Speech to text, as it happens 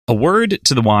A word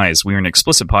to the wise. We are an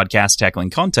explicit podcast tackling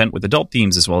content with adult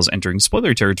themes as well as entering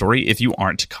spoiler territory if you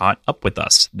aren't caught up with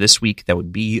us. This week, that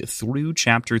would be through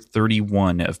chapter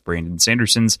 31 of Brandon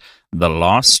Sanderson's The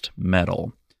Lost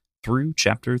Metal. Through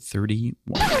chapter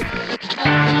 31.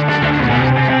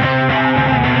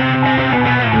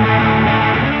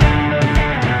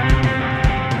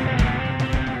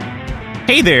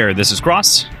 Hey there, this is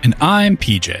Cross. And I'm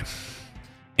PJ.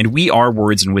 And we are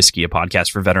Words and Whiskey, a podcast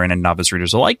for veteran and novice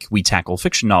readers alike. We tackle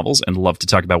fiction novels and love to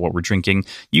talk about what we're drinking.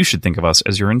 You should think of us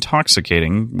as your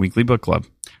intoxicating weekly book club.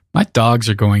 My dogs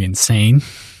are going insane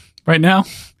right now.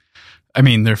 I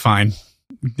mean, they're fine.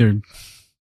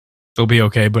 They'll be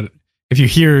okay. But if you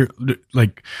hear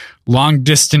like long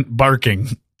distant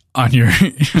barking on your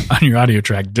on your audio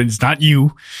track, it's not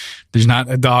you. There's not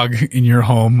a dog in your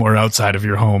home or outside of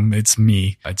your home. It's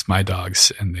me. It's my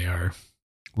dogs, and they are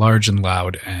large and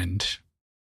loud, and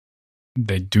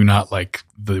they do not like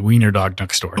the wiener dog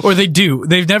next door. Or they do.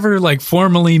 They've never like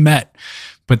formally met,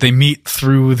 but they meet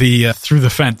through the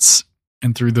fence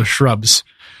and through the shrubs,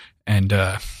 and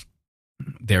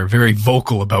they're very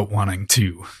vocal about wanting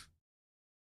to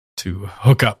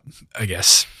hook up, I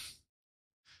guess.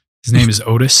 His name is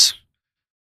Otis,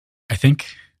 I think.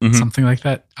 Mm-hmm. Something like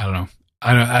that. I don't know.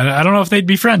 I don't know if they'd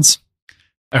be friends.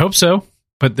 I hope so,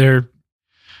 but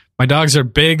my dogs are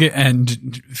big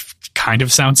and kind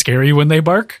of sound scary when they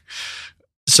bark.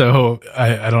 So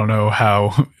I don't know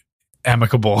how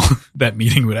amicable that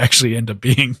meeting would actually end up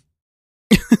being.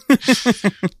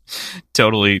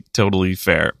 Totally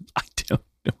fair. I don't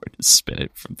know where to spin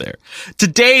it from there.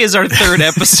 Today is our third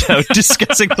episode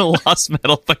discussing The Lost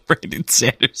Metal by Brandon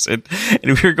Sanderson,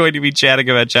 and we're going to be chatting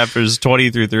about chapters 20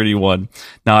 through 31,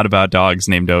 not about dogs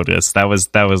named Otis. That was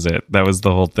it. That was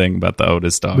the whole thing about the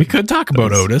Otis dog. We could talk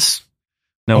about Otis.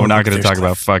 No, we're not going to talk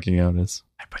about fucking Otis.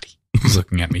 Hi, buddy. He's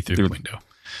looking at me through the window.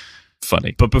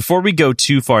 Funny. But before we go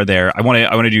too far there, I want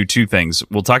to do two things.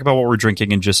 We'll talk about what we're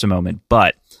drinking in just a moment,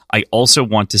 but I also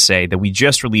want to say that we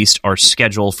just released our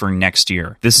schedule for next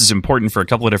year. This is important for a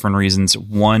couple of different reasons.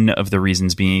 One of the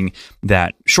reasons being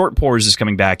that Short Pours is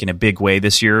coming back in a big way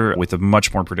this year with a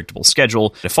much more predictable schedule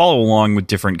to follow along with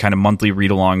different kind of monthly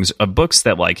read-alongs of books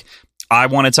that like I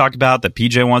want to talk about, that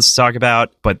PJ wants to talk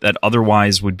about, but that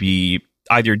otherwise would be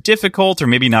either difficult or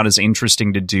maybe not as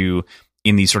interesting to do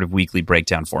in the sort of weekly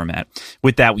breakdown format.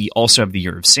 With that, we also have the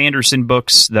Year of Sanderson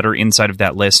books that are inside of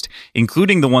that list,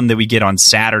 including the one that we get on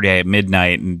Saturday at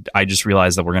midnight, and I just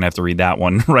realized that we're going to have to read that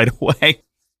one right away.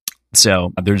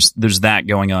 So there's that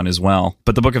going on as well.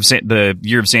 But the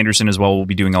Year of Sanderson as well, we'll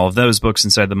be doing all of those books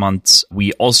inside the months.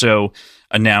 We also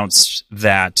announced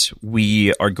that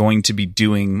we are going to be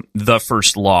doing The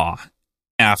First Law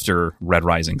after Red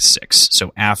Rising 6.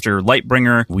 So after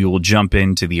Lightbringer, we will jump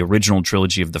into the original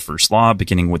trilogy of The First Law,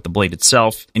 beginning with the Blade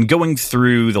itself, and going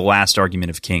through the last Argument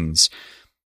of Kings.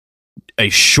 A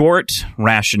short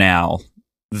rationale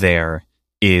there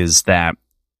is that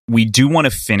we do want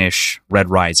to finish Red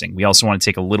Rising. We also want to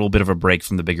take a little bit of a break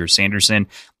from the bigger Sanderson,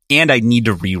 and I need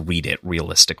to reread it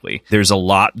realistically. There's a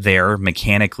lot there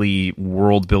mechanically,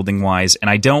 world building wise, and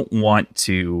I don't want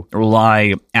to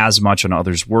rely as much on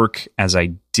others' work as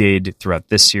I did throughout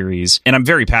this series. And I'm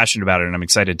very passionate about it, and I'm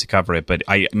excited to cover it, but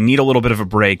I need a little bit of a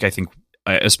break. I think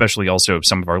especially also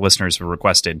some of our listeners have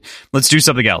requested, let's do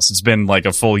something else. It's been like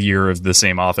a full year of the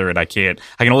same author, and I can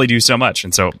only do so much.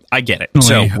 And so I get it.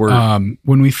 So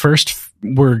when we first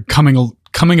were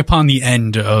coming upon the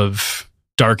end of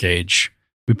Dark Age,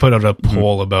 we put out a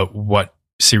poll about what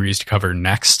series to cover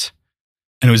next.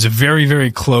 And it was a very,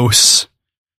 very close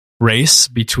race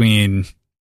between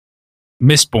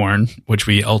Mistborn, which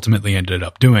we ultimately ended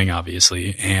up doing,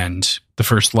 obviously, and The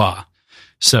First Law.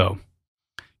 So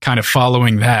kind of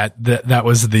following that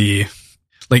was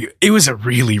it was a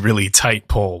really, really tight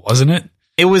poll, wasn't it?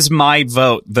 It was my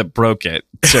vote that broke it.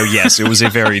 So yes, it was a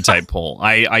very tight poll.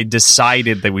 I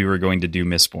decided that we were going to do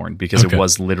Mistborn because it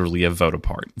was literally a vote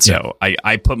apart. So yeah.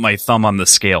 I put my thumb on the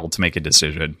scale to make a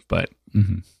decision, but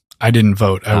I didn't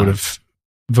vote. I would have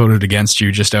voted against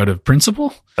you just out of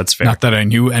principle. That's fair. Not that I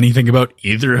knew anything about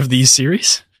either of these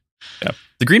series. Yeah.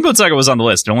 The Greenboat Saga was on the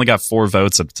list. It only got 4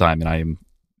 votes at the time, and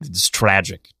it's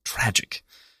tragic.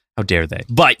 How dare they?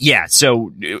 But yeah,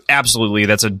 so absolutely,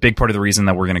 that's a big part of the reason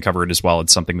that we're going to cover it as well.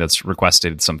 It's something that's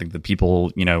requested. It's something that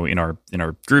people, in our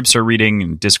groups are reading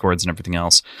and Discords and everything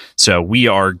else. So we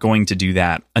are going to do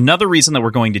that. Another reason that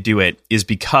we're going to do it is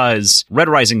because Red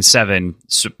Rising 7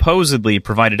 supposedly,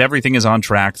 provided everything is on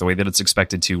track the way that it's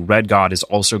expected to, Red God is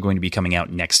also going to be coming out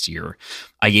next year.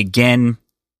 I again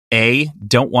A,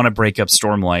 don't want to break up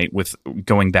Stormlight with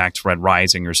going back to Red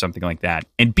Rising or something like that.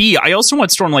 And B, I also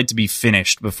want Stormlight to be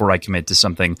finished before I commit to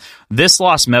something. This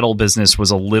Lost Metal business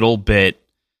was a little bit...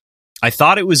 I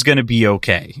thought it was going to be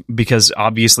okay, because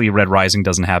obviously Red Rising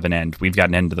doesn't have an end. We've got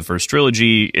an end to the first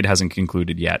trilogy. It hasn't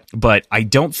concluded yet. But I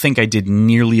don't think I did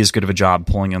nearly as good of a job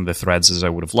pulling on the threads as I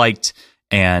would have liked,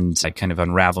 and kind of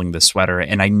unraveling the sweater.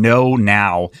 And I know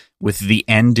now, with the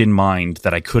end in mind,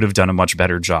 that I could have done a much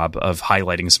better job of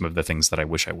highlighting some of the things that I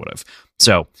wish I would have.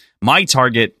 So my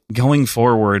target going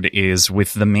forward is,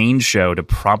 with the main show, to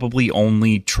probably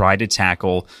only try to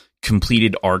tackle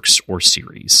completed arcs or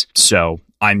series. So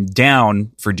I'm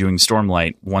down for doing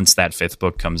Stormlight once that 5th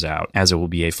book comes out, as it will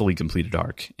be a fully completed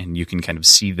arc, and you can kind of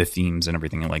see the themes and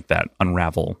everything like that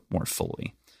unravel more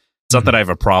fully. It's not that I have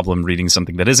a problem reading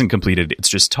something that isn't completed. It's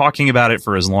just talking about it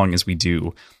for as long as we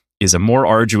do is a more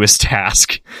arduous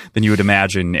task than you would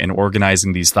imagine, and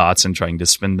organizing these thoughts and trying to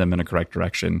spin them in a correct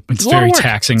direction. It's very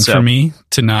taxing for me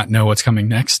to not know what's coming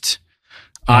next.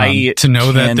 To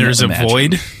know that there's a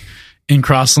void in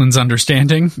Crossland's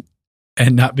understanding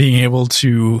and not being able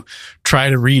to try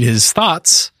to read his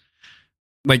thoughts.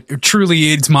 Like,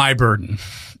 truly, it's my burden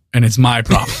and it's my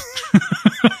problem.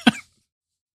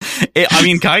 I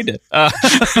mean, kind of.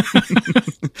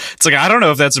 It's like, I don't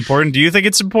know if that's important. Do you think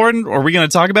it's important? Or are we going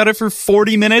to talk about it for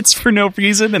 40 minutes for no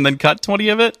reason and then cut 20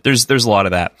 of it? There's a lot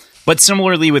of that. But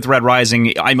similarly with Red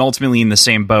Rising, I'm ultimately in the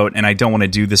same boat, and I don't want to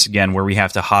do this again where we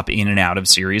have to hop in and out of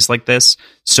series like this.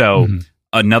 So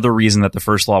another reason that the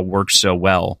First Law works so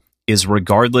well is,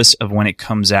 regardless of when it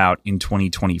comes out in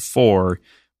 2024,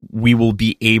 we will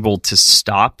be able to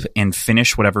stop and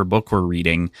finish whatever book we're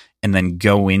reading and then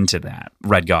go into that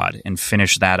Red God and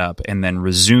finish that up and then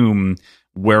resume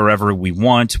wherever we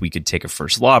want. We could take a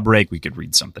First Law break. We could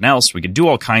read something else. We could do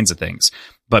all kinds of things.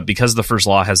 But because the First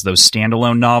Law has those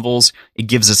standalone novels, it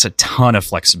gives us a ton of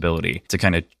flexibility to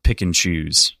kind of pick and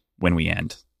choose when we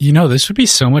end. You know, this would be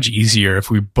so much easier if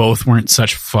we both weren't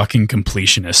such fucking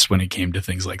completionists when it came to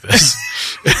things like this.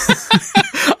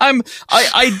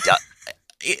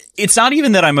 It's not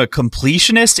even that I'm a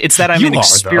completionist. It's that I'm an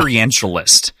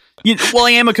experientialist. Well,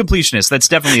 I am a completionist. That's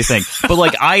definitely a thing. But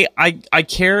like, I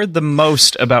care the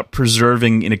most about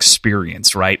preserving an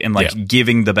experience, right? And like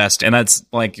giving the best. And that's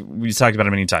like, we talked about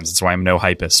it many times. That's why I'm no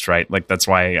hypist, right? Like, that's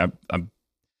why I'm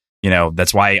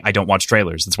that's why I don't watch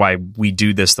trailers. That's why we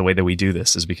do this the way that we do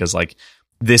this, is because like,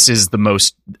 this is the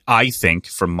most, I think,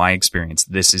 from my experience,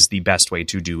 this is the best way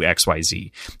to do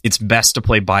XYZ. It's best to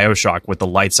play BioShock with the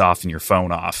lights off and your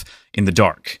phone off in the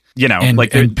dark,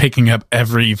 and picking up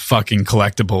every fucking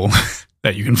collectible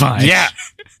that you can find. Yeah.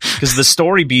 Because the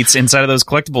story beats inside of those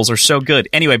collectibles are so good.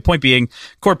 Anyway, point being,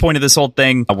 core point of this whole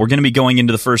thing, we're going to be going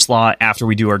into the First Law after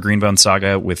we do our Greenbone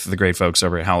saga with the great folks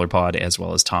over at HowlerPod, as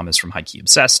well as Thomas from High Key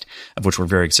Obsessed, of which we're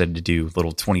very excited to do a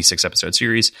little 26-episode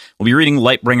series. We'll be reading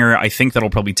Lightbringer. I think that'll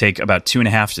probably take about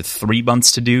 2.5 to 3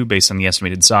 months to do based on the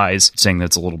estimated size, saying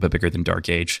that's a little bit bigger than Dark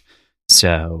Age.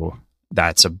 So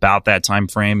that's about that time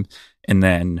frame. And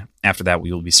then after that,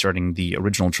 we will be starting the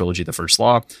original trilogy, The First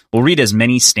Law. We'll read as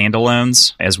many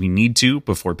standalones as we need to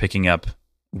before picking up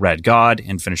Red God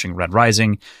and finishing Red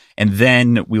Rising. And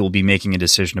then we will be making a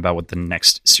decision about what the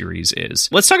next series is.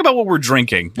 Let's talk about what we're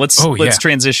drinking. Let's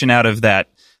transition out of that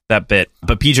bit.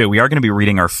 But PJ, we are going to be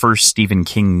reading our first Stephen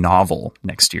King novel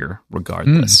next year,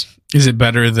 regardless. Is it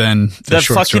better than the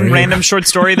fucking random short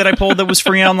story that I pulled that was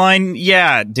free online?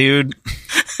 Yeah, dude.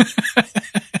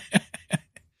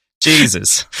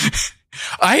 Jesus.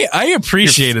 I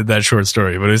appreciated that short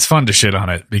story, but it's fun to shit on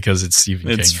it because it's Stephen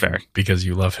King. It's fair. Because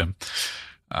you love him.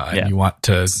 And you want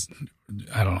to,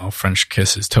 I don't know, French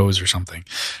kiss his toes or something.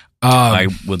 I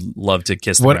would love to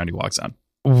kiss the ground he walks on.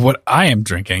 What I am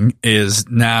drinking is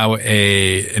now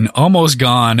an almost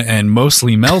gone and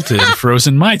mostly melted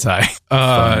frozen Mai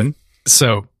Tai.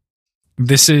 So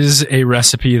this is a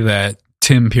recipe that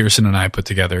Tim Pearson and I put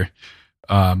together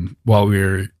while we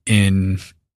were in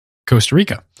Costa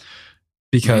Rica,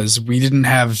 because we didn't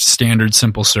have standard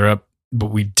simple syrup,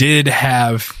 but we did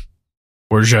have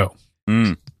orgeat.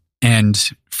 And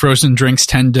frozen drinks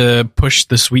tend to push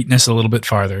the sweetness a little bit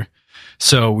farther.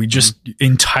 So we just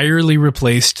entirely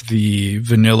replaced the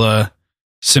vanilla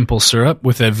simple syrup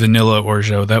with a vanilla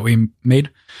orgeat that we made.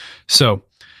 So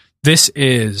this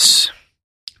is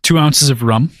 2 ounces of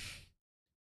rum.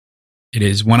 It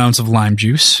is 1 ounce of lime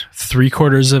juice,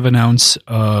 3/4 of an ounce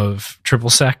of triple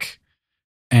sec,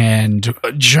 and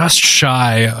just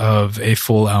shy of a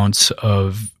full ounce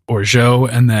of orgeat,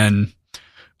 and then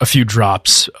a few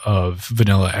drops of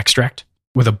vanilla extract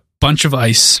with a bunch of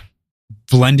ice,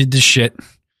 blended to shit,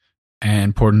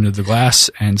 and poured into the glass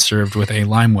and served with a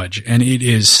lime wedge. And it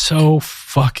is so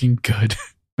fucking good,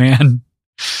 man.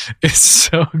 It's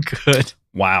so good.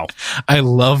 Wow. I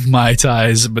love Mai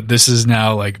Tais, but this is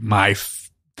now like I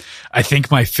think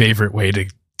my favorite way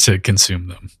to consume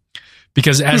them.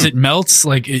 Because as it melts,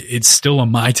 like it's still a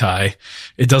Mai Tai.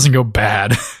 It doesn't go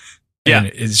bad. Yeah. And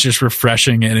it's just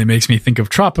refreshing, and it makes me think of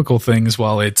tropical things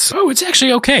while it's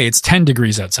actually okay. It's 10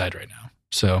 degrees outside right now.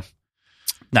 So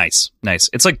nice.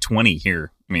 It's like 20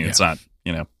 here. I mean, it's not,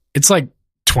 it's like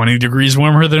 20 degrees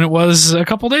warmer than it was a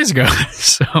couple days ago.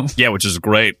 So yeah, which is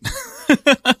great.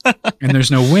 And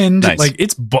there's no wind. Nice. Like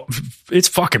it's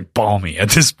fucking balmy at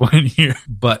this point here.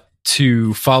 But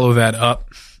to follow that up,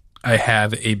 I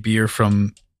have a beer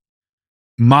from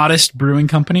Modest Brewing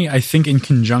Company, I think in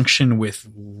conjunction with...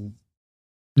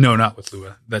 No, not with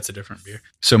Lua. That's a different beer.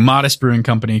 So Modest Brewing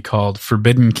Company called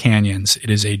Forbidden Canyons. It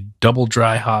is a double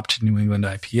dry hopped New England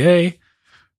IPA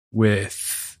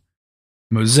with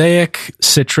Mosaic,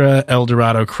 Citra,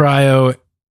 Eldorado Cryo,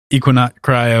 Equinox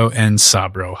Cryo, and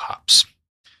Sabro hops.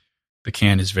 The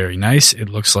can is very nice. It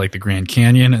looks like the Grand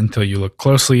Canyon until you look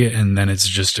closely, and then it's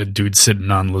just a dude sitting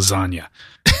on lasagna.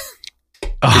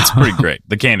 It's pretty great.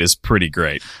 The can is pretty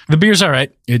great. The beer's all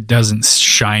right. It doesn't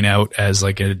shine out as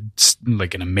like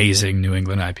an amazing New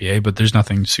England IPA, but there's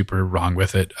nothing super wrong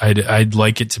with it. I'd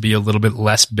like it to be a little bit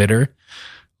less bitter,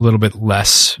 a little bit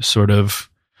less sort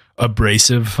of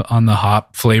abrasive on the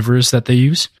hop flavors that they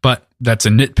use. But that's a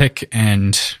nitpick,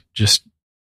 and just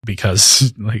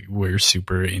because like we're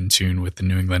super in tune with the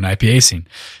New England IPA scene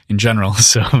in general,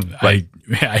 so right.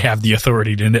 I have the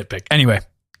authority to nitpick. Anyway,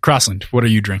 Crossland, what are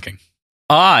you drinking?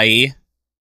 I'm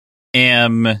in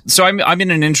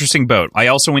an interesting boat. I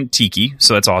also went tiki,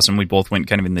 so that's awesome. We both went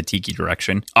kind of in the tiki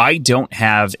direction. I don't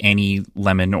have any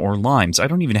lemon or limes. I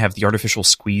don't even have the artificial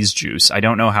squeeze juice. I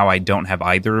don't know how I don't have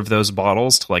either of those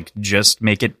bottles to like just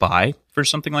make it by for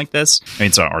something like this. I mean,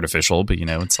 it's not artificial, but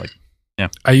it's like, yeah.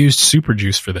 I used super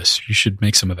juice for this. You should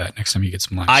make some of that next time you get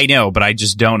some limes. I know, but I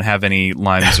just don't have any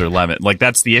limes or lemon. Like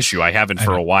that's the issue. I haven't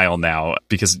for a while now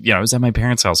because I was at my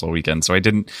parents' house all weekend, so I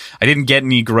didn't get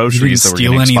any groceries that were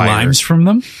going to expire. Steal any limes from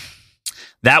them?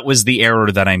 That was the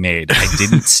error that I made. I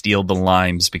didn't steal the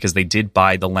limes because they did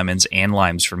buy the lemons and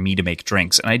limes for me to make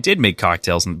drinks, and I did make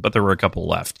cocktails, but there were a couple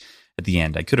left. At the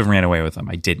end, I could have ran away with them.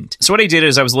 I didn't. So what I did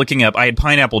is I was looking up, I had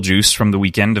pineapple juice from the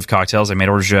weekend of cocktails. I made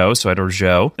orgeat, so I had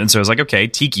orgeat. And so I was like, okay,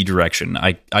 tiki direction.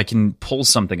 I can pull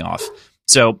something off.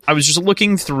 So I was just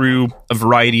looking through a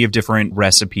variety of different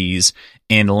recipes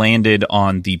and landed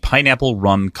on the pineapple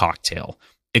rum cocktail,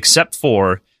 except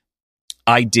for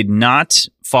I did not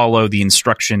follow the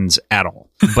instructions at all,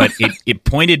 but it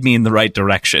pointed me in the right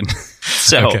direction.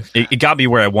 So okay. It got me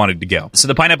where I wanted to go. So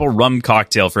the pineapple rum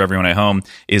cocktail for everyone at home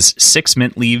is 6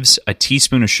 mint leaves, a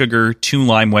teaspoon of sugar, 2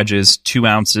 lime wedges, 2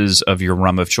 ounces of your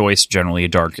rum of choice, generally a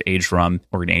dark aged rum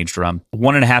or an aged rum,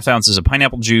 1.5 ounces of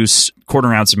pineapple juice,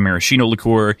 1/4 ounce of maraschino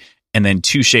liqueur, and then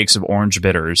 2 shakes of orange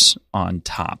bitters on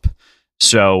top.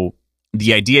 So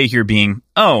the idea here being,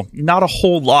 not a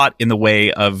whole lot in the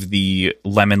way of the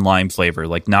lemon lime flavor,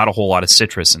 like not a whole lot of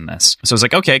citrus in this. So I was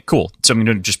like, okay, cool. So I'm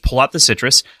going to just pull out the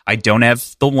citrus. I don't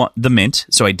have the mint,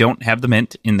 so I don't have the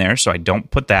mint in there, so I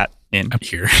don't put that in.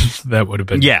 Here, that would have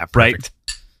been perfect. Right.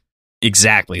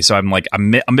 Exactly. So I'm like,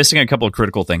 I'm missing a couple of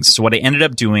critical things. So what I ended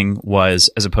up doing was,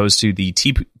 as opposed to the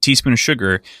teaspoon of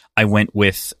sugar, I went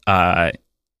with a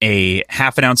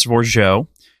 1/2 ounce of orgeat,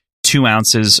 2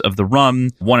 ounces of the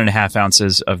rum, 1.5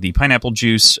 ounces of the pineapple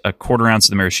juice, 1/4 ounce of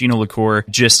the maraschino liqueur,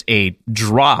 just a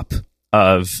drop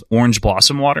of orange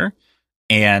blossom water,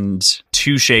 and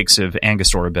 2 shakes of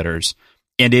Angostura bitters.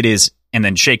 And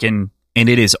then shaken, and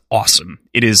it is awesome.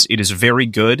 It is very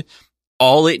good.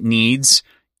 All it needs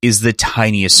is the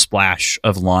tiniest splash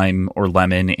of lime or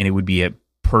lemon, and it would be a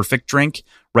perfect drink.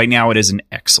 Right now, it is an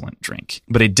excellent drink,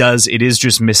 but it is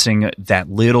just missing that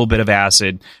little bit of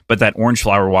acid. But that orange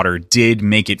flower water did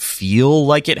make it feel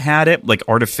like it had it. Like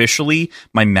artificially,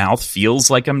 my mouth feels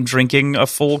like I'm drinking a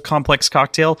full complex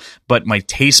cocktail, but my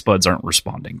taste buds aren't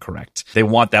responding correct. They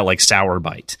want that like sour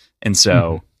bite, and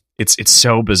so it's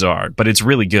so bizarre, but it's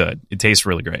really good. It tastes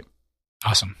really great.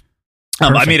 Awesome.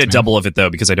 Perfect, I made a double of it though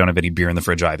because I don't have any beer in the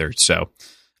fridge either. So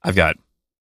I've got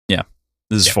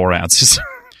this is 4 ounces.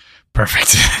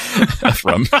 Perfect.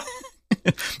 From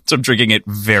so I'm drinking it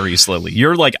very slowly.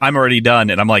 You're like, I'm already done,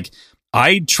 and I'm like,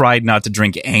 I tried not to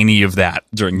drink any of that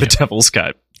during the Devil's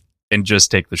Cut and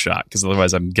just take the shot because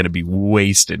otherwise I'm going to be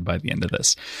wasted by the end of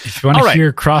this. If you want to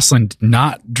hear Crossland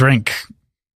not drink,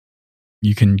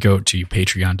 you can go to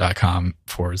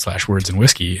patreon.com/words and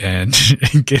whiskey and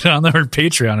get on our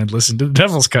Patreon and listen to the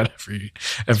Devil's Cut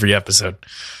every episode.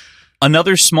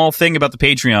 Another small thing about the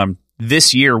Patreon.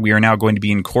 This year, we are now going to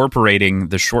be incorporating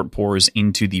the short pours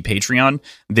into the Patreon.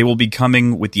 They will be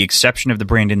coming, with the exception of the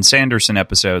Brandon Sanderson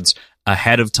episodes,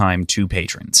 ahead of time to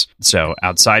patrons. So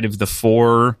outside of the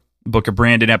 4 Book of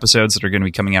Brandon episodes that are going to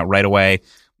be coming out right away,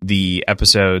 the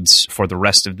episodes for the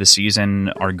rest of the season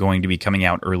are going to be coming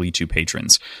out early to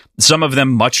patrons. Some of them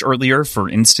much earlier. For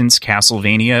instance,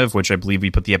 Castlevania, of which I believe we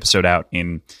put the episode out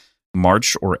in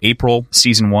March or April.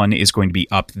 Season 1 is going to be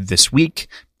up this week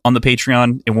on the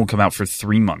Patreon. It won't come out for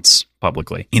 3 months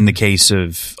publicly. In the case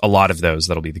of a lot of those,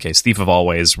 that'll be the case. Thief of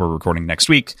Always, we're recording next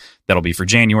week. That'll be for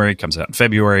January. It comes out in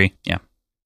February. Yeah.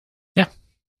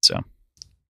 So,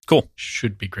 cool.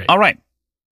 Should be great. All right.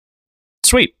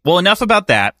 Sweet. Well, enough about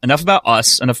that. Enough about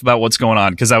us. Enough about what's going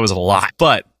on, because that was a lot.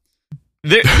 But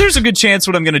there's a good chance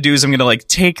what I'm going to do is I'm going to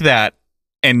take that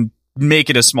and make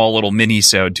it a small little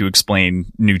mini-sode to explain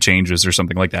new changes or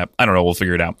something like that. I don't know. We'll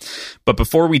figure it out. But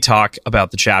before we talk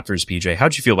about the chapters, PJ,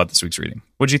 how'd you feel about this week's reading?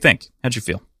 What'd you think? How'd you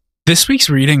feel? This week's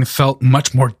reading felt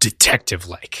much more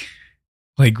detective-like.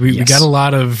 We got a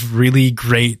lot of really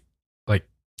great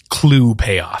clue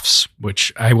payoffs,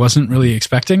 which I wasn't really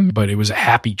expecting, but it was a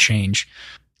happy change.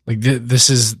 This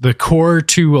is the core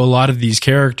to a lot of these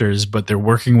characters, but they're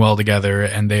working well together,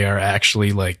 and they are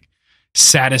actually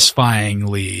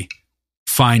satisfyingly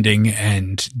finding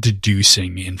and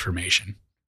deducing information.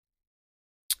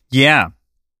 Yeah,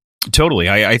 totally.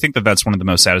 I think that's one of the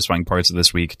most satisfying parts of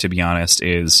this week, to be honest,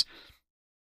 is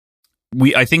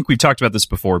I think we've talked about this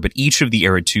before, but each of the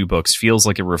Era 2 books feels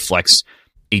like it reflects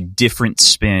a different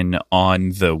spin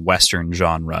on the Western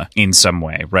genre in some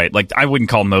way, right? I wouldn't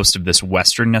call most of this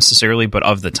Western necessarily, but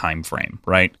of the time frame,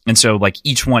 right? And so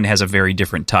each one has a very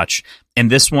different touch.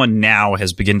 And this one now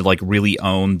has begun to really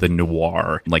own the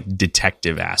noir,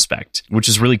 detective aspect, which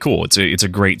is really cool. It's a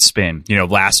great spin.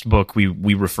 Last book we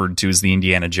referred to as the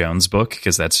Indiana Jones book,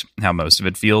 because that's how most of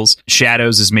it feels.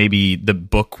 Shadows is maybe the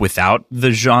book without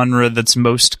the genre that's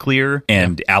most clear.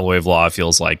 And Alloy of Law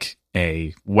feels like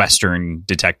a Western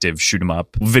detective shoot 'em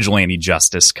up, vigilante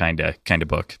justice kind of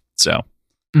book. So,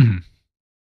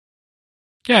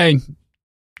 yeah,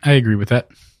 I agree with that.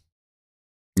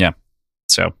 Yeah.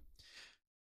 So,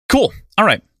 cool. All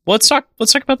right. Well, let's talk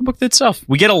about the book itself.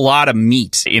 We get a lot of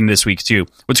meat in this week too.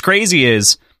 What's crazy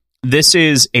is this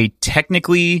is a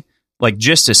technically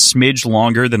just a smidge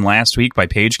longer than last week by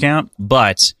page count,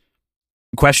 but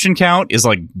question count is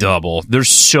double. There's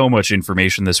so much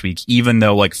information this week, even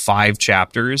though 5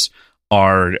 chapters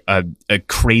are a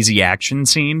crazy action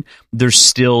scene. There's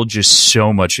still just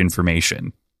so much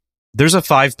information. There's a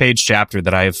 5-page chapter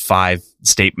that I have 5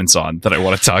 statements on that I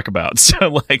want to talk about.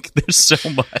 So there's so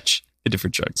much in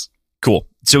different chunks. Cool.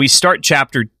 So we start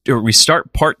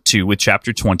part 2 with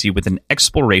chapter 20 with an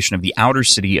exploration of the outer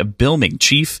city of Bilming,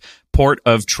 chief port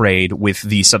of trade with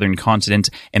the southern continent,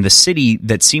 and the city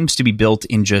that seems to be built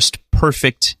in just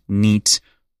perfect, neat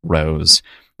rows.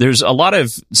 There's a lot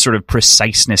of sort of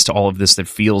preciseness to all of this that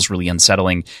feels really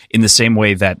unsettling, in the same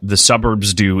way that the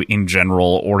suburbs do in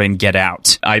general or in Get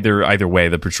Out. Either way,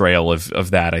 the portrayal of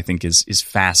that, I think, is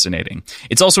fascinating.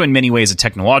 It's also in many ways a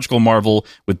technological marvel,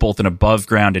 with both an above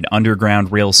ground and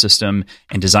underground rail system,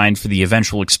 and designed for the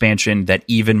eventual expansion that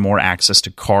even more access to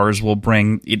cars will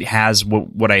bring. It has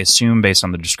what I assume, based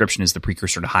on the description, is the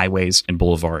precursor to highways and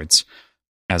boulevards,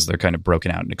 as they're kind of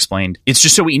broken out and explained. It's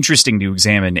just so interesting to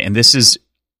examine, and this is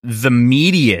the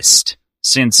meatiest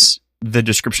since the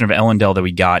description of Elendel that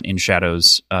we got in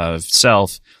Shadows of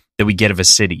Self that we get of a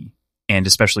city, and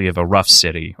especially of a rough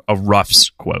city, a rough's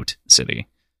quote city.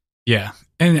 Yeah.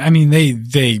 And I mean,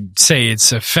 they say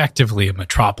it's effectively a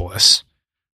metropolis.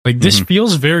 This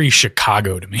feels very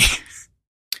Chicago to me.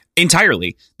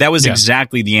 Entirely. That was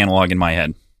exactly the analog in my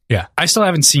head. Yeah. I still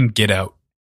haven't seen Get Out.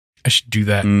 I should do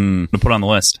that. I'll put it on the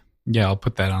list. Yeah, I'll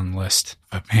put that on the list.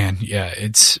 But man, yeah,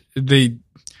 they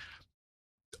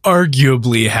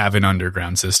arguably have an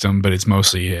underground system, but it's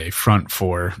mostly a front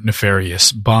for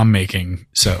nefarious bomb making.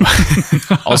 So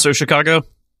also Chicago?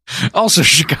 Also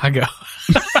Chicago.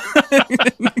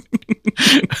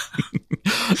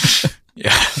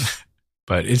 Yeah.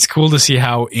 But it's cool to see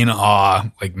how in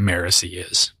awe Marasi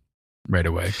is right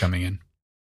away coming in.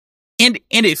 And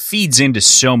it feeds into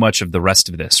so much of the rest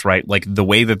of this, right? The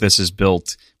way that this is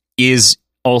built is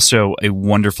also a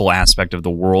wonderful aspect of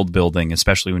the world building,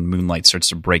 especially when Moonlight starts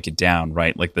to break it down,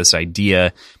 right? This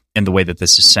idea and the way that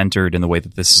this is centered and the way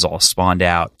that this is all spawned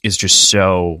out is just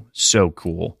so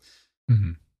cool.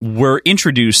 Mm-hmm. We're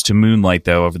introduced to Moonlight,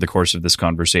 though, over the course of this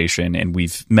conversation, and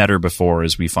we've met her before,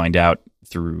 as we find out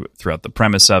throughout the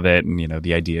premise of it, and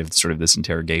the idea of sort of this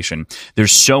interrogation.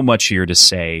 There's so much here to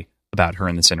say about her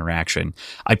in this interaction.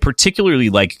 I particularly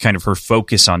like kind of her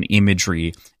focus on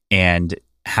imagery and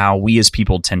how we as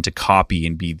people tend to copy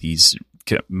and be these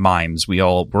mimes. We're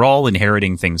all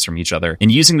inheriting things from each other.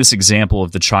 And using this example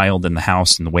of the child in the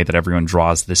house and the way that everyone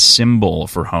draws the symbol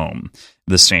for home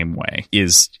the same way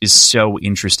is so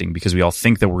interesting, because we all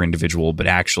think that we're individual, but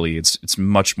actually it's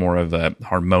much more of a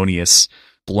harmonious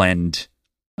blend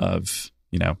of,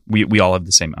 you know, we all have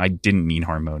the same. I didn't mean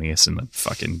harmonious in the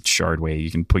fucking Shard way.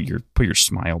 You can put your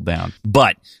smile down.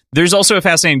 But there's also a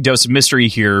fascinating dose of mystery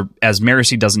here, as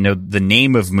Marasi doesn't know the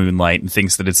name of Moonlight and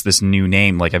thinks that it's this new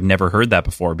name. Like, I've never heard that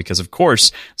before, because of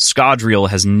course Scadrial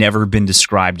has never been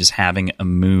described as having a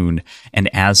moon,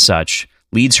 and as such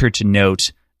leads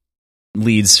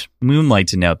Moonlight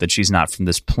to note that she's not from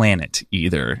this planet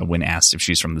either when asked if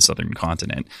she's from the southern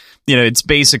continent. You know, it's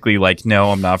basically like,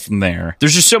 no, I'm not from there.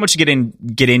 There's just so much to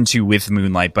get into with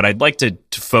Moonlight, but I'd like to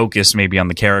focus maybe on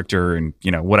the character and,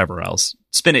 you know, whatever else.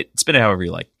 Spin it however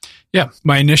you like. Yeah.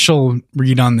 My initial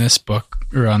read on this book,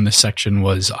 or on this section,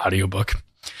 was audiobook.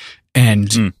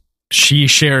 And she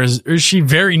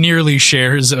very nearly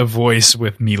shares a voice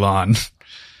with Milan.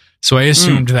 So I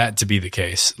assumed that to be the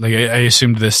case. Like, I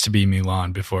assumed this to be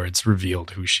Milan before it's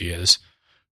revealed who she is.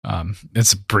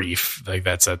 It's brief. Like,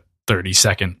 that's a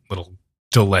 30-second little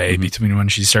delay between when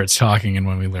she starts talking and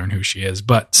when we learn who she is.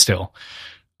 But still,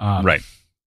 right.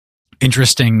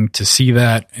 Interesting to see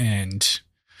that, and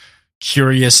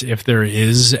curious if there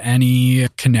is any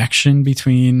connection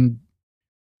between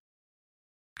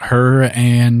her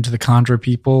and the Kandra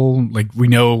people. Like, we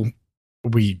know...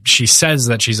 she says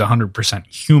that she's 100%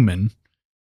 human,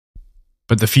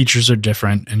 but the features are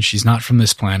different, and she's not from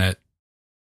this planet.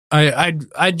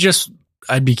 I'd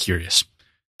be curious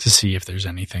to see if there's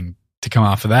anything to come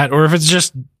off of that, or if it's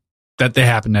just that they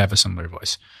happen to have a similar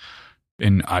voice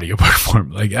in audiobook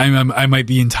form. Like, I might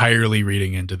be entirely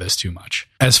reading into this too much.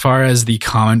 As far as the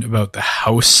comment about the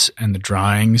house and the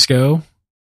drawings go,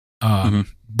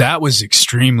 that was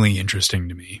extremely interesting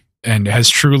to me, and has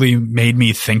truly made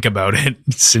me think about it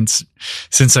since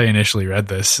I initially read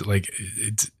this. Like,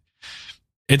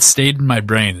 it stayed in my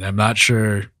brain, and I'm not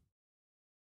sure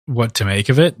what to make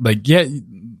of it. Like, yeah,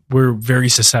 we're very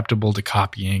susceptible to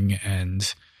copying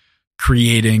and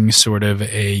creating sort of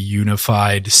a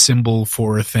unified symbol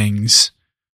for things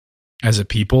as a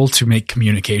people to make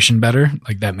communication better.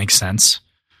 Like, that makes sense.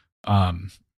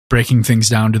 Breaking things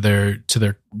down to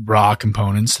their raw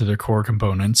components, to their core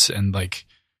components, and like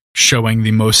showing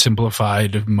the most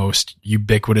simplified, most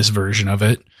ubiquitous version of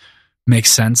it makes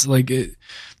sense. Like,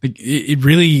 it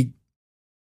really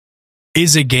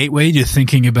is a gateway to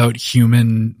thinking about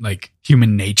human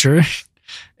nature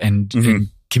and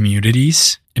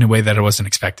communities in a way that I wasn't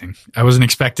expecting. I wasn't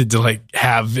expected to like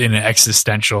have an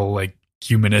existential, like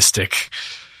humanistic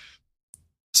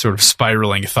sort of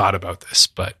spiraling thought about this,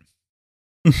 but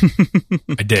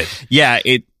I did. Yeah,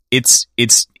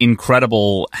 it's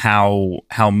incredible how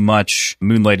much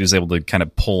Moonlight is able to kind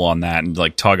of pull on that and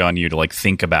like tug on you to like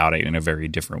think about it in a very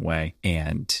different way.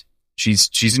 And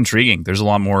she's intriguing. There's a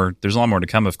lot more to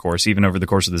come, of course, even over the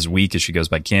course of this week as she goes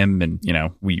by Kim, and you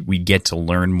know, we get to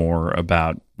learn more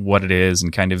about what it is,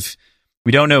 and kind of,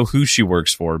 we don't know who she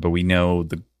works for, but we know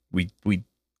we've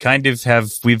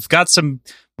got some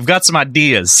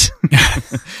ideas.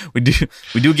 we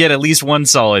do get at least one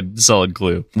solid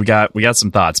clue. We got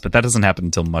some thoughts, but that doesn't happen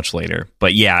until much later.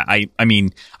 But yeah, I mean,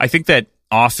 I think that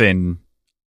often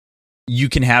you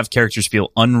can have characters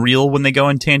feel unreal when they go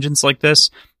on tangents like this,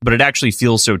 but it actually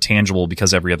feels so tangible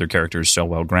because every other character is so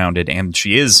well grounded, and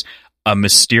she is a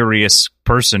mysterious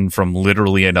person from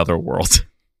literally another world.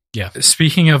 Yeah.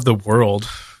 Speaking of the world,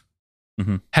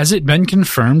 has it been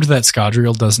confirmed that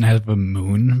Scadrial doesn't have a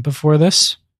moon before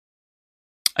this?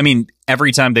 I mean,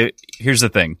 every time here's the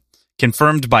thing,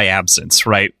 confirmed by absence,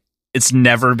 right? It's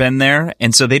never been there,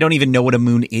 and so they don't even know what a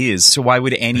moon is. So why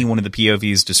would any one of the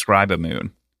POVs describe a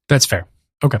moon? That's fair.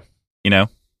 Okay. You know?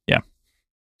 Yeah.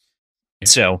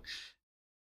 So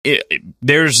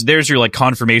there's your like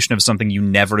confirmation of something you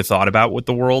never thought about with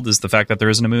the world, is the fact that there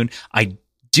isn't a moon. I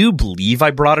do believe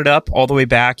I brought it up all the way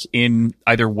back in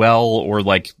either Well or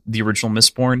like the original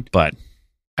Mistborn, but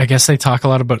I guess they talk a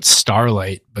lot about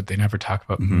starlight, but they never talk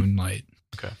about moonlight.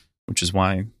 Okay. Which is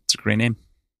why it's a great name.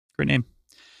 Great name.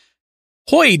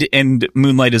 Hoid and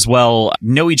Moonlight as well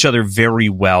know each other very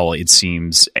well, it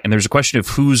seems. And there's a question of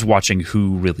who's watching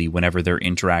who, really, whenever they're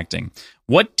interacting.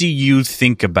 What do you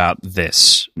think about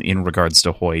this in regards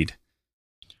to Hoid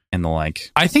and the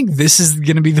like? I think this is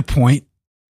going to be the point.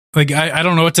 Like, I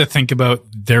don't know what to think about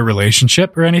their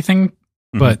relationship or anything,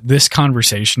 but this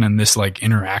conversation and this like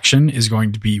interaction is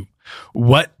going to be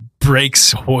what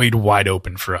breaks Hoyd wide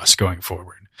open for us going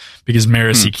forward? Because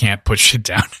Marasi can't put shit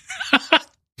down.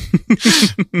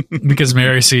 Because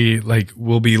Marasi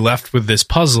will be left with this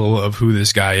puzzle of who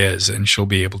this guy is, and she'll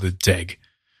be able to dig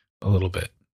a little bit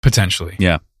potentially.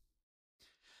 Yeah.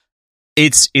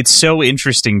 It's so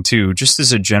interesting too, just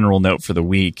as a general note for the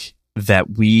week,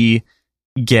 that we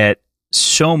get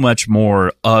so much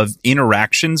more of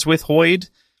interactions with Hoyd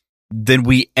than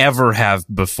we ever have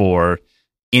before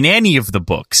in any of the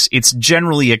books. It's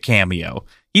generally a cameo.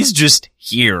 He's just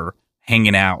here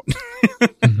hanging out.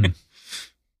 Mm-hmm.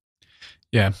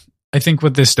 Yeah. I think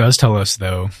what this does tell us,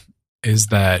 though, is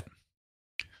that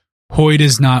Hoyd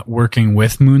is not working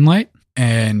with Moonlight.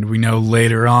 And we know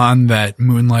later on that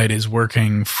Moonlight is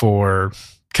working for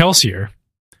Kelsier.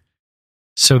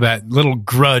 So that little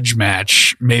grudge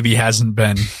match maybe hasn't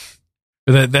been,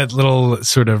 that little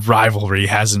sort of rivalry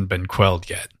hasn't been quelled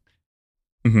yet.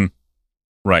 Mm-hmm.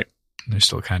 Right. They're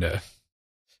still kind of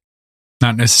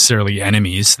not necessarily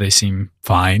enemies. They seem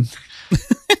fine.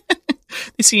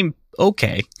 They seem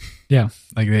okay. Yeah.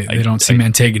 They don't seem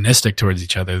antagonistic towards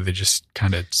each other. They just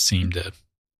kind of seem to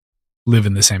live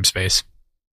in the same space.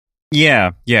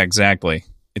 Yeah, exactly.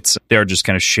 They're just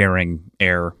kind of sharing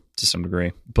air to some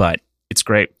degree, but it's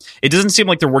great. It doesn't seem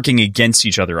like they're working against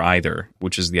each other either,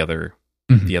 which is the other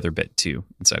bit too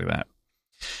inside of that.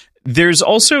 There's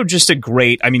also just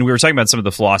we were talking about some of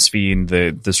the philosophy and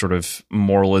the sort of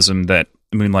moralism that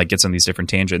Moonlight gets on these different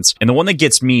tangents. And the one that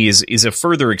gets me is a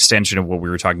further extension of what we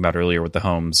were talking about earlier with the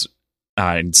Holmes.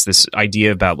 It's this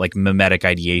idea about mimetic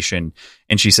ideation.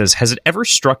 And she says, has it ever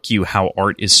struck you how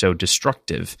art is so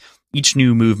destructive? Each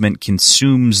new movement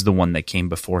consumes the one that came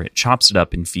before it, chops it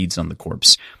up and feeds on the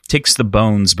corpse, takes the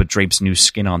bones but drapes new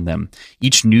skin on them.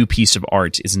 Each new piece of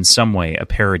art is in some way a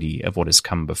parody of what has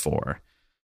come before.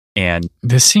 And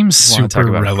this seems super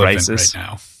relevant right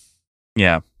now.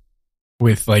 Yeah.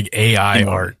 With AI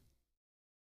art.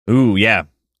 Ooh, yeah.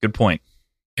 Good point.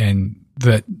 And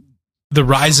the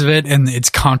rise of it and its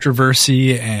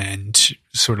controversy and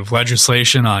sort of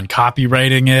legislation on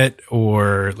copywriting it,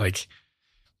 or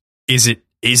is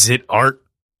it art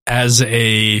as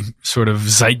a sort of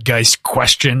zeitgeist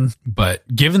question? But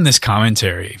given this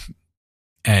commentary,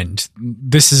 and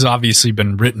this has obviously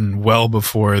been written well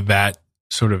before that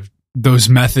sort of those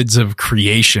methods of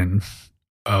creation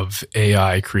of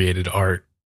AI created art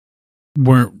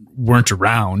weren't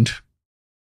around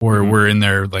or were in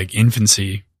their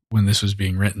infancy when this was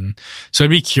being written. So I'd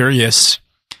be curious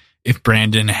if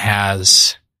Brandon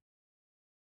has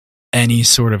any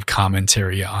sort of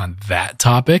commentary on that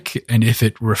topic, and if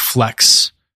it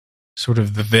reflects sort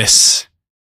of this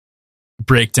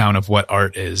breakdown of what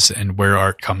art is and where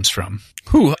art comes from.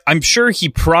 I'm sure he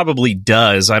probably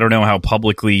does. I don't know how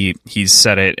publicly he's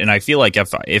said it, and I feel like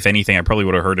if anything, I probably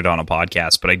would have heard it on a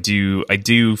podcast. But I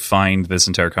do find this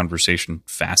entire conversation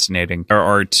fascinating. Our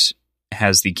art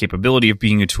has the capability of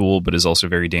being a tool, but is also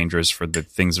very dangerous for the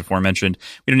things aforementioned.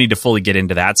 We don't need to fully get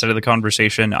into that side of the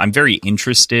conversation. I'm very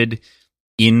interested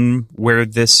in where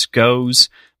this goes,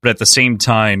 but at the same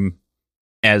time,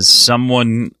 as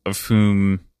someone of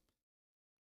whom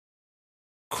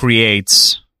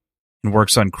creates and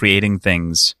works on creating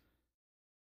things,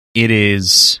 it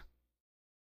is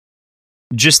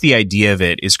just the idea of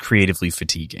it is creatively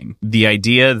fatiguing. The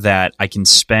idea that I can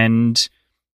spend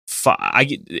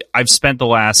I've spent the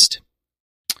last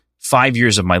 5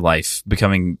 years of my life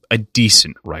becoming a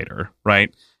decent writer,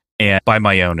 right? And by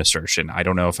my own assertion, I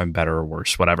don't know if I'm better or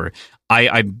worse, whatever.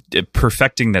 I'm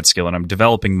perfecting that skill and I'm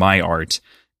developing my art.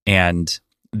 And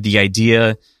the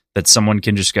idea that someone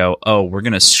can just go, oh, we're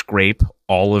going to scrape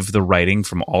all of the writing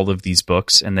from all of these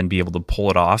books and then be able to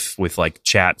pull it off with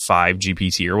Chat 5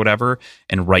 GPT or whatever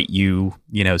and write you,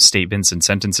 statements and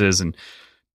sentences and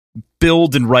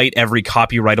build and write every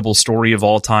copyrightable story of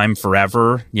all time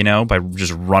forever, by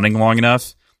just running long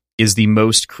enough, is the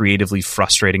most creatively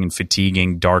frustrating and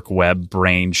fatiguing dark web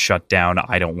brain shut down.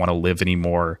 I don't want to live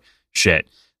anymore shit.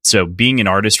 So being an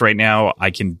artist right now, I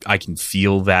can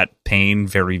feel that pain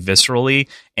very viscerally,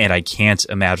 and I can't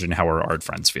imagine how our art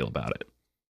friends feel about it.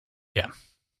 Yeah.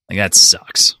 That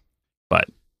sucks. But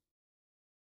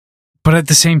at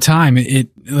the same time, it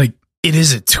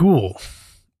is a tool.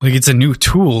 It's a new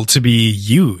tool to be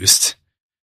used.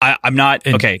 I'm not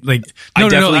okay. I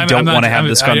definitely don't want to have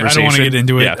this conversation. I don't want to get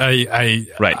into it. Yeah.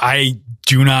 I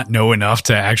do not know enough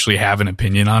to actually have an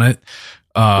opinion on it.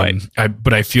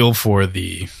 But I feel for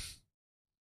the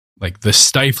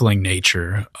stifling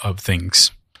nature of things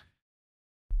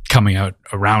coming out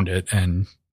around it, and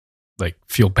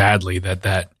feel badly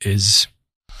that is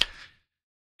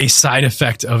a side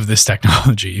effect of this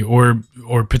technology, or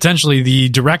potentially the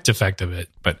direct effect of it.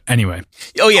 But anyway,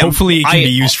 hopefully it can be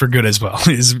used for good as well,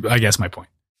 is I guess my point.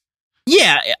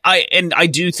 Yeah, I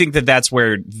do think that that's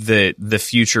where the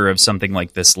future of something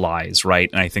like this lies, right?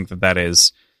 And I think that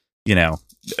is,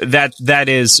 that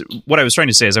is what I was trying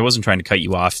to say. Is I wasn't trying to cut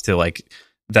you off to like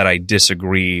that I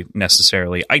disagree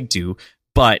necessarily. I do,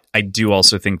 but I do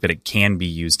also think that it can be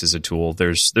used as a tool.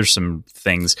 There's some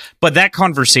things, but that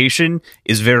conversation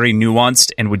is very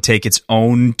nuanced and would take its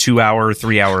own 2-hour,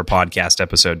 3-hour podcast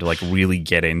episode to like really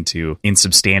get into in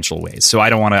substantial ways. So I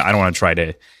don't want to try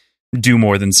to do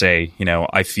more than say,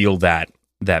 I feel that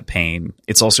pain.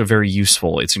 It's also very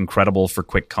useful. It's incredible for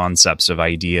quick concepts of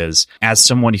ideas. As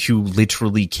someone who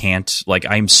literally can't, like,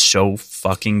 I'm so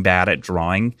fucking bad at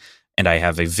drawing and I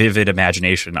have a vivid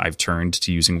imagination, I've turned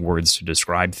to using words to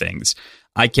describe things.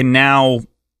 I can now,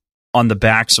 on the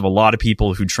backs of a lot of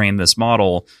people who train this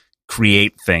model,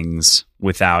 create things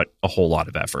without a whole lot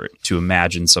of effort to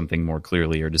imagine something more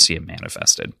clearly or to see it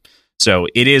manifested. So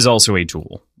it is also a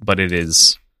tool, but it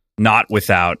is not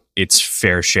without its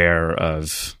fair share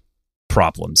of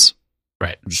problems.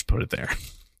 Right. I'll just put it there.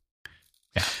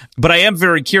 Yeah. But I am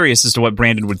very curious as to what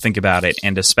Brandon would think about it.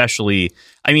 And especially,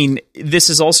 I mean, this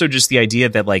is also just the idea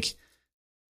that like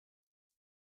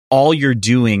all we're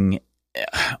doing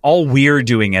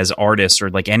as artists or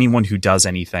like anyone who does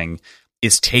anything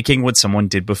is taking what someone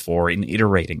did before and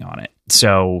iterating on it.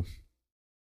 So,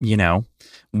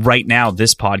 right now,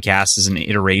 this podcast is an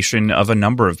iteration of a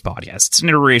number of podcasts. It's an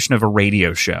iteration of a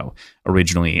radio show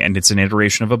originally, and it's an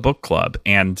iteration of a book club.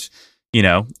 And,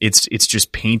 it's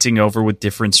just painting over with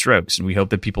different strokes. And we hope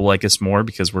that people like us more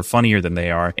because we're funnier than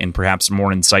they are and perhaps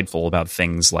more insightful about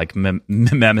things like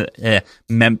mimesis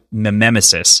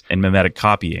and mimetic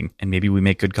copying. And maybe we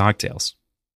make good cocktails.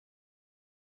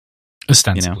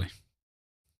 Ostensibly.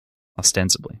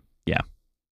 Ostensibly. Yeah.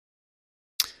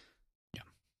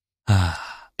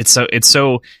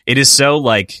 It is so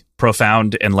like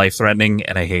profound and life threatening,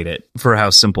 and I hate it for how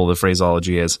simple the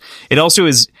phraseology is. It's also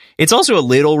a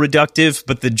little reductive,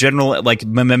 but the general like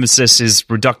mimesis is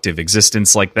reductive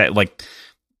existence like that. Like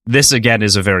this again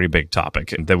is a very big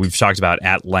topic that we've talked about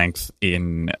at length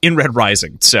in Red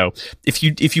Rising. So if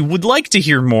you would like to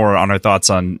hear more on our thoughts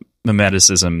on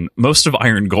mimeticism, most of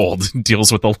Iron Gold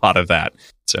deals with a lot of that.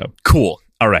 So cool.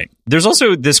 All right. There's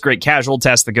also this great casual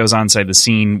test that goes on inside the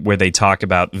scene where they talk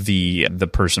about the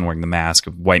person wearing the mask,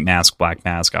 white mask, black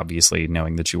mask, obviously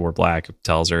knowing that you wore black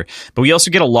tells her. But we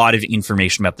also get a lot of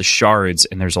information about the shards,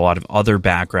 and there's a lot of other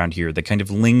background here that kind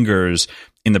of lingers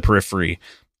in the periphery.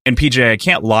 And PJ, I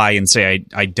can't lie and say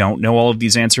I don't know all of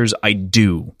these answers. I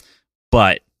do.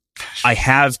 But I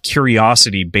have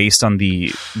curiosity based on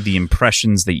the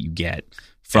impressions that you get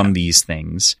from these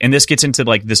things. And this gets into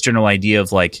like this general idea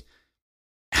of like,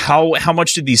 how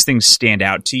much did these things stand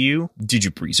out to you? Did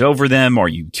you breeze over them? Are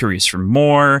you curious for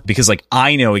more? Because like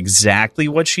I know exactly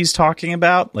what she's talking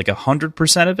about, like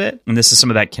 100% of it. And this is some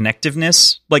of that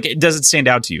connectiveness. Like, it doesn't stand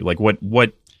out to you. Like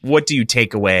what do you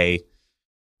take away?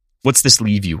 What's this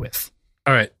leave you with?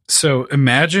 All right. So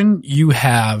imagine you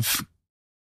have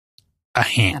a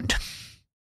hand,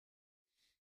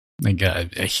 like a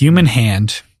human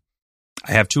hand.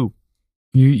 I have two.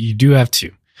 You do have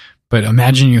two. But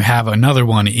imagine you have another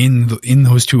one in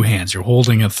those two hands. You're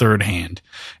holding a third hand,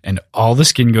 and all the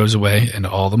skin goes away, and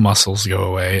all the muscles go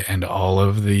away, and all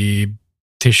of the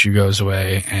tissue goes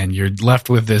away, and you're left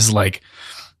with this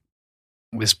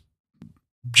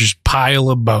just pile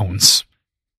of bones,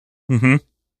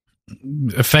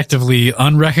 effectively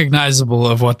unrecognizable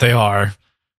of what they are.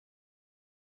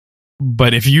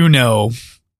 But if you know,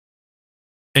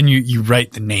 and you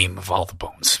write the name of all the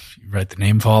bones. Write the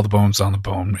name of all the bones on the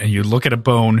bone, and you look at a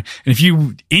bone, and if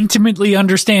you intimately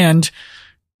understand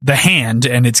the hand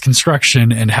and its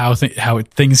construction and how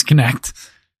things connect,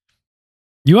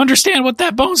 you understand what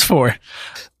that bone's for.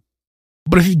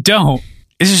 But if you don't,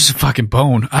 it's just a fucking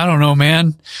bone. I don't know,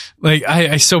 man. Like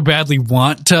I so badly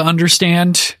want to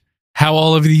understand how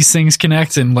all of these things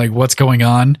connect and like what's going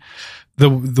on. The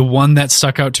one that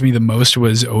stuck out to me the most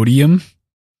was Odium.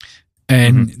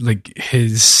 And like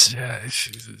his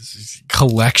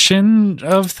collection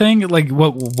of things, like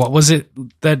what was it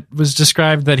that was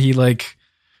described that he like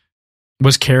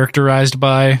was characterized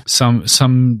by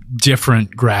some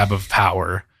different grab of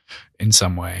power in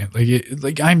some way.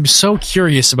 Like I'm so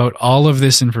curious about all of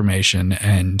this information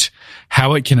and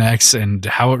how it connects and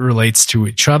how it relates to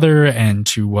each other and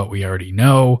to what we already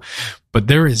know. But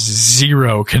there is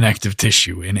zero connective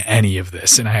tissue in any of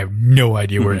this, and I have no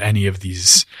idea where any of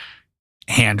these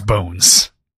hand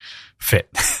bones fit.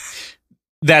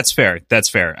 That's fair.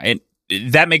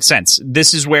 that makes sense.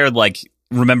 This is where, like,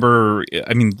 remember,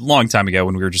 I mean, a long time ago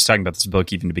when we were just talking about this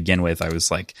book, even to begin with, I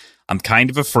was like, I'm kind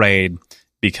of afraid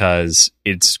because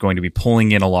it's going to be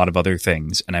pulling in a lot of other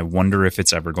things, and I wonder if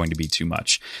it's ever going to be too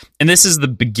much. And this is the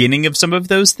beginning of some of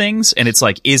those things, and it's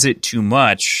like, is it too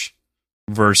much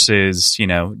versus, you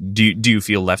know, do you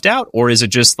feel left out, or is it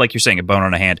just, like you're saying, a bone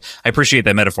on a hand? I appreciate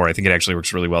that metaphor. I think it actually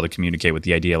works really well to communicate with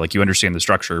the idea. Like, you understand the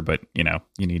structure, but, you know,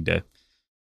 you need to...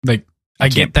 Like, I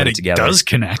get that it does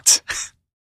connect.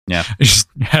 Yeah. I just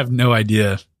have no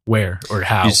idea where or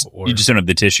how. You just don't have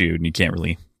the tissue, and you can't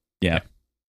really... Yeah.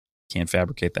 Can't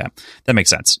fabricate that. That makes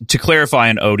sense. To clarify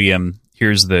on Odium,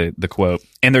 here's the quote.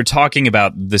 And they're talking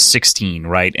about the 16,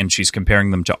 right? And she's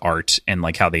comparing them to art and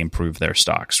like how they improve their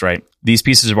stocks, right? These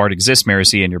pieces of art exist,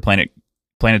 Marasi, and your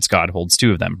planet's god holds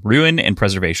 2 of them. Ruin and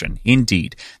preservation.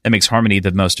 Indeed. That makes Harmony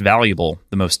the most valuable,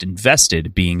 the most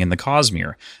invested being in the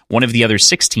Cosmere. One of the other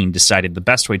 16 decided the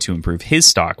best way to improve his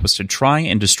stock was to try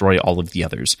and destroy all of the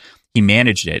others. He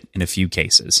managed it in a few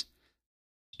cases.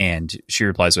 And she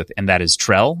replies with, and that is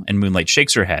Trell, and Moonlight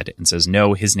shakes her head and says,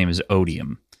 no, his name is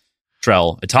Odium.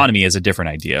 Trell, autonomy is a different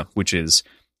idea, which is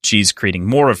she's creating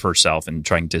more of herself and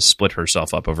trying to split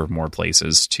herself up over more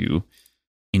places to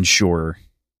ensure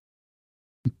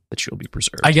that she'll be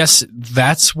preserved. I guess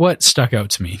that's what stuck out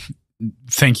to me.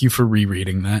 Thank you for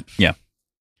rereading that. Yeah.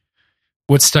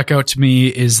 What stuck out to me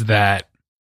is that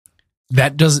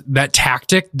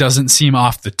tactic doesn't seem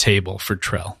off the table for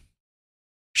Trell.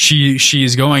 She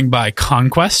is going by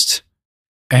conquest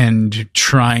and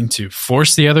trying to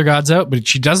force the other gods out, but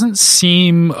she doesn't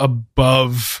seem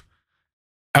above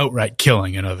outright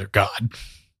killing another god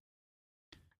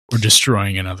or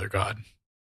destroying another god.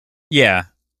 Yeah.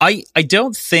 I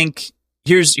don't think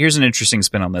here's an interesting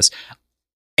spin on this.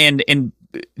 And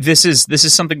this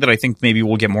is something that I think maybe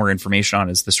we'll get more information on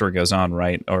as the story goes on,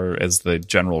 right? Or as the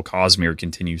general Cosmere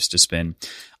continues to spin.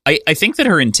 I think that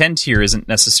her intent here isn't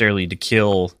necessarily to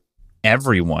kill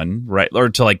everyone, right? Or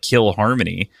to like kill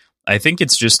Harmony. I think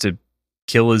it's just to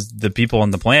kill the people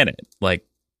on the planet. Like,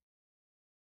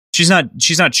 she's not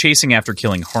chasing after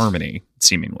killing Harmony,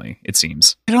 seemingly, it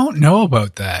seems. I don't know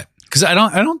about that. Because I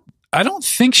don't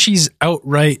think she's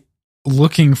outright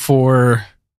looking for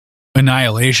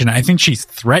annihilation. I think she's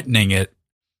threatening it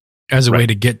as a way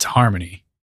to get to Harmony.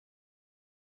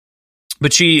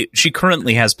 But she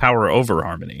currently has power over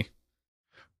Harmony.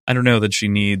 I don't know that she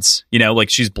needs, you know,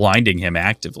 like she's blinding him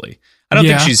actively. I don't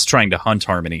think she's trying to hunt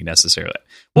Harmony necessarily.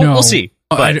 Well, no, we'll see.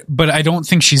 But I don't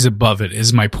think she's above it,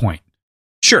 is my point.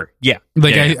 Sure, yeah.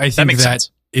 Like, I think that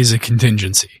is a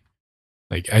contingency.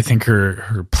 Like, I think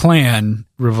her plan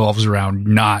revolves around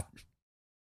not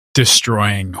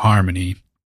destroying Harmony,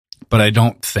 but I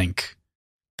don't think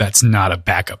that's not a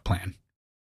backup plan.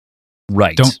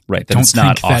 Right. That it's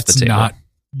not off the table.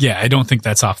 I don't think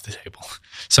that's off the table.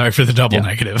 Sorry for the double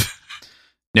negative.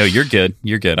 No, you're good.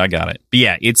 I got it. But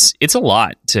yeah, it's a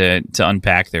lot to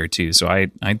unpack there too. So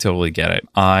I totally get it.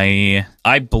 I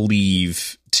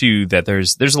believe too that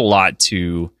there's a lot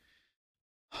to.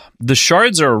 The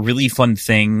shards are a really fun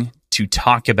thing to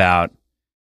talk about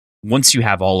once you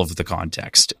have all of the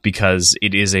context, because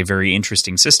it is a very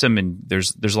interesting system and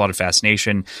there's a lot of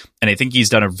fascination, and I think he's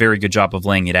done a very good job of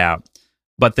laying it out.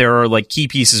 But there are like key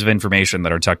pieces of information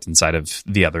that are tucked inside of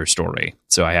the other story.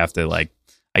 So I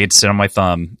get to sit on my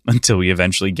thumb until we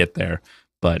eventually get there.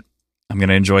 But I'm going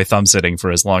to enjoy thumb sitting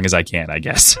for as long as I can, I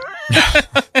guess.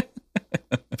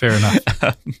 Fair enough.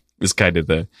 It's kind of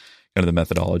the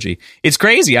methodology. It's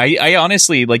crazy. I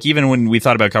honestly, like, even when we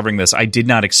thought about covering this, I did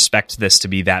not expect this to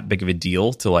be that big of a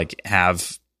deal to like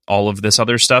have all of this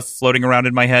other stuff floating around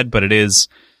in my head. But it is.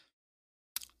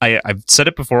 I've said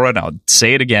it before and I'll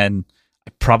say it again.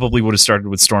 I probably would have started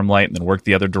with Stormlight and then worked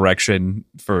the other direction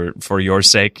for your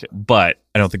sake, but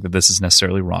I don't think that this is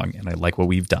necessarily wrong, and I like what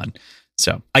we've done.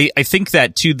 So I think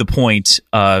that to the point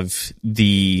of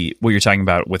what you're talking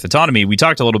about with autonomy, we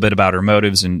talked a little bit about her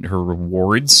motives and her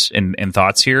rewards and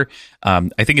thoughts here.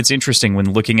 I think it's interesting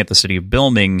when looking at the city of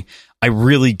Bilming, I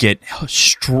really get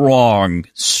strong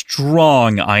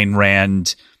Ayn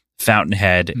Rand,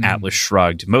 Fountainhead, Atlas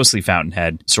Shrugged, mostly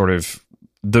Fountainhead, sort of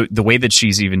the way that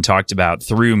she's even talked about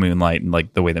through Moonlight, and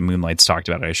like the way that Moonlight's talked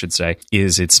about it, I should say,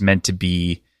 is it's meant to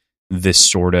be this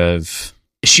sort of,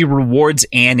 she rewards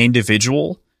an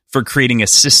individual for creating a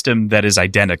system that is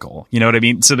identical. You know what I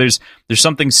mean? So there's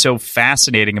something so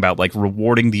fascinating about like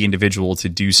rewarding the individual to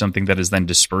do something that is then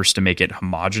dispersed to make it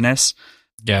homogenous.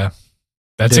 Yeah.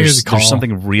 There's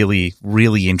something really,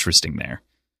 really interesting there.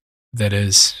 That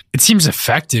is. It seems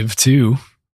effective too.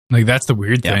 Like, that's the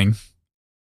weird thing.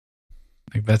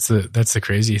 Like that's the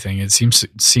crazy thing. It seems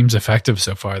effective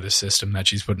so far, the system that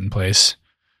she's put in place.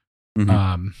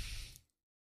 Mm-hmm.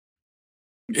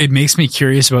 It makes me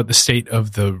curious about the state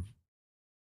of the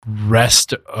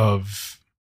rest of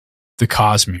the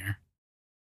Cosmere.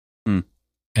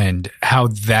 And how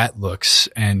that looks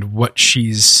and what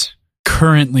she's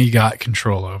currently got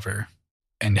control over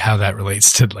and how that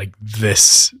relates to like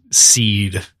this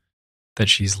seed that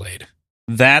she's laid.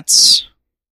 That's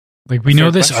like, we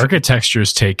know this architecture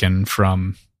is taken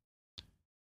from,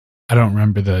 I don't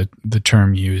remember the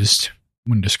term used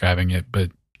when describing it,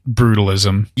 but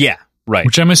brutalism. Yeah, right.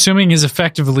 Which I'm assuming is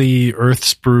effectively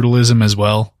Earth's brutalism as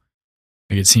well.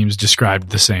 Like, it seems described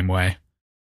the same way.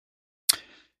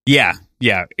 Yeah.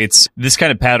 Yeah, it's this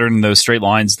kind of pattern, those straight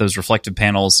lines, those reflective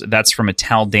panels. That's from a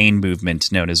Taldane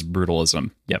movement known as brutalism.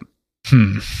 Yep.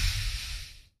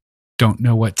 Don't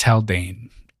know what Taldane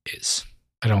is.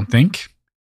 I don't think.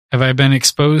 Have I been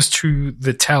exposed to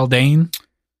the Taldane?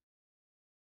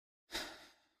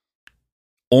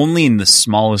 Only in the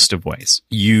smallest of ways.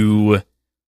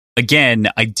 Again,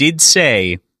 I did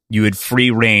say you had free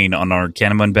reign on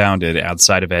Arcanum Unbounded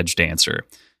outside of Edge Dancer.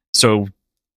 So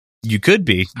you could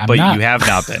be, but you have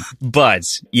not been.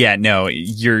 But yeah, no,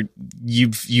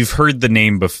 you've heard the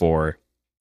name before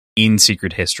in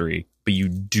Secret History, but you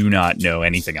do not know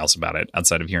anything else about it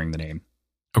outside of hearing the name.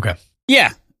 Okay.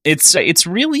 Yeah, it's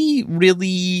really,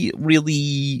 really,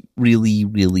 really, really,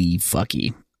 really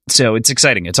fucky. So it's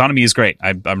exciting. Autonomy is great.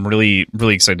 I'm really,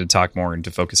 really excited to talk more and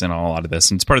to focus in on a lot of this.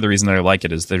 And it's part of the reason that I like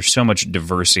it is there's so much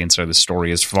diversity inside the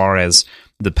story as far as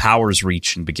the powers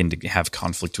reach and begin to have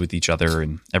conflict with each other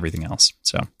and everything else.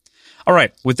 So, all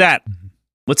right, with that,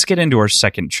 let's get into our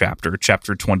second chapter,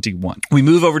 chapter 21. We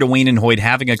move over to Wayne and Hoid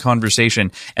having a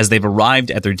conversation as they've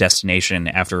arrived at their destination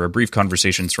after a brief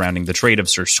conversation surrounding the trade of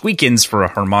Sir Squeakins for a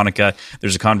harmonica.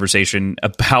 There's a conversation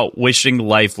about wishing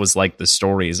life was like the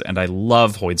stories, and I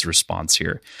love Hoid's response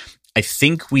here. I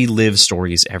think we live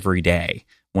stories every day,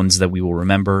 ones that we will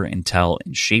remember and tell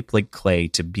and shape like clay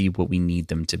to be what we need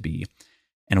them to be.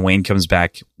 And Wayne comes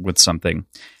back with something.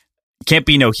 Can't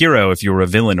be no hero if you're a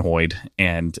villain, Hoid.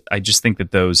 And I just think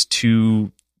that those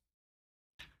two,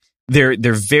 they're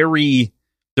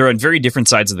on very different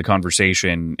sides of the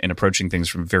conversation and approaching things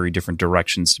from very different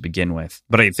directions to begin with.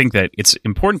 But I think that it's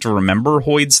important to remember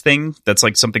Hoid's thing. That's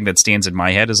like something that stands in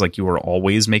my head is like you are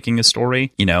always making a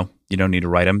story. You know, you don't need to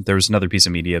write them. There's another piece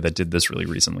of media that did this really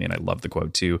recently, and I love the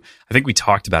quote too. I think we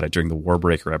talked about it during the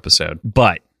Warbreaker episode.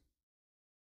 But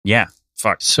yeah,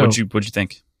 fuck. So what'd you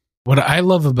think? What I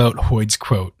love about Hoid's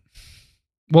quote,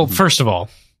 well, first of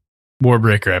all,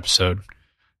 Warbreaker episode,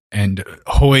 and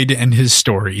Hoid and his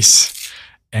stories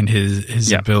and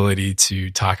his ability to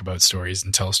talk about stories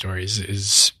and tell stories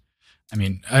is, I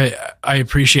mean, I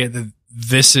appreciate that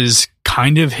this is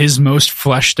kind of his most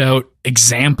fleshed out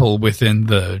example within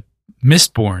the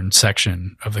Mistborn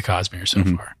section of the Cosmere so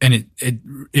far. And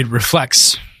it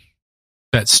reflects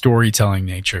that storytelling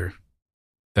nature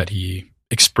that he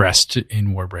expressed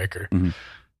in Warbreaker.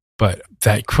 But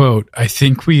that quote, I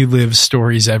think we live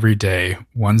stories every day,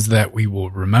 ones that we will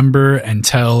remember and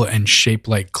tell and shape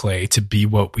like clay to be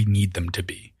what we need them to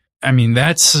be. I mean,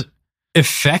 that's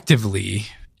effectively,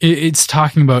 it's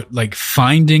talking about like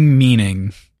finding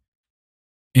meaning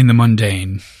in the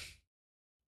mundane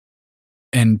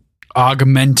and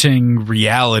augmenting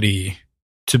reality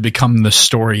to become the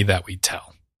story that we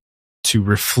tell, to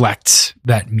reflect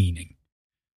that meaning.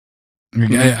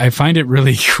 I find it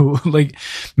really cool. Like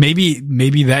maybe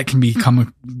that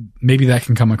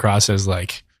can come across as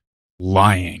like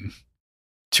lying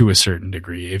to a certain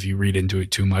degree if you read into it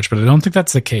too much, but I don't think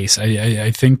that's the case. I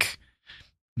think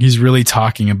he's really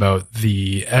talking about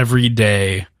the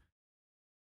everyday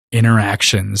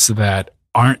interactions that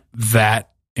aren't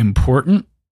that important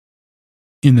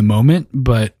in the moment,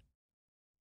 but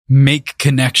make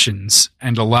connections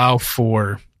and allow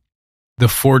for the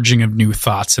forging of new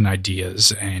thoughts and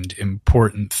ideas and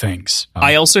important things.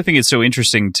 I also think it's so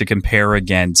interesting to compare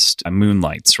against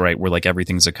Moonlights, right? Where like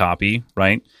everything's a copy,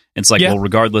 right? It's like, well,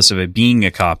 regardless of it being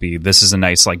a copy, this is a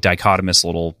nice like dichotomous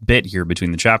little bit here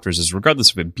between the chapters is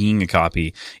regardless of it being a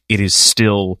copy, it is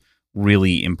still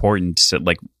really important to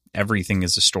like everything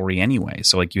is a story anyway.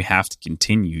 So like you have to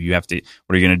continue. You have to,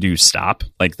 what are you going to do? Stop?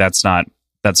 Like that's not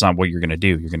what you're going to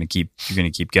do. You're going to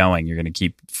keep going. You're going to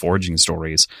keep forging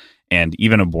stories. And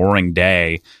even a boring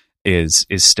day is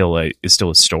still a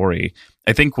story.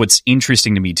 I think what's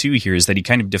interesting to me too here is that he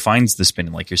kind of defines the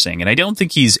spin, like you're saying, and I don't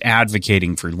think he's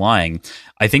advocating for lying.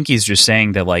 I think he's just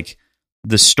saying that like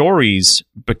the stories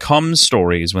become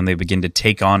stories when they begin to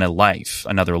take on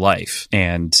another life.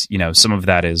 And, some of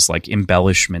that is like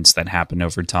embellishments that happen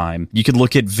over time. You could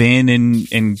look at Vin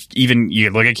and even you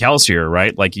could look at Kelsier,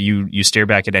 right? Like you stare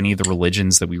back at any of the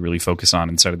religions that we really focus on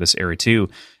inside of this era too.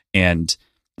 And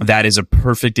that is a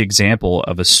perfect example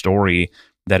of a story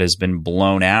that has been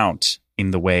blown out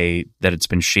in the way that it's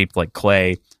been shaped like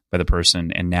clay by the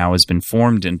person and now has been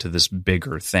formed into this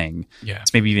bigger thing. Yeah.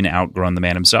 It's maybe even outgrown the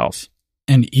man himself.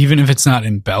 And even if it's not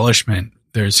embellishment,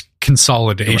 there's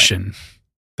consolidation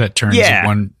that turns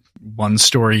one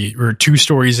story or two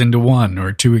stories into one,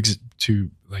 or two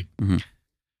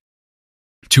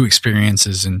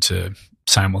experiences into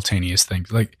simultaneous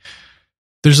things. Like,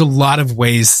 there's a lot of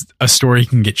ways a story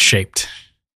can get shaped.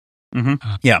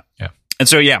 Yeah. And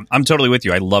so, I'm totally with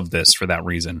you. I love this for that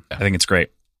reason. I think it's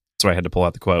great. That's why I had to pull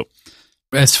out the quote.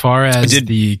 As far as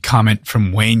the comment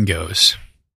from Wayne goes,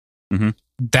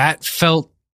 that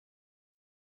felt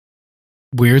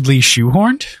weirdly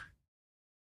shoehorned.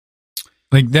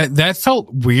 Like that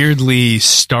felt weirdly,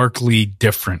 starkly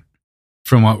different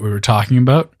from what we were talking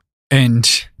about, and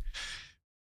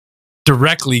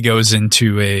directly goes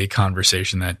into a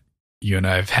conversation that you and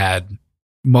I have had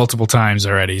multiple times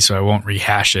already, so I won't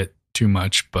rehash it too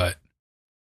much, but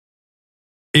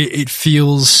it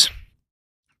feels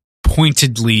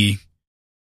pointedly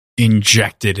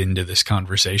injected into this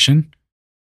conversation,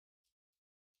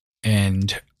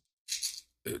 and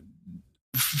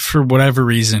for whatever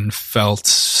reason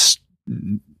felt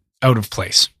out of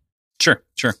place. Sure.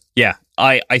 Yeah.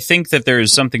 I think that there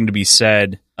is something to be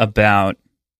said about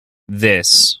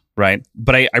this, right?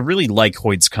 But I really like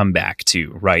Hoyt's comeback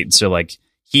too, right? So like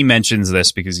he mentions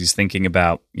this because he's thinking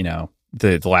about,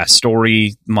 the last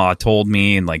story Ma told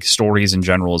me, and like stories in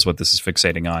general is what this is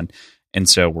fixating on. And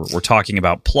so we're talking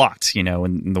about plot,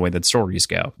 and the way that stories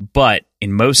go. But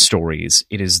in most stories,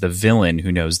 it is the villain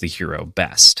who knows the hero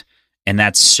best. And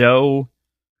that's so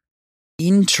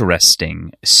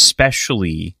interesting,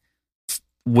 especially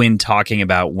when talking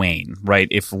about Wayne, right?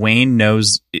 If Wayne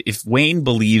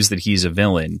believes that he's a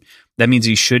villain, that means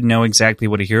he should know exactly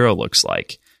what a hero looks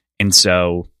like. And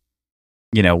so,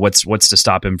 what's to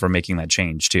stop him from making that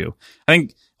change too? I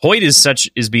think Hoyt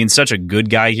is being such a good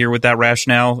guy here with that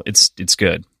rationale. It's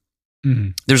good. Mm-hmm.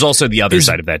 There's also the other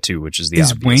side of that too, which is the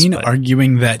obvious. Is Wayne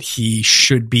arguing that he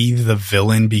should be the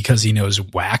villain because he knows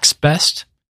Wax best?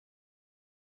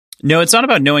 No, it's not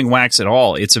about knowing Wax at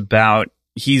all. It's about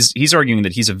he's arguing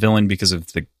that he's a villain because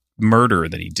of the murder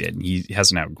that he did. He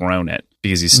hasn't outgrown it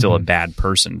because he's still a bad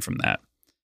person from that.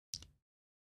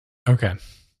 Okay.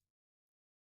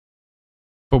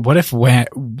 But what if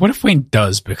Wayne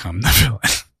does become the villain?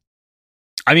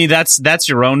 I mean, that's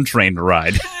your own train to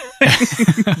ride.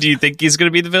 Do you think he's going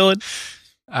to be the villain?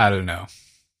 I don't know.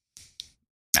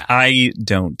 I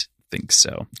don't think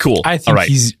so. Cool. I think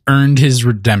he's earned his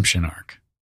redemption arc.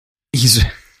 He's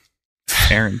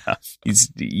fair enough.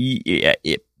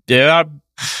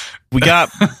 We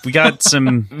got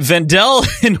some Vendel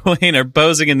and Wayne are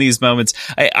posing in these moments.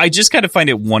 I just kind of find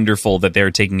it wonderful that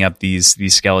they're taking up these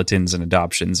skeletons and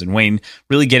adoptions, and Wayne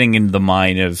really getting into the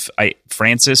mind of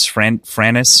Francis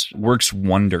works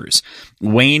wonders.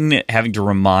 Wayne having to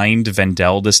remind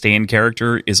Vendel to stay in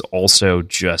character is also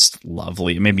just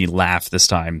lovely. It made me laugh this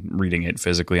time reading it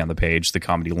physically on the page. The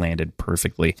comedy landed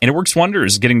perfectly, and it works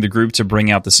wonders getting the group to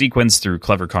bring out the sequence through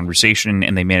clever conversation,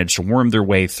 and they managed to worm their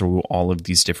way through all of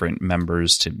these different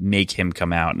members to make him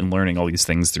come out, and learning all these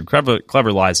things through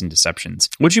clever lies and deceptions.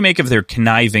 What'd you make of their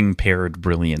conniving paired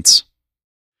brilliance?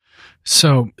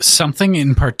 So something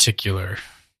in particular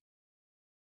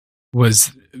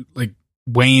was like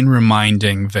Wayne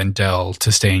reminding Vendel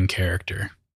to stay in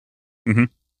character. Mm-hmm.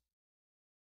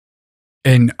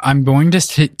 And I'm going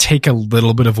to take a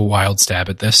little bit of a wild stab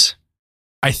at this.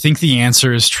 I think the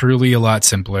answer is truly a lot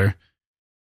simpler,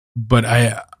 but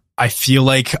I feel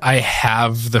like I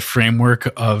have the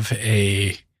framework of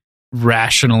a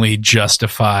rationally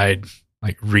justified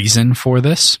reason for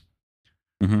this.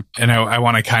 Mm-hmm. And I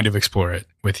want to kind of explore it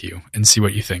with you and see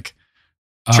what you think.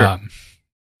 Sure.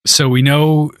 So we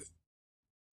know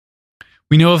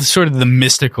of sort of the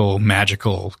mystical,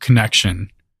 magical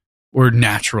connection, or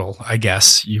natural, I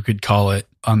guess you could call it,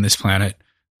 on this planet,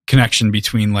 connection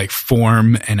between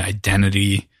form and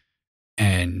identity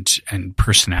and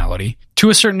personality. To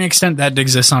a certain extent, that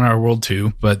exists on our world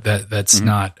too, but that's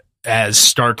not as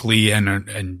starkly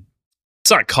and it's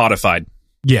not codified.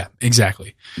 Yeah,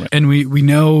 exactly. Right. And we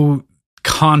know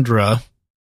Kandra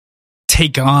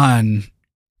take on,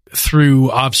 through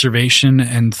observation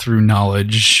and through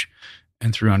knowledge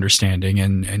and through understanding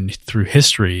and through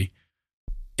history,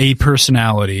 a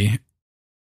personality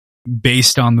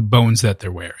based on the bones that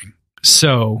they're wearing.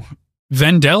 So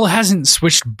Vendel hasn't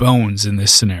switched bones in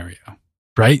this scenario,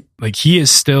 right? Like he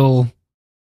is still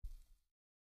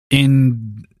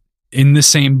in the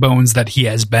same bones that he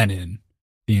has been in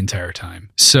the entire time.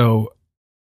 So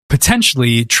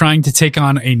potentially trying to take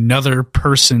on another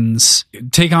personality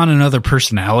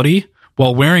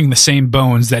while wearing the same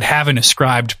bones that have an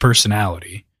ascribed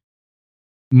personality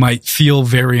might feel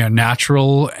very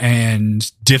unnatural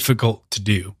and difficult to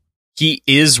do. He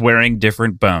is wearing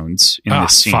different bones in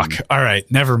this scene. Fuck. All right,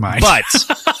 never mind. But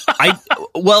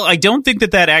I don't think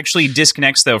that actually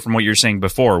disconnects though from what you're saying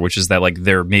before, which is that like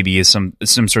there maybe is some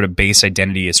sort of base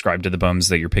identity ascribed to the bones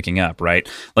that you're picking up, right?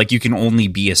 Like you can only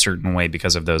be a certain way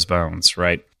because of those bones,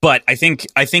 right? But I think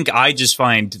I just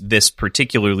find this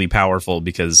particularly powerful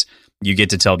because you get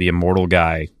to tell the immortal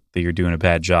guy that you're doing a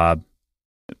bad job,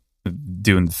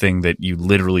 doing the thing that you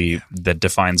literally that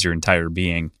defines your entire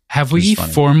being. Have we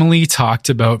formally talked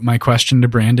about my question to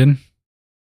Brandon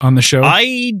on the show?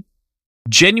 I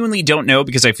genuinely don't know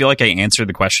because I feel like I answer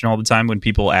the question all the time when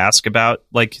people ask about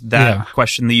like that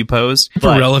question that you posed. It's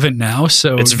relevant now,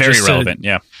 so it's very relevant.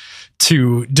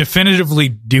 To definitively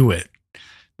do it.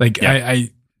 Like I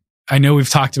know we've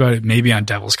talked about it maybe on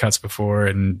Devil's Cuts before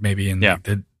and maybe in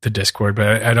the Discord,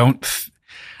 but I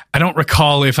don't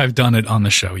recall if I've done it on the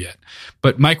show yet.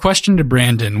 But my question to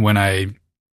Brandon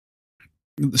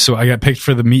so I got picked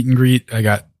for the meet and greet. I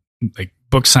got like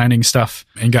book signing stuff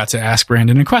and got to ask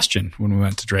Brandon a question when we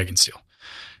went to Dragonsteel.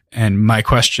 And my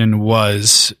question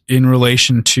was in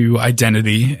relation to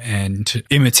identity and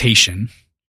imitation.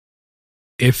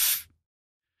 If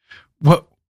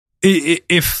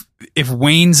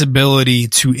Wayne's ability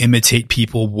to imitate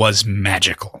people was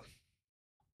magical,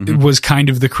 it was kind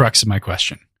of the crux of my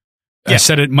question. I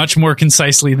said it much more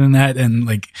concisely than that and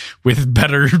like with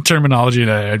better terminology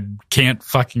that I can't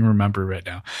fucking remember right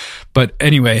now. But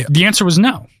anyway, the answer was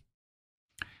no.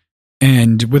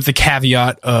 And with the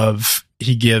caveat of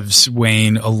he gives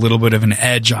Wayne a little bit of an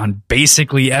edge on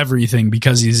basically everything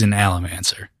because he's an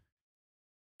Allomancer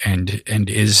and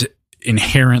is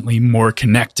inherently more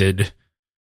connected,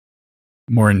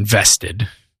 more invested,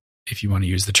 if you want to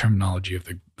use the terminology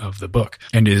of the book,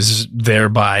 and is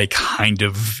thereby kind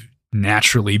of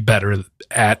naturally better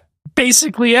at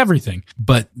basically everything.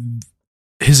 But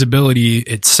his ability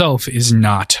itself is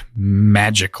not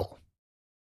magical,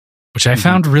 which I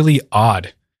found really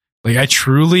odd. Like I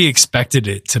truly expected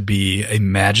it to be a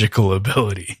magical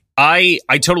ability. I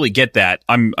totally get that.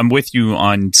 I'm with you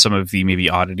on some of the maybe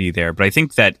oddity there, but I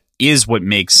think that is what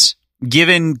makes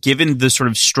given the sort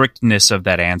of strictness of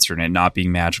that answer and it not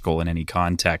being magical in any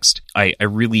context, I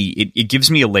really it gives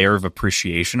me a layer of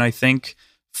appreciation, I think,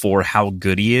 for how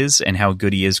good he is and how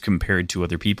good he is compared to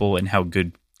other people and how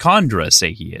good Kandra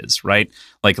say he is, right?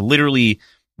 Like literally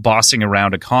bossing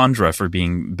around a Kandra for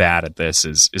being bad at this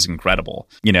is incredible.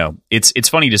 You know, it's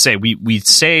funny to say we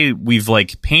say we've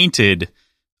like painted,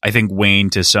 I think, Wayne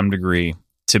to some degree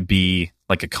to be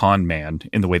like a con man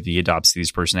in the way that he adopts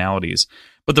these personalities.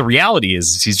 But the reality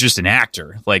is he's just an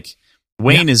actor. Like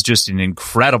Wayne is just an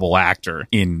incredible actor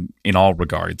in all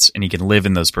regards, and he can live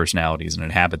in those personalities and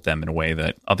inhabit them in a way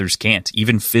that others can't.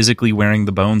 Even physically wearing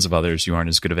the bones of others, you aren't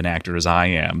as good of an actor as I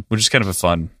am, which is kind of a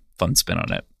fun spin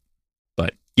on it.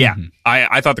 But yeah,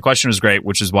 I thought the question was great,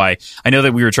 which is why I know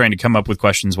that we were trying to come up with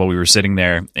questions while we were sitting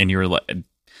there, and you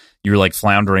were like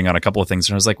floundering on a couple of things,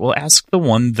 and I was like, well, ask the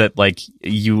one that like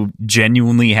you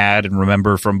genuinely had and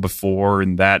remember from before,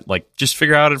 and that like just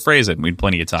figure out how to phrase it, and we had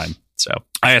plenty of time. So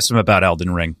I asked him about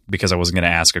Elden Ring because I wasn't going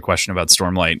to ask a question about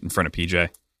Stormlight in front of PJ.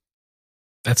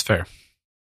 That's fair.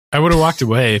 I would have walked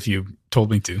away if you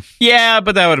told me to. Yeah,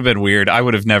 but that would have been weird. I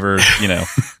would have never,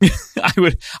 I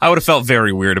would have felt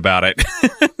very weird about it.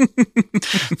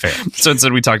 Fair. So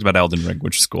instead we talked about Elden Ring,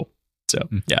 which is cool. So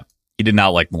yeah, he did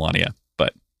not like Melania,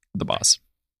 but the boss.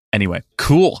 Anyway,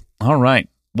 cool. All right.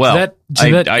 Well,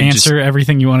 did that answer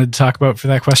everything you wanted to talk about for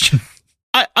that question?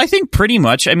 I think pretty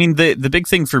much. I mean, the big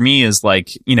thing for me is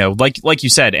like, like you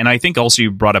said, and I think also you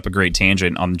brought up a great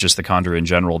tangent on just the Kandra in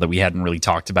general that we hadn't really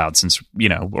talked about since,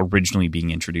 originally being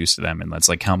introduced to them. And that's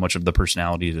like, how much of the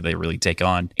personality do they really take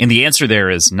on? And the answer there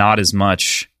is not as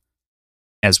much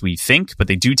as we think, but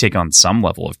they do take on some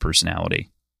level of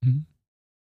personality. Mm-hmm.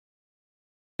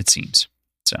 It seems.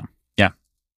 So, yeah.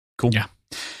 Cool. Yeah.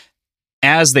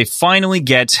 As they finally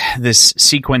get this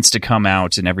sequence to come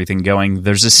out and everything going,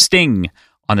 there's a sting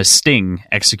on a sting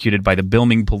executed by the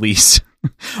Bilming police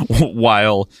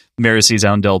while Marasi's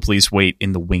Elendel police wait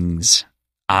in the wings.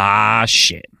 Ah,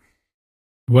 shit.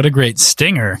 What a great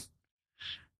stinger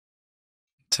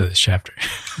to this chapter.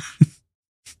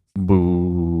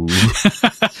 Boo.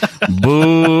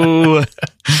 Boo.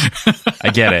 I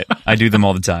get it. I do them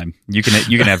all the time. You can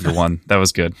have your one. That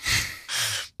was good.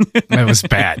 That was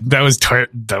bad.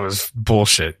 That was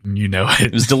bullshit, and you know it.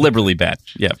 It was deliberately bad.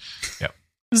 Yeah. Yep.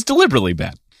 It was deliberately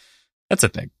bad. That's a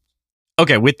thing.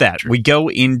 Okay, with that, we go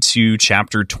into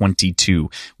chapter 22.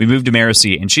 We move to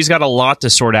Marasi, and she's got a lot to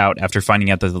sort out after finding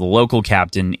out that the local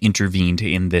captain intervened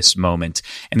in this moment.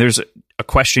 And there's a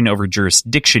question over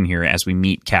jurisdiction here as we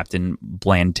meet Captain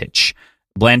Blantich.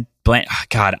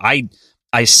 God, I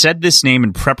said this name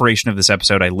in preparation of this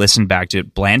episode. I listened back to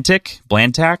it. Blantish?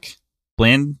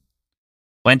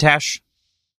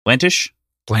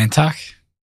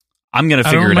 I'm going to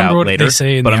figure it out later,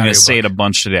 but I'm going to say it a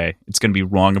bunch today. It's going to be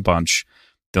wrong a bunch.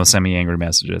 Don't send me angry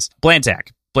messages.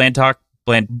 Blantalk.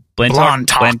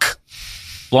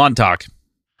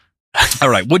 All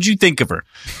right, what'd you think of her?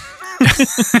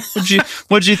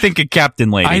 What'd you think of Captain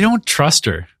Lady? I don't trust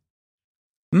her.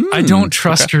 I don't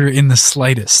trust her in the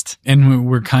slightest. And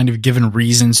we're kind of given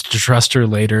reasons to trust her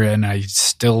later, and I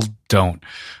still don't.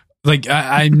 Like,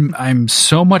 I'm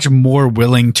so much more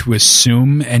willing to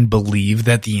assume and believe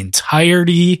that the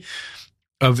entirety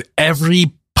of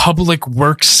every public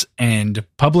works and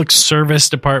public service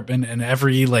department and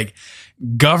every like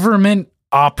government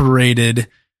operated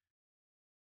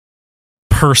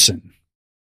person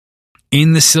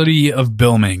in the city of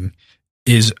Bilming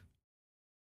is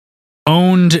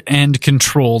owned and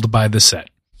controlled by the set.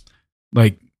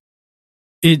 Like,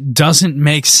 it doesn't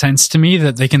make sense to me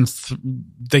that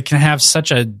they can have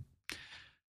such a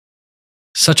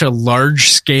large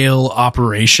scale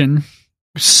operation,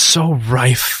 so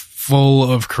rife,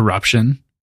 full of corruption,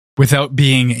 without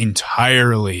being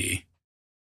entirely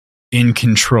in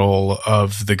control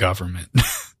of the government.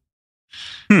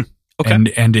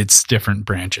 Okay. And its different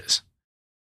branches.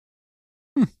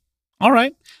 All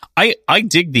right. I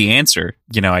dig the answer.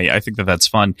 You know, I think that's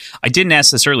fun. I didn't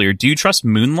ask this earlier. Do you trust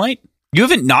Moonlight? You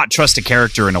haven't not trusted a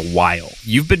character in a while.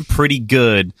 You've been pretty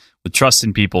good with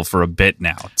trusting people for a bit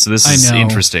now. So this is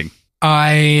interesting.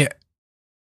 I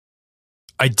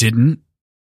didn't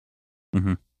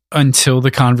until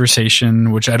the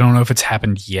conversation, which I don't know if it's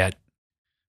happened yet,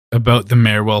 about the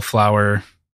Marewell flower.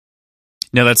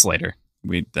 No, that's later.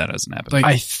 That hasn't happened. Like,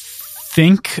 I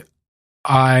think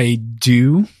I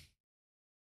do,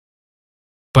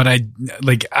 but I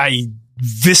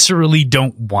viscerally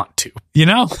don't want to, you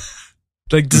know?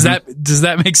 Like, does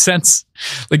that make sense?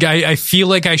 Like, I feel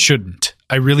like I shouldn't.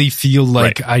 I really feel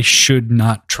like I should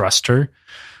not trust her.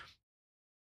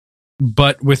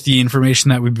 But with the information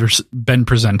that we've been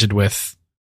presented with,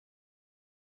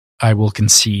 I will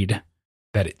concede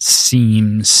that it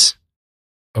seems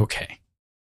okay.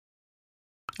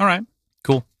 All right,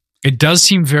 cool. It does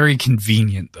seem very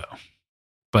convenient, though.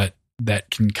 But that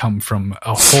can come from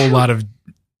a whole lot of...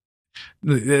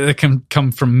 That can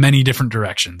come from many different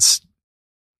directions.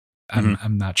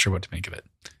 I'm not sure what to make of it.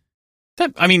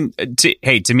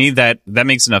 To me, that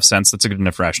makes enough sense. That's a good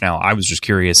enough rationale. I was just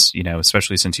curious, you know,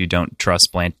 especially since you don't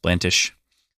trust Blantish.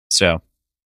 So,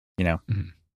 you know,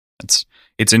 it's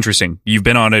interesting. You've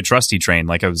been on a trusty train,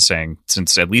 like I was saying,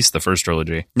 since at least the first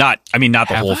trilogy. Not the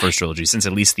whole first trilogy, since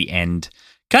at least the end.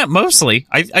 Kind of, mostly.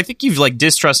 I think you've like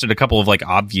distrusted a couple of like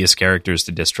obvious characters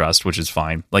to distrust, which is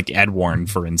fine. Like Ed Warren,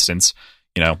 for instance.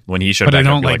 You know, when he showed up, I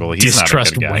don't like well, he's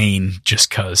distrust not a good guy. Wayne just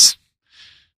because.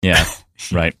 Yeah,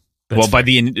 right. Well, by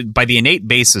the innate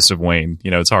basis of Wayne, you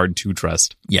know, it's hard to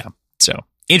trust. Yeah. So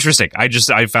interesting. I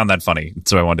found that funny.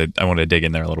 So I wanted to dig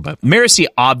in there a little bit. Marasi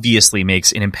obviously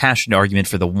makes an impassioned argument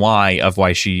for the why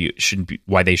they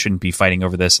shouldn't be fighting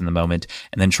over this in the moment,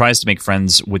 and then tries to make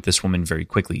friends with this woman very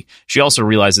quickly. She also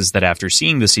realizes that after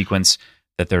seeing the sequence,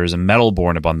 that there is a medal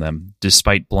borne upon them,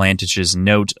 despite Blantish's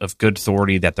note of good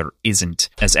authority that there isn't,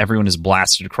 as everyone is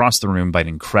blasted across the room by an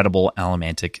incredible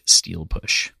allomantic steel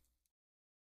push.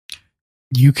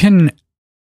 You can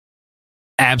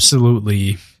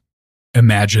absolutely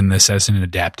imagine this as an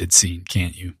adapted scene,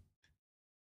 can't you?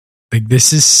 Like,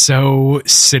 this is so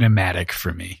cinematic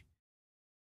for me.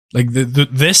 Like,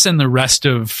 this and the rest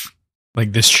of,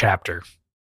 like, this chapter,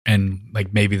 and,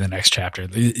 like, maybe the next chapter,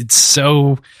 it's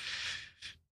so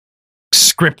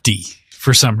scripty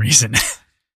for some reason.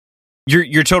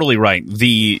 You're totally right.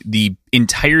 The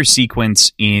entire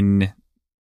sequence in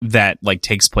that like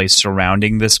takes place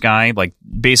surrounding this guy, like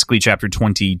basically chapter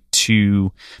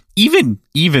 22, even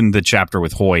the chapter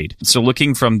with Hoid. So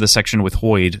looking from the section with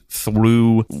Hoid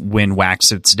through when Wax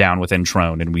sits down with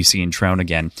Entrone and we see Entrone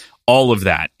again, all of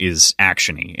that is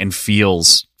actiony and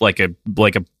feels like a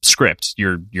script.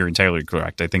 You're entirely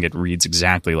correct. I think it reads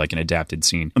exactly like an adapted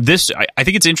scene. I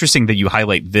think it's interesting that you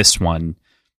highlight this one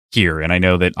here, and I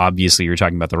know that obviously you're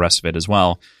talking about the rest of it as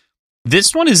well.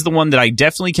 This one is the one that I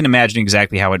definitely can imagine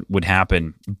exactly how it would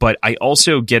happen, but I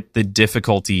also get the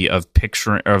difficulty of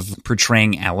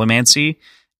portraying Allomancy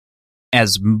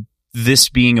as this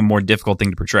being a more difficult thing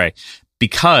to portray,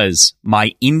 because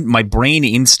my brain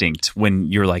instinct when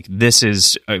you're like, this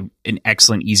is an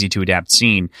excellent, easy to adapt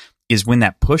scene, is when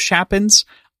that push happens.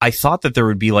 I thought that there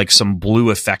would be like some blue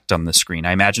effect on the screen.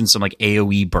 I imagine some like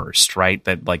AoE burst, right?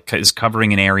 That like is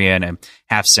covering an area in a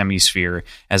half semisphere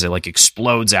as it like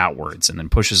explodes outwards and then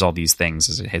pushes all these things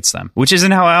as it hits them, which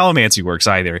isn't how Allomancy works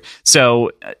either. So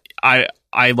I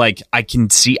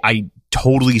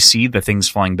totally see the things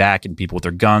flying back and people with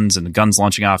their guns and the guns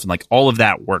launching off and like all of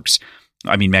that works.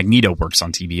 I mean, Magneto works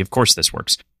on TV. Of course this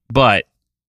works. But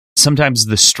sometimes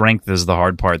the strength is the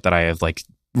hard part that I have like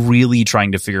really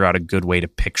trying to figure out a good way to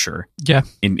picture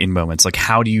in moments. Like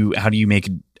how do you make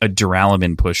a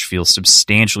Duralumin push feel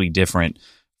substantially different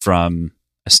from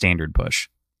a standard push,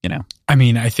 you know? I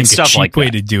mean, I think a cheap way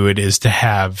to do it is to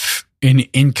have an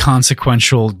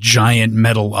inconsequential giant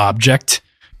metal object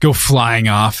go flying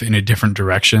off in a different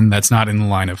direction that's not in the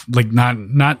line of, like,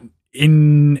 not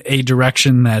in a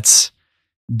direction that's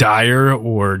dire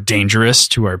or dangerous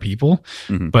to our people,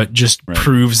 but just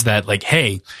proves that, like,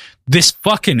 hey, this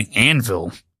fucking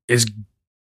anvil is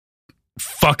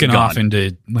fucking off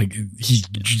into, like, he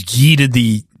yeeted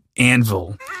the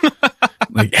anvil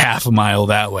like half a mile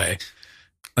that way.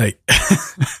 Like,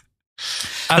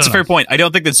 that's a fair point. I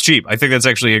don't think that's cheap. I think that's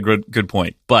actually a good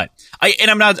point. But I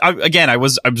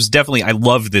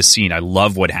love this scene. I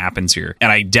love what happens here.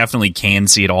 And I definitely can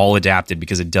see it all adapted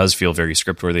because it does feel very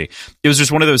script worthy. It was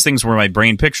just one of those things where my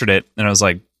brain pictured it and I was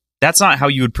like, that's not how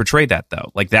you would portray that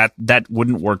though. Like that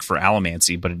wouldn't work for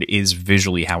Allomancy, but it is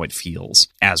visually how it feels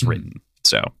as written.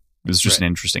 So it was just an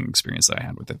interesting experience that I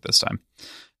had with it this time.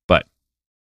 But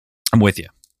I'm with you.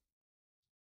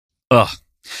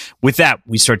 With that,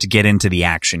 we start to get into the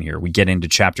action here. We get into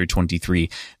chapter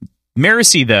 23.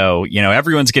 Marasi, though, you know,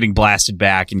 everyone's getting blasted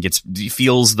back and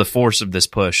feels the force of this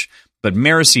push, but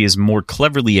Marasi is more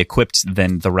cleverly equipped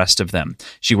than the rest of them.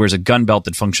 She wears a gun belt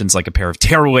that functions like a pair of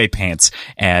tearaway pants,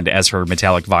 and as her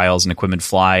metallic vials and equipment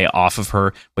fly off of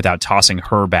her without tossing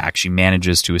her back, she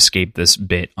manages to escape this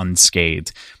bit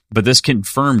unscathed. But this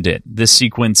confirmed it. The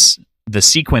sequence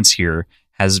here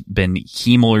has been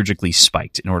hemologically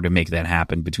spiked in order to make that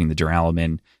happen between the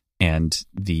Duralumin and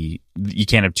you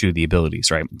can't have two of the abilities,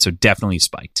 right? So definitely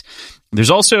spiked. There's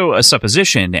also a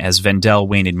supposition as Vendel,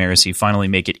 Wayne, and Marasi finally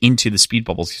make it into the speed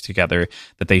bubbles together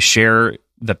that they share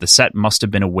that the set must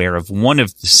have been aware of one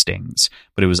of the stings,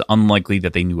 but it was unlikely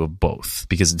that they knew of both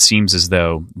because it seems as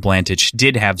though Blantich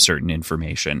did have certain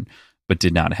information, but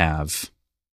did not have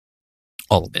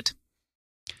all of it.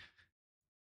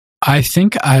 I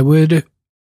think I would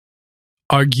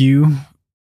argue,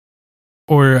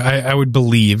 or I would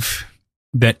believe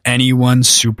that anyone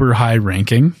super high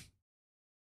ranking,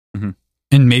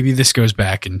 and maybe this goes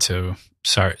back into,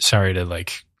 sorry to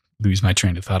like lose my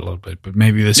train of thought a little bit, but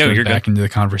maybe this goes back into the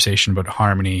conversation about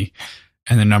harmony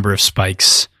and the number of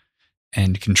spikes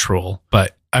and control.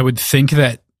 But I would think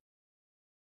that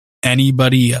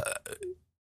anybody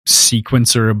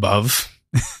sequencer above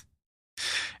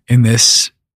in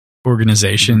this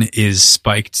organization is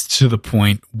spiked to the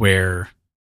point where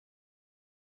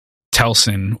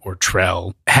Telsin or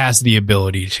Trell has the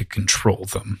ability to control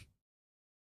them.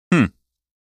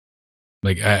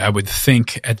 Like, I would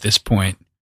think at this point,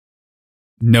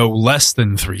 no less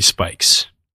than 3 spikes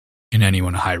in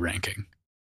anyone high ranking.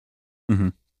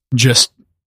 Just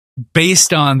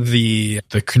based on the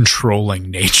controlling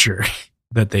nature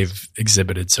that they've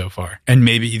exhibited so far. And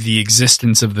maybe the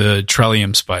existence of the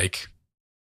Trellium spike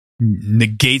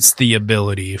negates the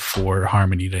ability for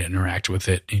Harmony to interact with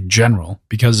it in general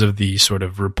because of the sort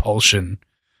of repulsion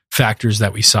factors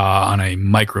that we saw on a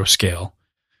micro scale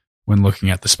when looking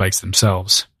at the spikes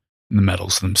themselves and the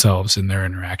metals themselves in their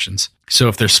interactions. So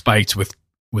if they're spiked with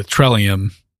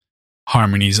Trellium,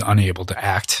 Harmony's unable to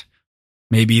act.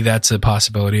 Maybe that's a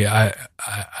possibility. I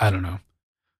don't know.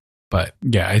 But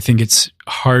yeah, I think it's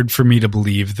hard for me to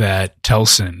believe that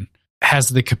Telsin has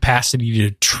the capacity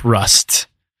to trust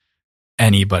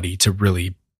anybody to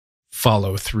really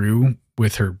follow through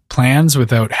with her plans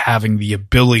without having the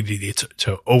ability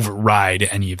to override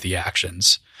any of the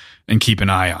actions and keep an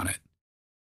eye on it.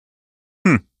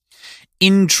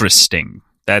 Interesting.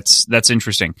 That's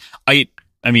interesting. I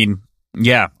mean,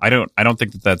 yeah, I don't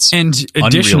think that's and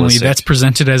additionally that's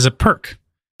presented as a perk.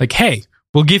 Like, hey,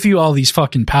 we'll give you all these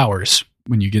fucking powers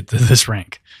when you get to this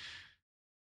rank.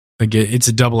 Like, it's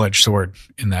a double-edged sword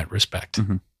in that respect.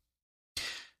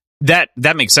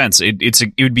 That makes sense.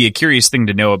 It would be a curious thing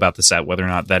to know about the set, whether or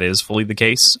not that is fully the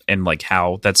case and like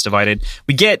how that's divided.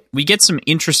 We get some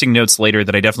interesting notes later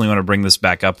that I definitely want to bring this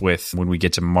back up with when we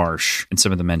get to Marsh and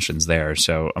some of the mentions there.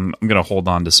 So I'm going to hold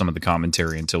on to some of the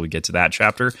commentary until we get to that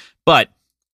chapter. But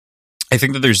I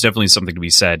think that there's definitely something to be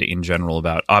said in general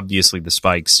about obviously the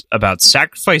spikes, about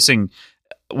sacrificing.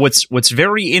 What's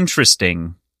very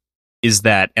interesting is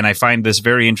that, and I find this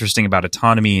very interesting about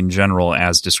autonomy in general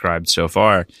as described so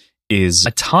far, is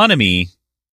autonomy's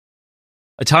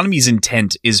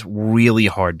intent is really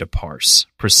hard to parse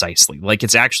precisely. Like,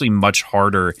 it's actually much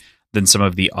harder than some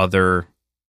of the other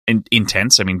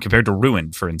intents. I mean, compared to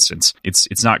Ruin, for instance,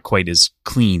 it's not quite as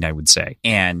clean, I would say.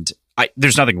 And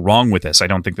there's nothing wrong with this. I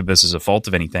don't think that this is a fault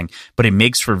of anything, but it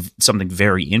makes for something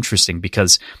very interesting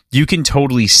because you can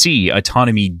totally see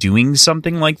autonomy doing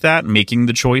something like that, making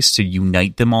the choice to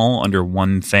unite them all under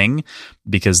one thing,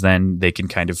 because then they can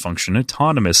kind of function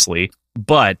autonomously,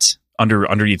 but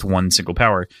underneath one single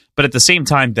power. But at the same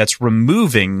time, that's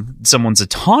removing someone's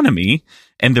autonomy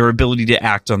and their ability to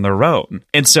act on their own.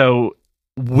 And so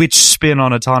which spin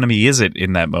on autonomy is it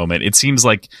in that moment? It seems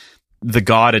like the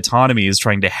god autonomy is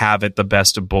trying to have it the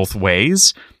best of both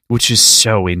ways, which is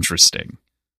so interesting.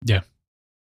 Yeah.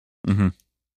 Mm-hmm.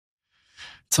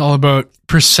 It's all about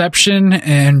perception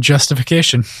and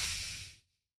justification.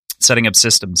 Setting up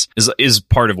systems is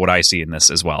part of what I see in this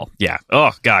as well. Yeah.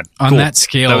 Oh, God. On cool. that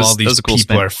scale, all these cool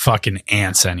people spin. are fucking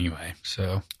ants anyway.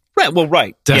 So Right. Well,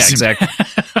 right. Doesn't Yeah, exactly.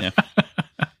 Yeah.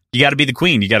 You got to be the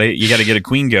queen. You got to get a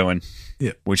queen going,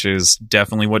 yeah. Which is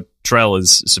definitely what Trell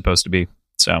is supposed to be.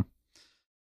 So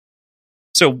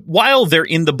while they're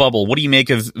in the bubble, what do you make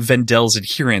of Vendel's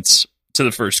adherence to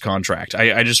the first contract?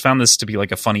 I just found this to be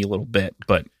like a funny little bit,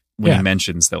 but when he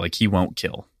mentions that like he won't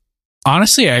kill.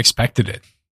 Honestly, I expected it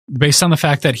based on the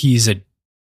fact that he's a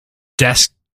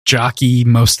desk jockey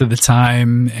most of the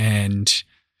time, and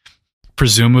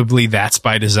presumably that's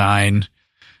by design.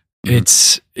 Mm-hmm.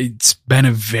 It's been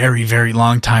a very, very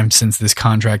long time since this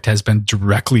contract has been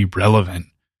directly relevant,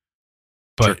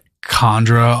 but sure.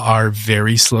 Kandra are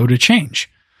very slow to change.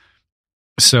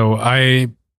 So I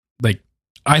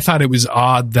thought it was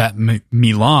odd that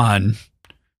Milan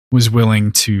was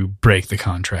willing to break the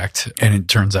contract, and it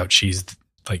turns out she's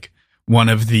like one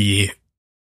of the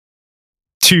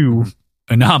two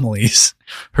anomalies.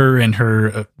 Her and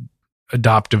her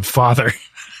adoptive father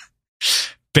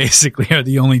basically are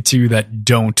the only two that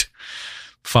don't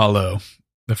follow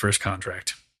the first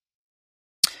contract.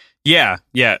 Yeah,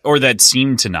 or that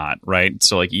seem to not, right?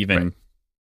 So like even, right.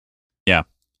 Yeah,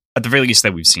 at the very least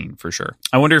that we've seen for sure.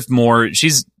 I wonder if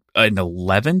she's an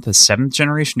 11th, a 7th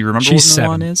generation. Do you remember what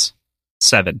Milan is?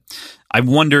 7. I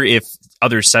wonder if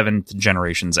other 7th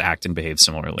generations act and behave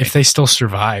similarly. If they still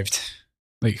survived,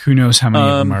 like who knows how many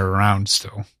of them are around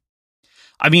still.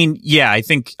 I mean, yeah, I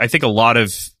think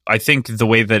the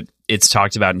way that it's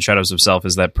talked about in Shadows of Self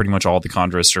is that pretty much all the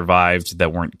Kandras survived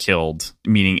that weren't killed.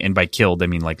 Meaning, and by killed, I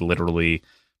mean like literally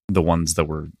the ones that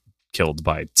were killed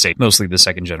by, say, mostly the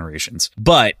second generations.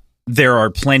 But there are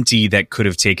plenty that could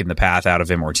have taken the path out of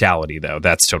immortality, though.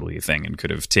 That's totally a thing, and could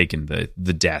have taken the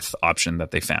death option that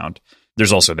they found.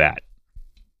 There's also that.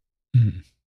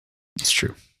 It's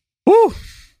true. Woo!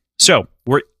 So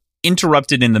we're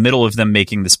interrupted in the middle of them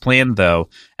making this plan, though,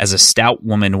 as a stout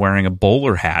woman wearing a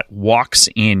bowler hat walks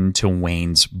into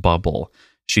Wayne's bubble.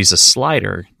 She's a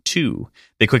slider, too.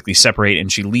 They quickly separate,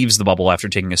 and she leaves the bubble after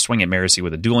taking a swing at Marasi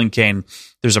with a dueling cane.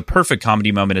 There's a perfect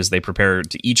comedy moment as they prepare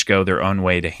to each go their own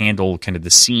way to handle kind of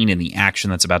the scene and the action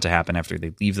that's about to happen after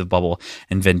they leave the bubble,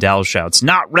 and Vendel shouts,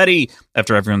 "Not ready!"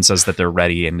 after everyone says that they're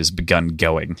ready and has begun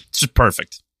going. It's just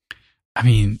perfect. I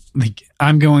mean, like,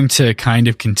 I'm going to kind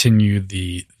of continue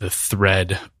the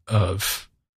thread of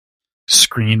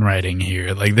screenwriting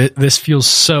here. Like, this feels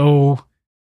so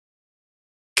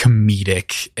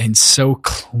comedic and so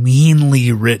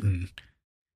cleanly written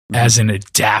as an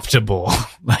adaptable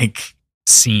like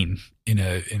scene in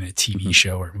a TV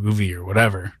show or movie or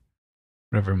whatever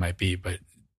it might be, but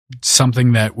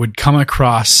something that would come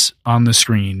across on the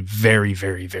screen very,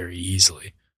 very, very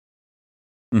easily.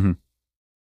 Mm-hmm.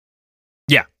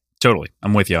 Yeah, totally.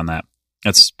 I'm with you on that.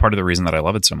 That's part of the reason that I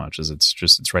love it so much is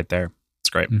it's right there.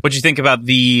 It's great. Mm-hmm. What'd you think about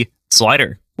the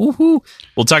slider? Woohoo!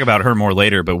 We'll talk about her more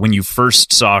later, but when you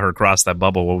first saw her cross that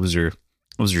bubble, what was your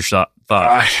thought?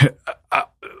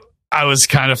 I was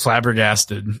kind of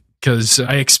flabbergasted because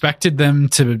I expected them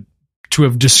to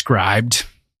have described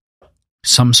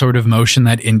some sort of motion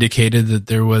that indicated that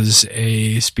there was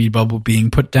a speed bubble being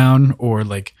put down, or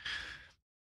like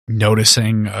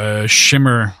noticing a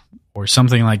shimmer or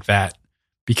something like that,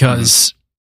 because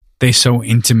they so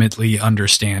intimately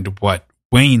understand what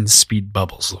Wayne's speed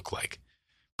bubbles look like.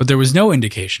 But there was no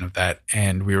indication of that,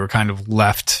 and we were kind of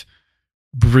left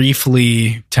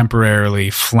briefly, temporarily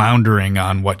floundering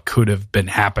on what could have been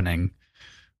happening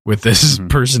with this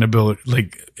person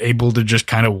able to just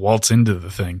kind of waltz into the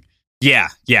thing. Yeah.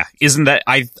 Isn't that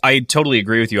I totally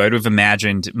agree with you. I would have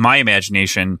imagined, my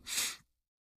imagination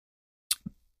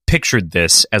pictured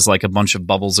this as like a bunch of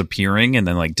bubbles appearing and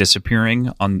then like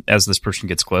disappearing on as this person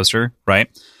gets closer, right?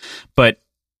 But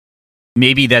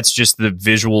maybe that's just the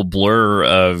visual blur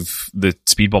of the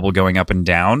speed bubble going up and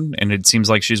down, and it seems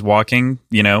like she's walking,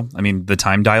 I mean, the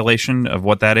time dilation of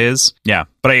what that is. Yeah,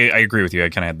 but I agree with you. I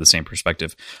kind of had the same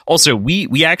perspective. Also,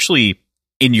 we actually,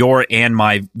 in your and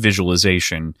my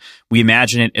visualization, we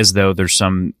imagine it as though there's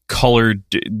some colored,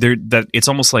 that it's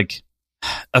almost like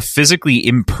a physically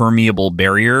impermeable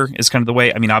barrier is kind of the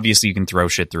way. I mean, obviously you can throw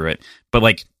shit through it, but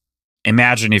like,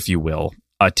 imagine, if you will,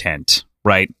 a tent,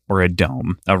 right? Or a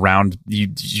dome around you.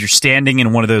 You're standing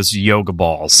in one of those yoga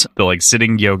balls, the like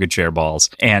sitting yoga chair balls.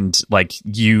 And like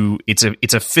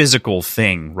it's a physical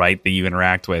thing, right? That you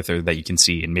interact with or that you can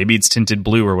see. And maybe it's tinted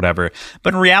blue or whatever.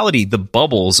 But in reality, the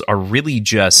bubbles are really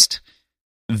just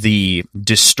the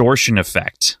distortion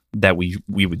effect that we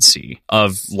would see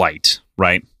of light,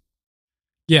 right?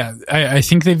 Yeah, I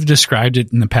think they've described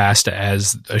it in the past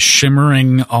as a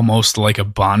shimmering, almost like a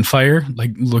bonfire,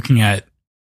 like looking at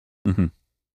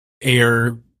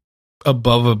air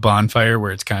above a bonfire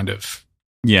where it's kind of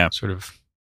sort of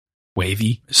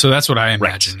wavy. So that's what I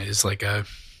imagine is like a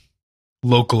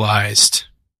localized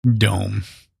dome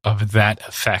of that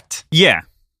effect. Yeah,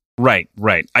 right.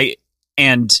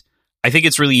 I think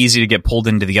it's really easy to get pulled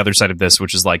into the other side of this,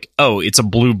 which is like, oh, it's a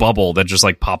blue bubble that just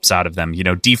like pops out of them,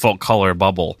 default color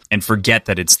bubble, and forget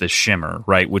that it's the shimmer,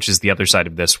 right? Which is the other side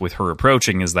of this with her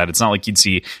approaching, is that it's not like you'd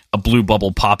see a blue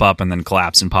bubble pop up and then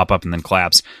collapse and pop up and then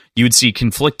collapse. You would see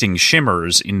conflicting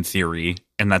shimmers in theory,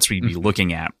 and that's what you'd be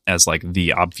looking at as like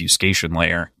the obfuscation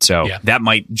layer. So that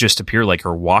might just appear like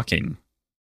her walking.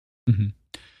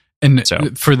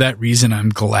 And for that reason, I'm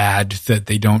glad that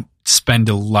they don't spend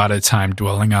a lot of time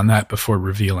dwelling on that before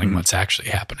revealing what's actually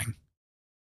happening.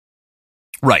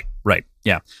 Right.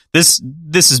 Yeah. This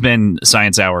has been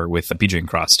Science Hour with PJ and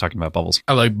Cross talking about bubbles.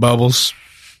 I like bubbles.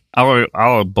 I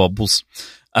like bubbles.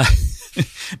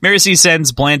 Marcy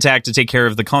sends Blantac to take care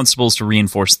of the constables to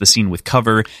reinforce the scene with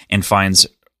cover and finds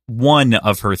one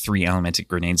of her 3 elementic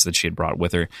grenades that she had brought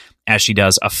with her. As she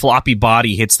does, a floppy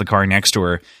body hits the car next to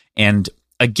her, and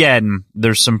again,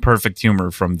 there's some perfect humor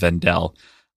from Vendel.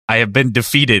 I have been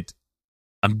defeated.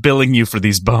 I'm billing you for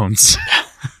these bones.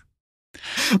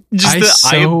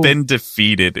 I have been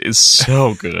defeated is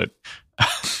so good.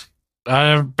 I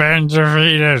have been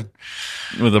defeated.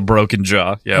 With a broken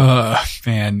jaw. Yeah.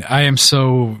 Man, I am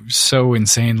so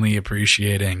insanely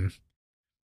appreciating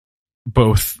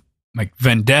both like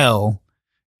Vendel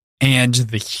and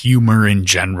the humor in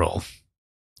general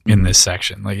in this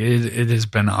section. Like it has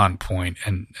been on point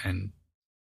and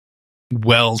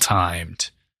well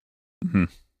timed.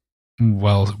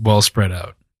 Well spread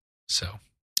out. So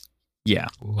yeah,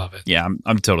 love it. Yeah,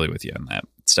 I'm totally with you on that.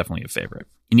 It's definitely a favorite,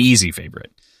 an easy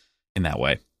favorite in that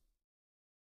way.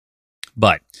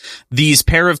 But these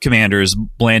pair of commanders,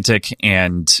 Blantac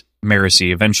and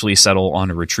Marcy, eventually settle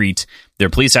on a retreat. They're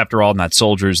police after all, not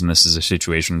soldiers, and this is a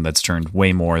situation that's turned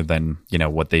way more than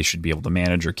what they should be able to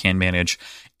manage or can manage.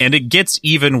 And it gets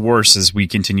even worse as we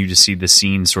continue to see the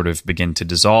scene sort of begin to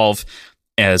dissolve,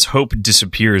 as Hope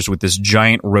disappears with this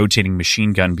giant rotating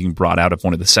machine gun being brought out of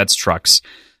one of the set's trucks.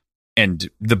 And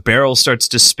the barrel starts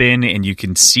to spin, and you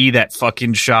can see that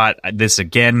fucking shot. This,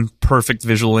 again, perfect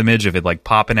visual image of it like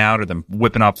popping out or them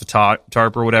whipping off the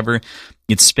tarp or whatever.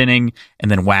 It's spinning,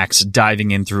 and then Wax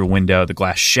diving in through a window, the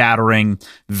glass shattering.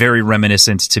 Very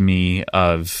reminiscent to me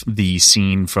of the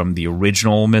scene from the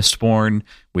original Mistborn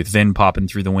with Vin popping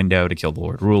through the window to kill the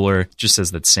Lord Ruler. Just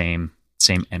has that same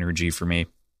energy for me.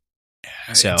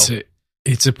 So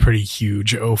it's a pretty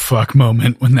huge oh fuck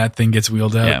moment when that thing gets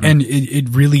wheeled out. Yeah. And it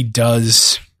really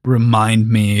does remind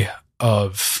me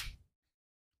of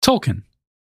Tolkien.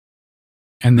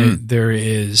 And there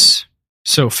is,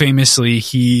 so famously,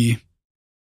 he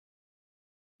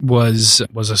was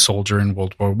a soldier in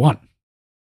World War I.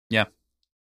 Yeah.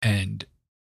 And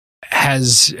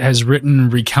has written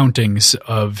recountings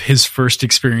of his first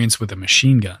experience with a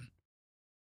machine gun,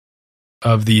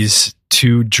 of these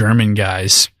 2 German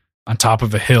guys on top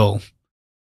of a hill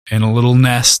in a little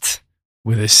nest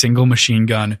with a single machine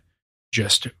gun,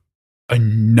 just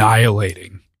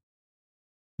annihilating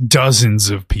dozens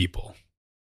of people,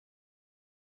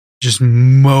 just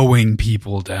mowing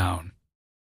people down,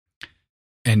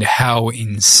 and how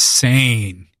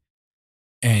insane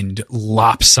and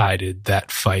lopsided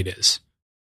that fight is.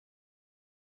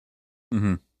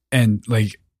 Mm-hmm. And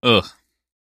like, ugh,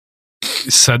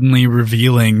 suddenly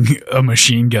revealing a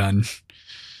machine gun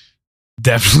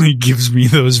definitely gives me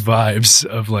those vibes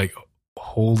of like,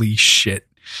 holy shit.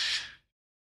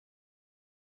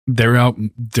 They're out.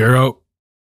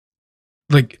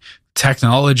 Like,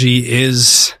 technology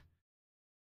is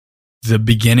the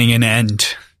beginning and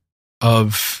end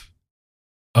of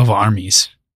armies.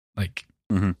 Like,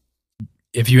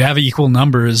 if you have equal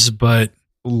numbers but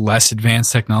less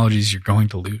advanced technologies, you're going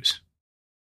to lose.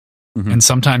 And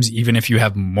sometimes even if you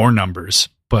have more numbers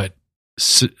but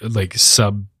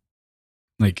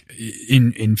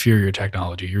inferior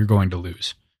technology, you're going to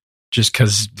lose, just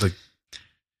because like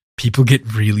people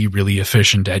get really, really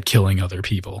efficient at killing other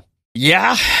people.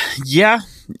 Yeah.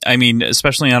 I mean,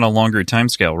 especially on a longer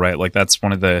timescale, right? Like, that's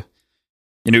one of the,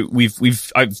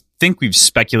 I think we've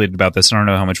speculated about this. I don't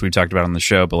know how much we've talked about on the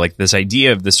show, but like this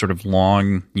idea of this sort of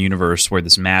long universe where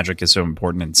this magic is so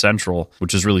important and central,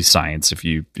 which is really science. If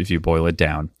you boil it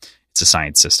down, it's a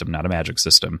science system, not a magic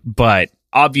system. But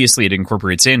obviously it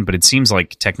incorporates in, but it seems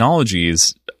like technology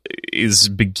is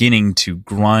beginning to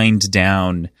grind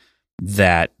down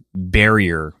that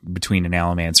barrier between an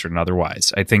Allomancer and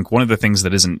otherwise. I think one of the things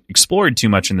that isn't explored too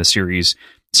much in the series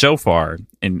so far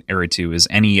in Era 2 is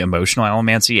any emotional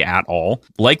allomancy at all,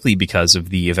 likely because of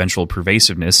the eventual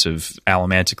pervasiveness of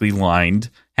allomantically lined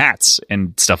hats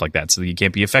and stuff like that, so that you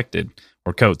can't be affected,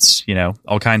 or coats,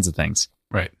 all kinds of things.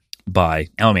 Right. By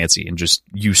allomancy, and just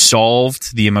you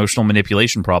solved the emotional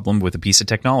manipulation problem with a piece of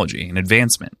technology, an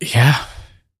advancement. Yeah.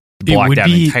 Blocked out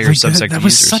an entire subsect that of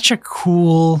was users. Such a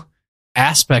cool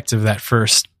aspect of that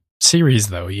first series,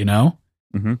 though,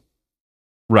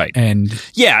 Right. And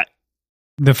yeah,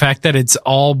 the fact that it's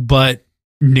all but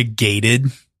negated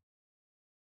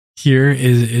here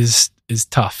is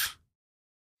tough.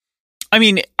 I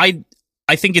mean, I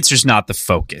think it's just not the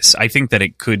focus. I think that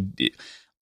it could.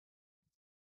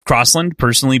 Crossland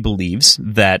personally believes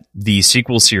that the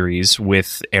sequel series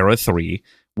with Era 3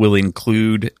 will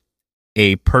include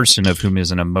a person of whom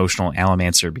is an emotional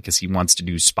allomancer, because he wants to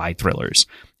do spy thrillers.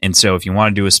 And so if you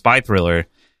want to do a spy thriller,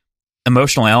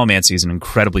 emotional allomancy is an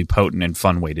incredibly potent and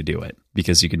fun way to do it,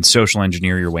 because you can social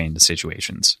engineer your way into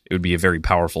situations. It would be a very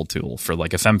powerful tool for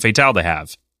like a femme fatale to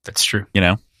have. That's true.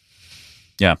 Yeah.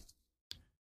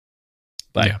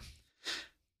 But yeah.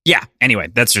 Yeah, anyway,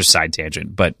 that's just a side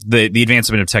tangent. But the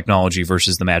advancement of technology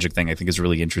versus the magic thing, I think, is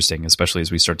really interesting, especially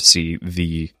as we start to see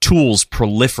the tools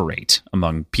proliferate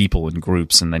among people and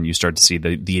groups, and then you start to see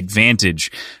the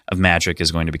advantage of magic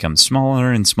is going to become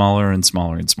smaller and smaller and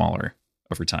smaller and smaller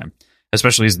over time,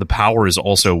 especially as the power is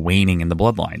also waning in the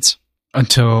bloodlines.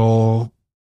 Until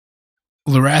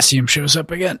Lerasium shows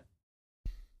up again.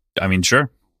 I mean,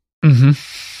 sure. Maybe.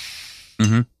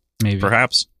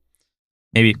 Perhaps.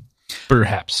 Maybe.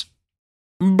 Perhaps.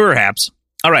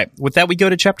 All right. With that, we go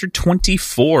to chapter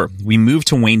 24. We move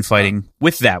to Wayne fighting.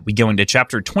 With that, we go into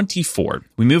chapter 24.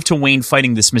 We move to Wayne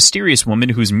fighting this mysterious woman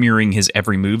who's mirroring his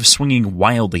every move, swinging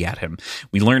wildly at him.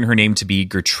 We learn her name to be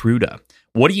Gertruda.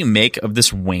 What do you make of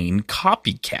this Wayne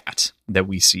copycat that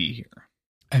we see here?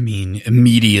 I mean,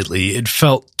 immediately, it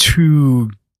felt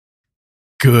too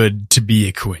good to be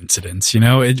a coincidence,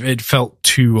 It felt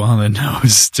too on the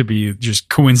nose to be just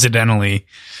coincidentally,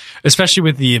 especially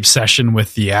with the obsession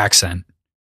with the accent,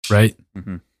 right?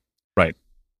 Right.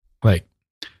 Like,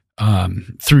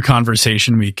 through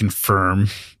conversation, we confirm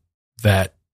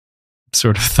that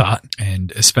sort of thought,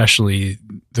 and especially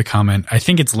the comment, I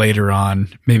think it's later on,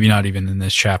 maybe not even in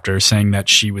this chapter, saying that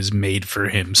she was made for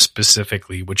him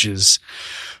specifically, which is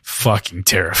fucking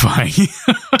terrifying.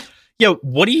 Yeah,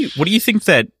 what do you think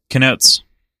that connotes?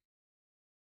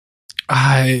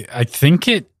 I think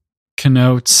it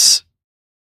connotes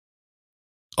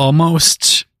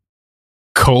almost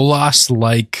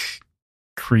Koloss-like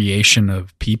creation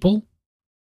of people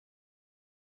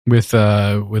with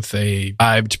a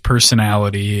vibed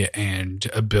personality and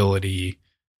ability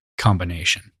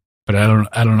combination. But I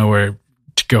don't know where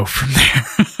to go from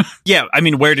there. Yeah, I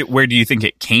mean, where do you think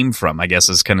it came from? I guess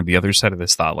is kind of the other side of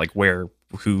this thought. Like, where,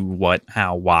 who, what,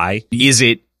 how, why? Is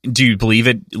it? Do you believe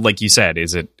it? Like you said,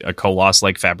 is it a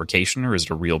Koloss-like fabrication, or is it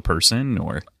a real person?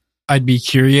 Or I'd be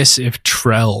curious if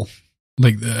Trell,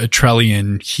 like the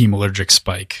Trellian hemalurgic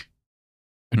spike,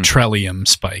 a Trellium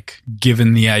spike,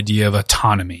 given the idea of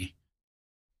autonomy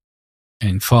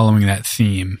and following that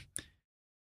theme,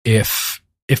 if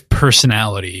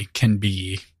personality can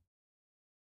be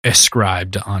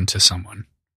ascribed onto someone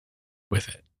with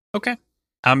it. Okay.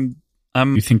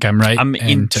 You think I'm right? I'm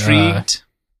intrigued.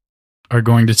 are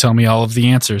going to tell me all of the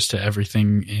answers to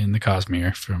everything in the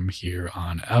Cosmere from here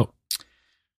on out.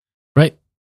 Right?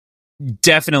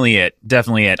 Definitely it.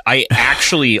 I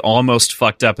actually almost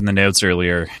fucked up in the notes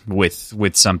earlier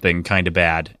with something kind of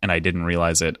bad, and I didn't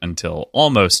realize it until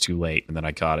almost too late, and then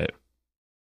I caught it.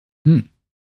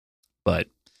 But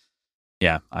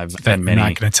yeah, I've had many. You're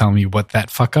not going to tell me what that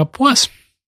fuck up was?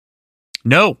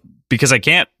 No, because I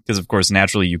can't. Because of course,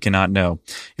 naturally, you cannot know.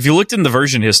 If you looked in the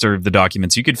version history of the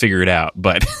documents, you could figure it out,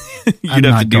 but you'd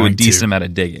have to do a decent amount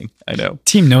of digging. I know.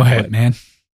 Team No Hype, man.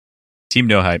 Team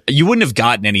No Hype. You wouldn't have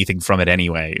gotten anything from it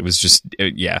anyway. It was just,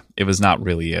 it was not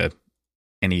really it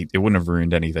wouldn't have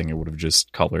ruined anything. It would have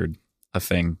just colored a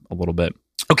thing a little bit.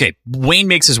 Okay, Wayne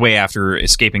makes his way after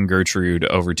escaping Gertrude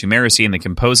over to Marasi, and they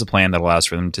compose a plan that allows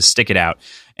for them to stick it out,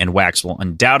 and Wax will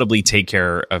undoubtedly take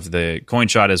care of the coin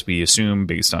shot, as we assume,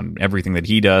 based on everything that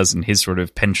he does and his sort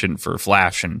of penchant for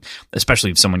Flash, and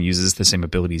especially if someone uses the same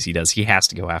abilities he does, he has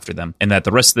to go after them, and that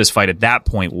the rest of this fight at that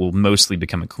point will mostly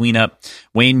become a cleanup.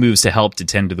 Wayne moves to help to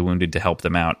tend to the wounded to help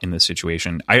them out in this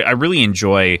situation. I really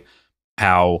enjoy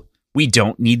how we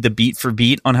don't need the beat for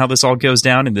beat on how this all goes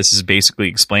down, and this is basically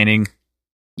explaining...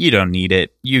 You don't need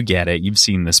it. You get it. You've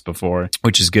seen this before,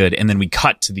 which is good. And then we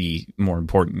cut to the more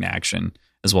important action,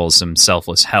 as well as some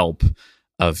selfless help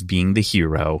of being the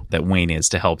hero that Wayne is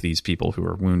to help these people who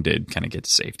are wounded kind of get to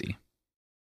safety.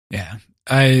 Yeah.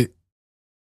 I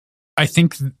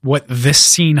think what this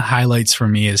scene highlights for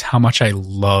me is how much I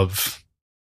love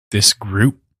this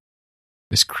group,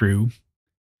 this crew,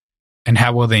 and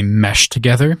how well they mesh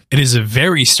together. It is a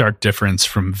very stark difference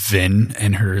from Vin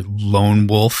and her lone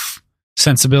wolf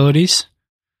sensibilities,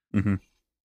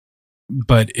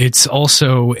 but it's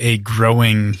also a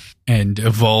growing and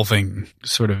evolving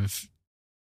sort of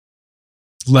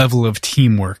level of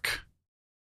teamwork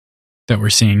that we're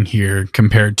seeing here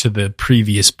compared to the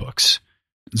previous books.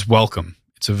 It's welcome.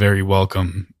 It's a very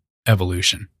welcome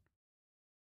evolution.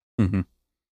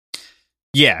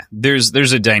 Yeah, there's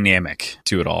a dynamic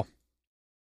to it all.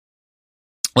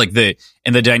 The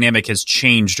dynamic has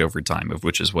changed over time, of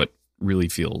which is what really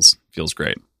feels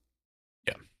great.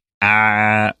 Yeah,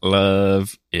 I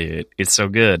love it. It's so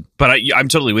good. But I'm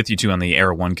totally with you too on the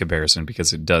Era 1 comparison,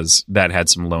 because that had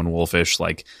some lone wolfish,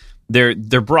 they're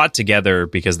brought together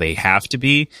because they have to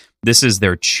be. This is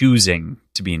their choosing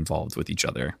to be involved with each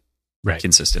other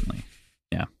consistently.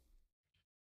 Yeah.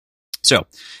 So,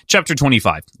 chapter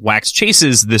 25. Wax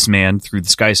chases this man through the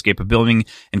skyscape building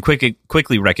and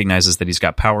quickly recognizes that he's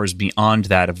got powers beyond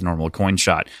that of normal coin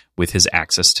shot with his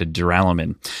access to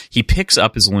duralumin. He picks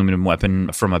up his aluminum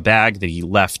weapon from a bag that he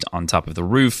left on top of the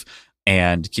roof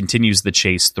and continues the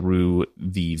chase through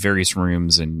the various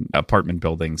rooms and apartment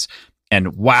buildings.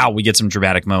 And wow, we get some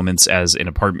dramatic moments as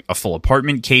a full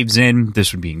apartment caves in.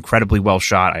 This would be incredibly well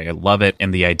shot. I love it.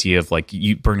 And the idea of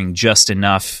you burning just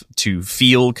enough to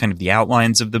feel kind of the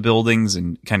outlines of the buildings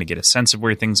and kind of get a sense of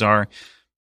where things are.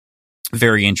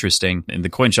 Very interesting. And the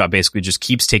coin shot basically just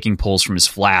keeps taking pulls from his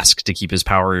flask to keep his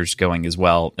powers going, as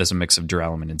well as a mix of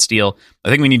duralumin and steel. I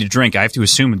think we need a drink. I have to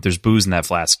assume that there's booze in that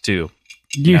flask too.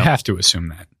 You have to assume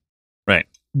that. Right.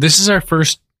 This is our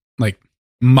first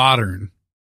modern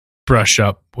brush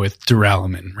up with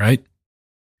duralumin, right?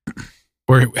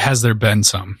 Or has there been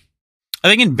some? I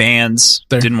think in bands,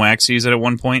 didn't Wax use it at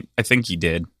one point? I think he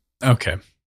did. Okay.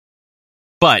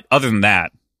 But other than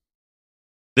that,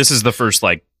 this is the first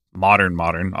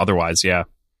modern. Otherwise, yeah.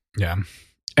 Yeah.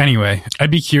 Anyway,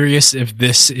 I'd be curious if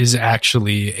this is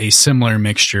actually a similar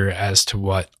mixture as to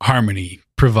what Harmony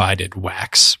provided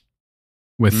Wax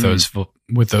with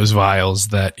those vials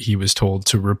that he was told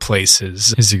to replace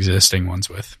his existing ones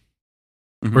with.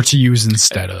 Or to use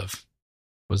instead of,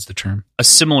 was the term. A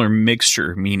similar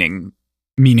mixture, meaning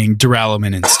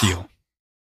duralumin and steel.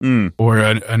 Or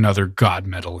another god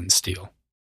metal and steel.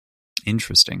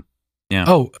 Interesting. Yeah.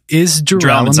 Oh, is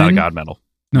duralumin's not a god metal.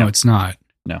 No, it's not.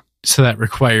 No. So that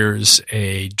requires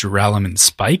a duralumin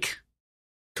spike?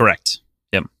 Correct.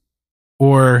 Yep.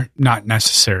 Or not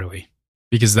necessarily,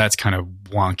 because that's kind of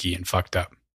wonky and fucked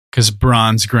up. Because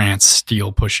bronze grants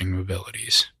steel pushing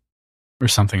abilities. Or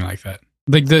something like that.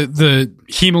 The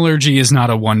hemalurgy is not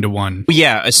a one-to-one.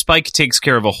 Yeah, a spike takes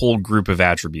care of a whole group of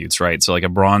attributes, right? So a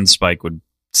bronze spike would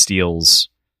steals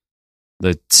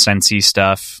the sensey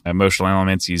stuff, emotional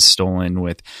elements he's stolen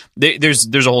with. There's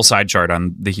a whole side chart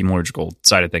on the hemalurgical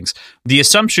side of things. The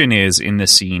assumption is in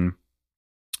this scene,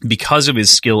 because of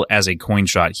his skill as a coin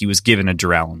shot, he was given a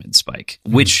duralumin spike,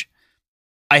 which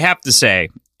I have to say,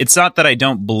 it's not that I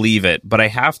don't believe it, but I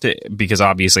have to, because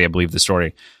obviously I believe the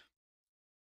story.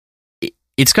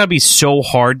 It's got to be so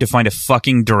hard to find a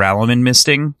fucking duralumin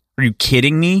misting. Are you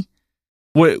kidding me?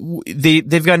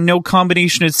 They've got no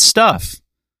combination of stuff.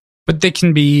 But they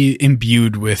can be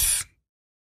imbued with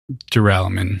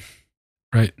duralumin,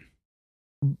 right?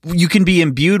 You can be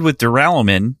imbued with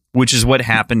duralumin, which is what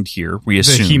happened here, we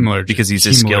assume, because he's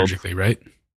a skilled. Hemologically, right?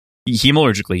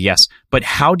 Hemologically, yes. But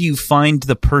how do you find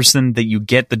the person that you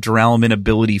get the duralumin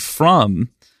ability from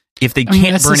if they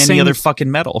can't burn any other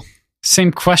fucking metal?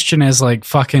 Same question as like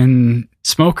fucking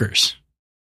smokers.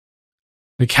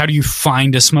 Like, how do you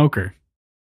find a smoker?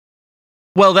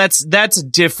 Well, that's a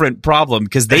different problem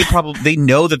because they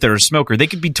know that they're a smoker. They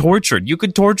could be tortured. You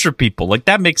could torture people. Like,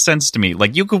 that makes sense to me.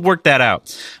 Like, you could work that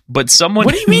out. But someone,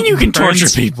 what do you mean you can torture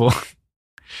people?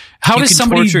 How does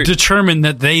somebody determine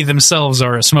that they themselves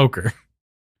are a smoker?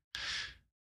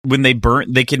 When they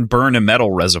can burn a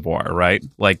metal reservoir, right?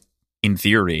 Like, in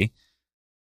theory.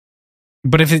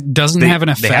 But if it doesn't have an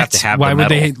effect, why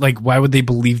would they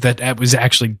believe that that was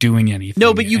actually doing anything?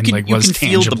 No, but you can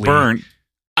feel the burn.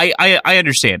 I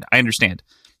understand.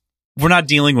 We're not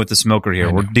dealing with the smoker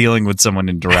here. We're dealing with someone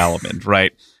in duralumin,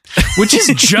 right? Which is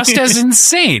just as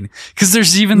insane because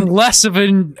there's even less of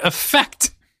an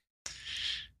effect.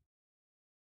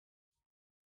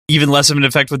 Even less of an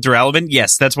effect with duralumin?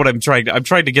 Yes, that's what I'm trying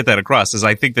to get that across. Is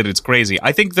I think that it's crazy.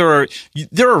 I think there are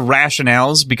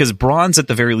rationales because bronze at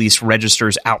the very least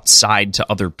registers outside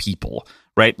to other people,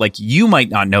 right? Like you might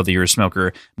not know that you're a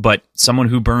smoker, but someone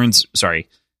who burns, is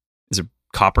it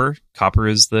copper? Copper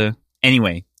is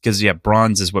anyway, because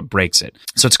bronze is what breaks it.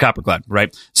 So it's copper clad,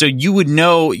 right? So you would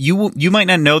know, you might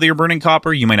not know that you're burning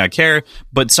copper, you might not care,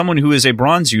 but someone who is a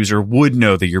bronze user would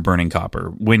know that you're burning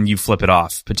copper when you flip it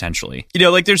off, potentially.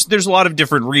 Like there's a lot of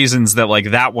different reasons that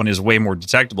like that one is way more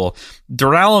detectable.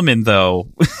 Duralumin, though,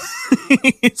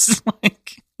 it's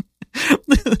like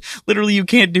literally you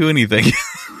can't do anything.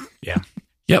 Yeah.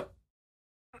 Yep.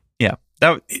 Yeah.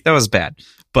 That was bad.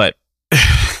 But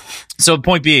so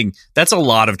point being, that's a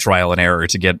lot of trial and error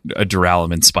to get a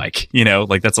duralumin spike.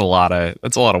 Like that's a lot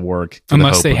of work.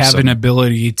 Unless they have an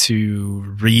ability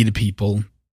to read people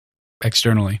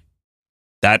externally.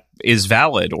 That is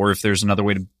valid, or if there's another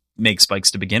way to make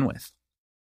spikes to begin with.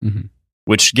 Mm-hmm.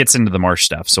 Which gets into the Marsh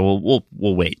stuff. So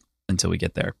we'll wait until we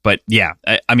get there. But yeah,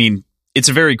 I mean, it's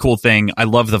a very cool thing. I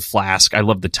love the flask. I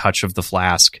love the touch of the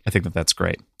flask. I think that's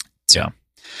great. So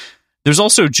there's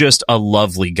also just a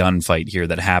lovely gunfight here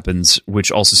that happens,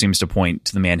 which also seems to point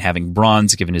to the man having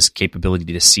bronze, given his capability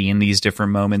to see in these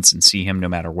different moments and see him no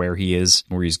matter where he is,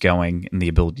 where he's going, and the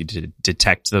ability to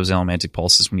detect those elementic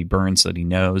pulses when he burns so that he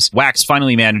knows. Wax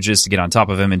finally manages to get on top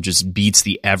of him and just beats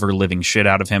the ever-living shit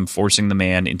out of him, forcing the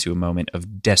man into a moment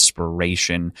of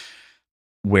desperation,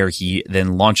 where he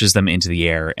then launches them into the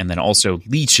air and then also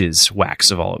leeches Wax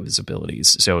of all of his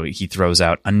abilities. So he throws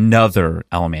out another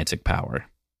elementic power.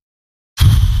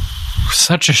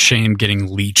 Such a shame getting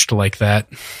leeched like that.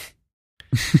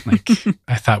 Like,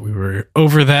 I thought we were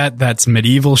over that. That's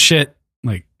medieval shit.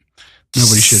 Like,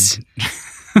 nobody should.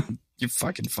 You're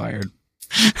fucking fired.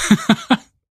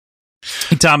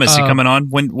 Hey, Thomas, you coming on?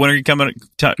 When are you coming?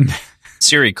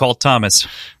 Siri, call Thomas.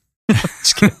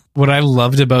 What I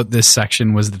loved about this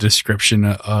section was the description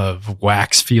of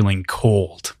Wax feeling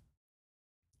cold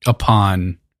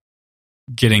upon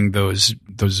getting those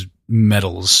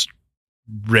metals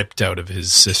ripped out of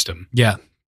his system. Yeah.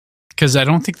 Because I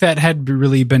don't think that had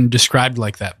really been described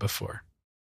like that before.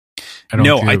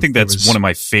 I think that's one of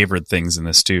my favorite things in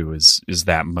this too, is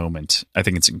that moment. I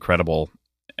think it's incredible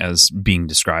as being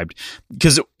described.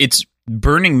 Because it's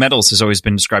burning metals has always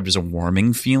been described as a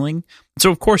warming feeling.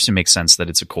 So of course it makes sense that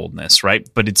it's a coldness, right?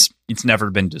 But it's never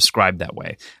been described that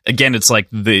way. Again, it's like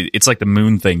the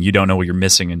moon thing. You don't know what you're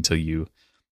missing until you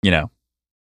know.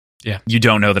 Yeah. You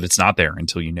don't know that it's not there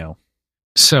until you know.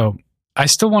 So I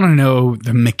still want to know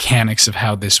the mechanics of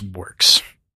how this works,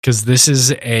 because this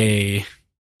is a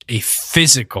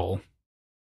physical,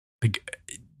 like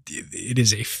it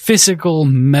is a physical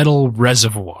metal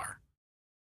reservoir.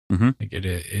 Mm-hmm. Like it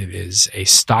is a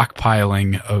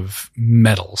stockpiling of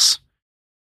metals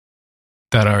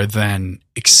that are then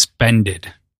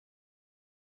expended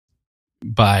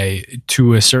by,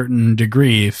 to a certain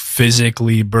degree,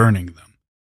 physically burning them.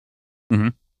 Mm-hmm.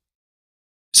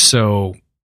 So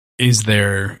is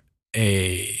there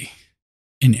an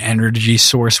energy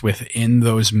source within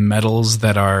those metals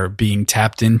that are being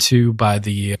tapped into by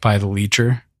the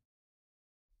leecher?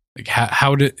 Like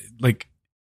how do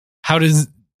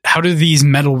these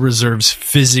metal reserves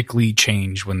physically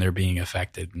change when they're being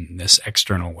affected in this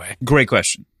external way? Great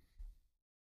question.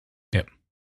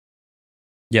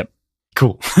 Yep.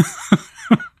 Cool.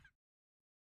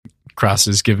 Cross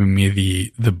is giving me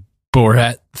the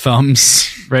Borat thumbs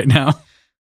right now.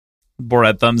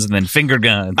 Borat thumbs and then finger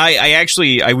guns.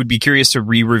 I would be curious to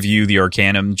re-review the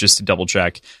Arcanum just to double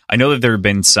check. I know that there have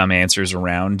been some answers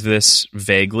around this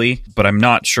vaguely, but I'm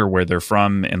not sure where they're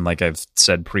from. And like I've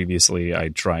said previously, I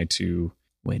try to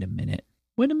wait a minute.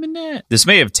 This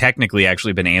may have technically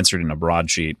actually been answered in a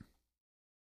broadsheet.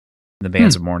 The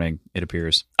Bands of Mourning, it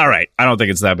appears. All right. I don't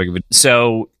think it's that big of a...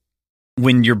 So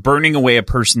when you're burning away a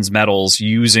person's metals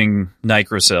using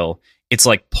Nigrosil, it's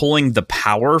like pulling the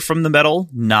power from the metal,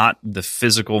 not the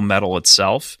physical metal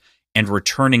itself, and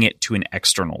returning it to an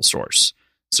external source.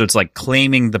 So it's like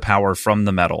claiming the power from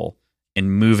the metal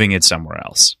and moving it somewhere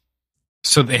else.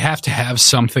 So they have to have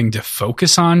something to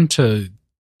focus on to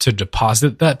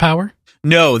deposit that power?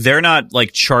 No, they're not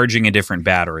like charging a different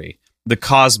battery. The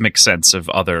cosmic sense of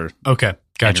other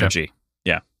energy.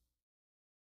 Yeah.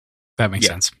 That makes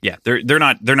sense. Yeah. They're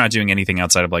not doing anything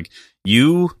outside of like,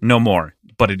 you no more,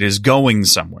 but it is going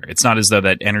somewhere. It's not as though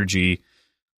that energy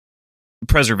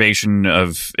preservation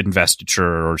of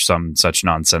investiture or some such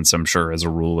nonsense, I'm sure, as a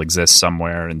rule, exists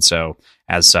somewhere. And so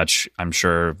as such, I'm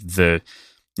sure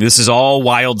this is all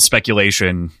wild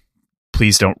speculation.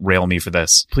 Please don't rail me for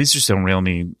this. Please just don't rail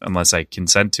me unless I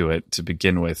consent to it to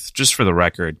begin with, just for the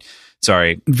record.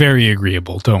 Sorry. Very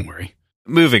agreeable. Don't worry.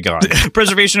 Moving on.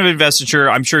 Preservation of investiture.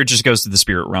 I'm sure it just goes to the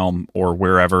spirit realm or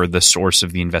wherever the source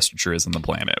of the investiture is on the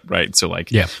planet, right? So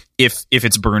like, if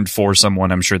it's burned for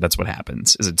someone, I'm sure that's what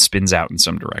happens, is it spins out in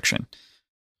some direction.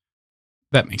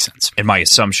 That makes sense. And my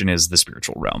assumption is the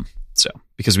spiritual realm. So,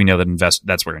 because we know that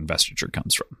that's where investiture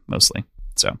comes from, mostly.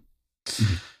 So.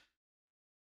 Mm-hmm.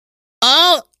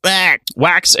 Oh,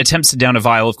 Wax attempts to down a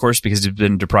vial, of course, because he's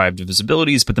been deprived of his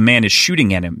abilities, but the man is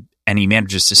shooting at him, and he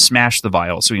manages to smash the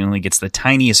vial, so he only gets the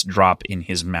tiniest drop in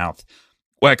his mouth.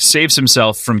 Wax saves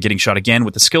himself from getting shot again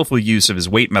with the skillful use of his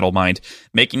weight metal mind,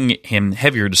 making him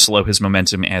heavier to slow his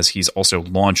momentum as he's also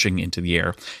launching into the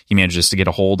air. He manages to get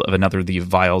a hold of another of the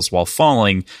vials while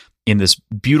falling in this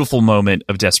beautiful moment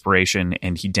of desperation,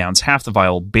 and he downs half the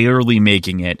vial, barely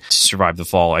making it to survive the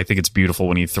fall. I think it's beautiful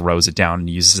when he throws it down and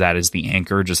uses that as the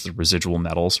anchor, just the residual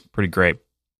metals. Pretty great.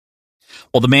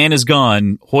 While the man is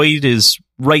gone, Hoid is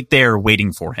right there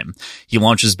waiting for him. He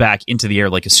launches back into the air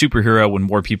like a superhero when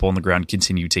more people on the ground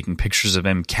continue taking pictures of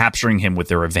him, capturing him with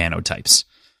their Ivanotypes.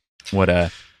 What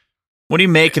do you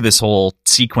make of this whole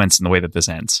sequence and the way that this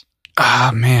ends?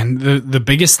 Man, the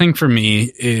biggest thing for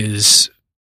me is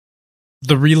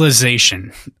the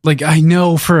realization. Like, I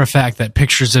know for a fact that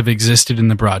pictures have existed in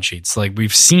the broadsheets. Like,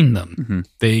 we've seen them. Mm-hmm.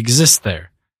 They exist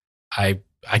there. I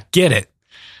get it.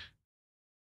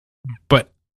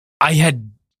 But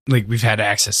we've had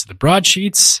access to the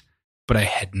broadsheets, but I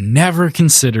had never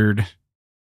considered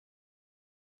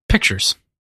pictures,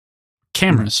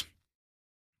 cameras,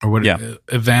 or what?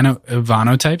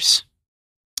 Ivanotypes.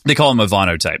 They call them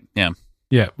Ivanotype. Yeah.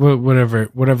 Yeah.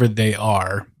 Whatever they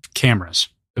are, cameras,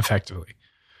 effectively.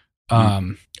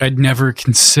 I'd never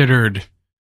considered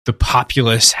the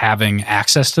populace having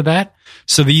access to that.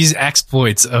 So these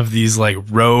exploits of these like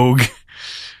rogue,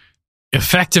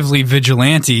 effectively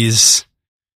vigilantes,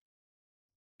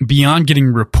 beyond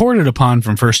getting reported upon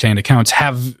from firsthand accounts,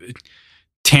 have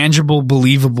tangible,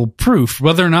 believable proof,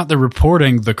 whether or not they're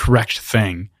reporting the correct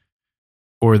thing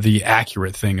or the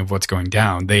accurate thing of what's going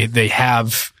down. They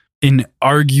have an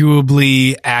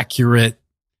arguably accurate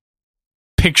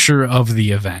picture of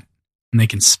the event, and they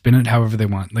can spin it however they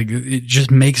want. Like, it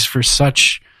just makes for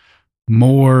such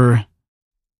more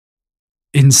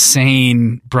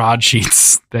insane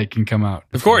broadsheets that can come out.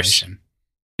 Of course.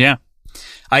 Yeah.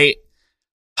 I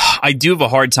do have a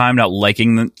hard time not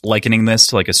likening this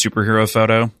to like a superhero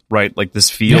photo, right? Like, this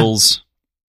feels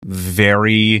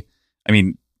very, I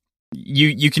mean,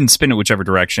 you can spin it whichever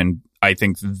direction. I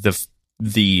think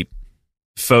the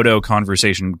photo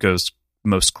conversation goes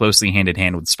most closely hand in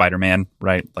hand with Spider-Man,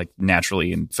 right? Like,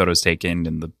 naturally, in photos taken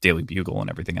and the Daily Bugle and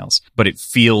everything else. But it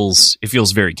feels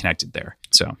very connected there.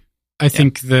 So I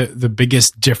think the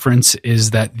biggest difference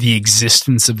is that the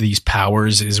existence of these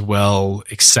powers is well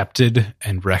accepted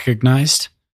and recognized.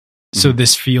 Mm-hmm. So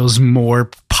this feels more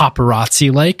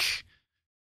paparazzi-like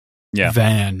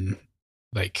than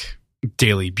like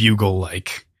Daily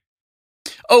Bugle-like.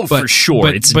 Oh, for sure.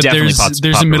 It's definitely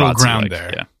there's a middle ground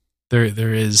there. Yeah.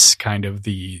 There is kind of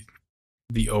the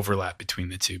overlap between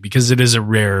the two, because it is a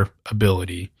rare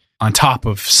ability on top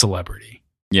of celebrity.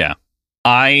 Yeah.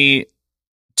 I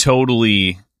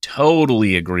totally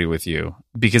agree with you,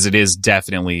 because it is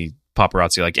definitely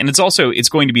paparazzi like, and it's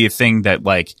going to be a thing that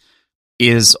like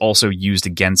is also used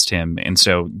against him. And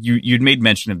so you'd made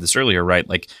mention of this earlier, right?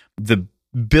 Like, the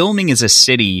Bilming as a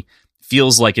city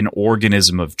feels like an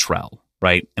organism of Trell,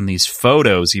 right? And these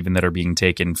photos, even that are being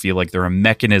taken, feel like they're a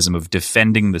mechanism of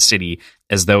defending the city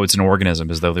as though it's an organism,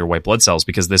 as though they're white blood cells,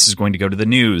 because this is going to go to the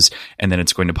news, and then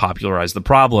it's going to popularize the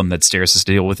problem that Steris has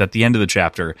to deal with at the end of the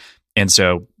chapter. And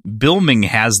so Bilming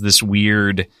has this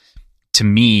weird, to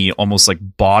me, almost like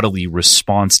bodily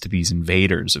response to these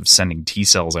invaders of sending T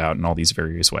cells out in all these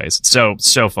various ways. It's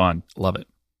so fun. Love it.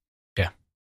 Yeah.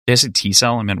 Did I say T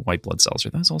cell? I meant white blood cells. Are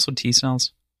those also T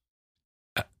cells?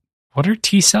 What are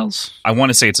T cells? I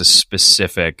want to say it's a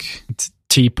specific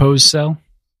T-pose cell.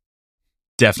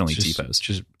 Definitely T-pose.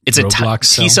 Just it's a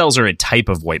T cells are a type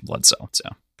of white blood cell, so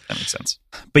that makes sense.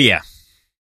 But yeah,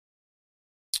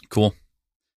 cool.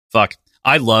 Fuck,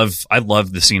 I love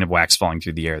the scene of Wax falling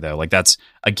through the air though. Like that's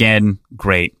again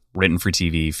great, written for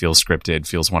TV, feels scripted,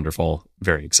 feels wonderful.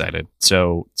 Very excited.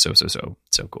 So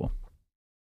cool.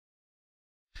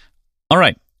 All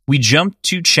right. We jump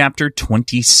to chapter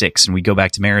 26 and we go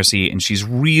back to Marasi, and she's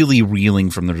really reeling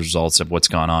from the results of what's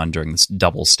gone on during this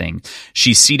double sting.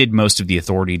 She ceded most of the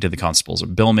authority to the constables of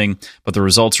Bilming, but the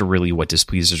results are really what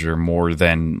displeases her more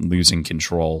than losing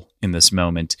control in this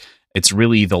moment. It's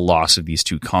really the loss of these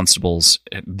two constables,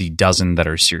 the dozen that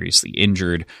are seriously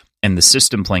injured, and the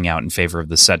system playing out in favor of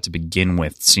the set to begin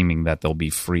with, seeming that they'll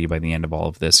be free by the end of all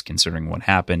of this, considering what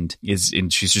happened.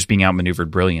 And she's just being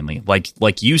outmaneuvered brilliantly.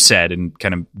 Like you said, and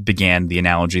kind of began the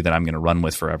analogy that I'm going to run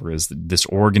with forever, is that this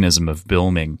organism of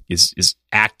Bilming is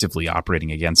actively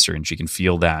operating against her, and she can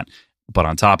feel that. But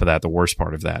on top of that, the worst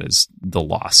part of that is the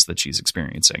loss that she's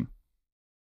experiencing.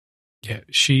 Yeah,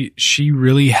 she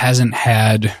really hasn't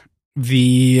had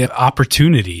the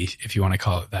opportunity, if you want to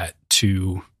call it that,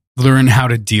 to learn how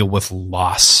to deal with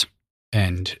loss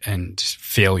and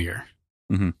failure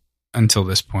until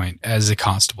this point as a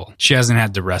constable. She hasn't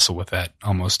had to wrestle with that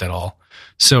almost at all.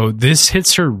 So this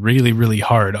hits her really, really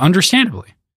hard,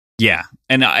 understandably. Yeah.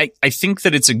 And I think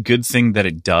that it's a good thing that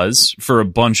it does for a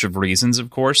bunch of reasons, of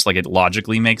course. Like, it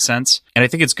logically makes sense. And I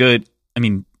think it's good. I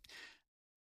mean,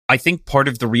 I think part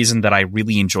of the reason that I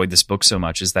really enjoyed this book so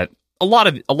much is that a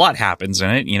lot happens in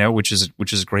it, you know, which is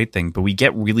a great thing, but we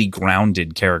get really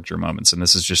grounded character moments. And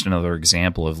this is just another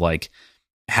example of like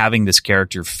having this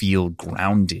character feel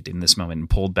grounded in this moment and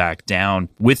pulled back down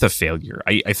with a failure.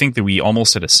 I think that we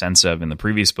almost had a sense of in the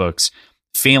previous books,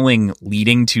 failing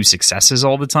leading to successes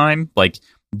all the time. Like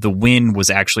the win was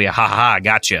actually a ha-ha,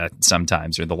 gotcha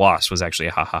sometimes, or the loss was actually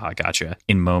a ha-ha, gotcha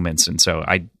in moments. And so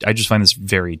I just find this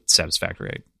very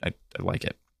satisfactory. I like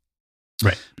it.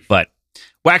 Right. But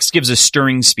Wax gives a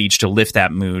stirring speech to lift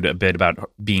that mood a bit about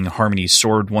being Harmony's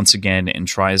sword once again, and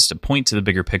tries to point to the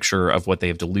bigger picture of what they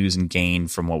have to lose and gain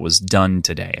from what was done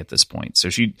today at this point. So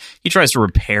he tries to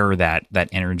repair that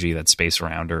energy, that space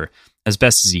around her as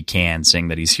best as he can, saying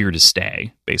that he's here to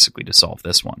stay, basically to solve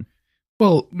this one.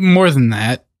 Well, more than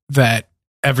that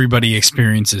everybody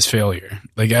experiences failure.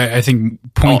 Like I think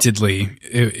pointedly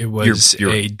it was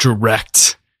a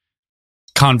direct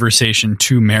conversation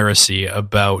to Marasi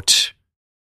about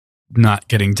not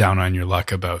getting down on your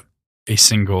luck about a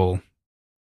single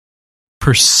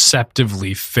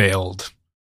perceptively failed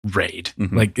raid.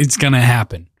 Like, it's going to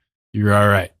happen. You're all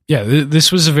right. Yeah,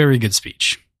 this was a very good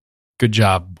speech. Good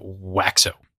job,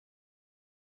 Waxo.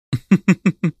 Did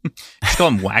you call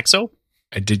him Waxo?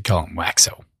 I did call him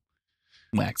Waxo.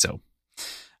 Waxo.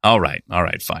 All right,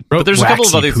 fine. But there's a couple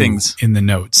of other things in the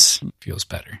notes. Feels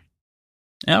better.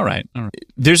 All right.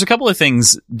 There's a couple of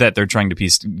things that they're trying to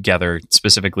piece together,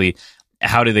 specifically,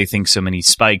 how do they think so many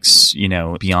spikes, you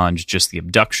know, beyond just the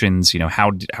abductions? You know, how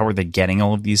are they getting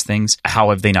all of these things? How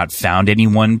have they not found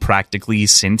anyone practically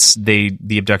since the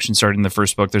abduction started in the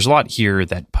first book? There's a lot here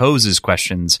that poses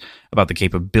questions about the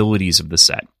capabilities of the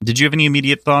set. Did you have any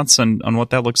immediate thoughts on what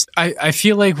that looks like? I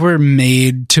feel like we're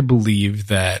made to believe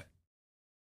that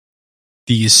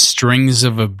these strings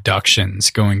of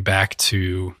abductions going back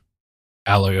to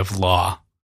Alloy of Law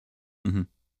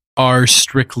are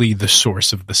strictly the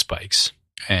source of the spikes,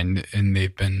 and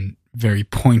they've been very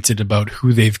pointed about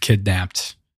who they've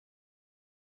kidnapped,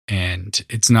 and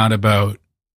it's not about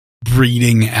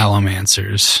breeding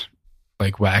allomancers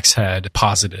like Wax had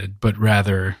posited, but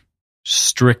rather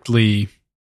strictly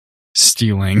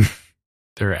stealing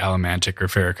their allomantic or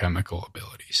ferrochemical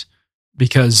abilities.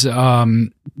 Because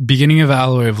beginning of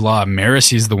Alloy of Law,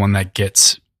 Marasi is the one that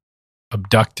gets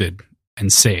abducted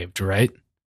and saved, right?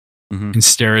 And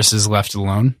Steris is left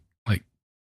alone. Like,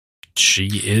 she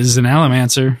is an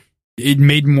allomancer. It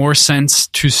made more sense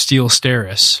to steal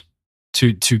Steris,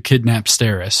 to kidnap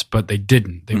Steris, but they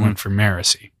didn't. They went for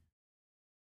Marasi.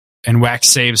 And Wax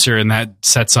saves her, and that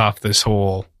sets off this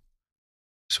whole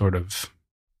sort of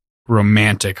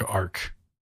romantic arc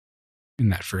in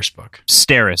that first book.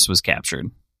 Steris was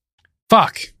captured.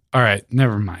 Fuck. All right,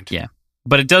 never mind. Yeah.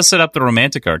 But it does set up the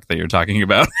romantic arc that you're talking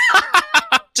about.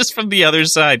 Just from the other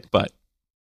side. But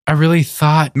I really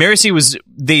thought Marasi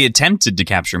they attempted to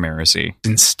capture Marasi.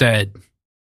 Instead.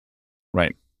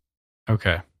 Right.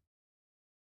 Okay.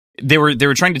 They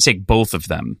were trying to take both of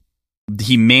them.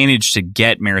 He managed to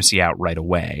get Marasi out right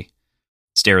away.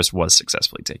 Steris was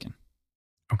successfully taken.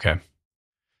 Okay.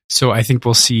 So I think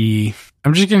we'll see.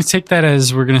 I'm just going to take that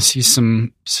as we're going to see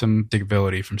some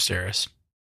diggability from Steris.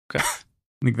 Okay.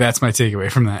 I think that's my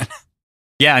takeaway from that.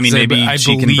 Yeah, I mean, maybe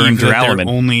she can burn they're Duralumin.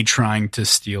 only trying to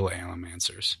steal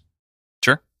Allomancers.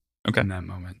 Sure. Okay. In that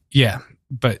moment. Yeah,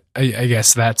 but I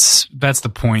guess that's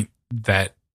the point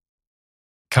that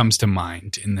comes to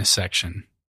mind in this section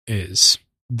is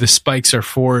the spikes are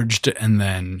forged and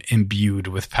then imbued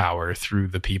with power through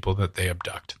the people that they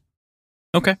abduct.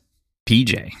 Okay.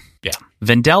 PJ. Yeah.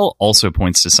 Vendel also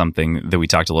points to something that we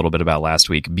talked a little bit about last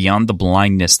week. Beyond the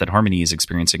blindness that Harmony is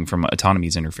experiencing from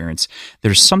Autonomy's interference,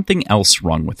 there's something else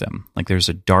wrong with him. Like there's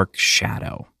a dark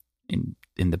shadow in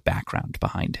the background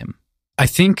behind him. I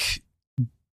think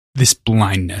this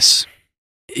blindness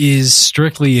is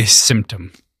strictly a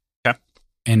symptom. Okay.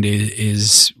 And it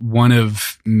is one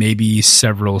of maybe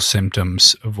several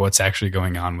symptoms of what's actually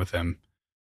going on with him.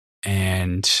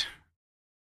 And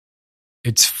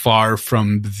it's far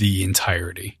from the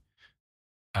entirety.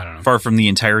 I don't know. Far from the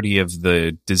entirety of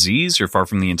the disease or far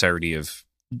from the entirety of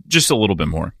just a little bit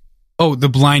more? Oh, the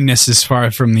blindness is far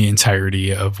from the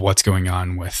entirety of what's going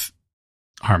on with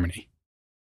Harmony.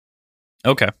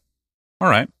 Okay. All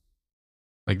right.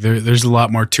 Like there's a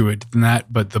lot more to it than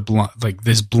that, but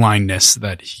this blindness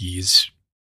that he's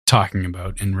talking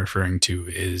about and referring to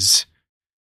is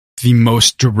the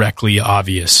most directly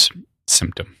obvious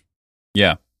symptom.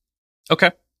 Yeah.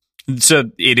 Okay.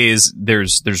 So it is,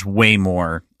 there's way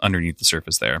more underneath the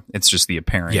surface there. It's just the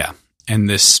apparent. Yeah. And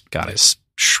this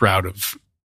shroud of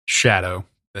shadow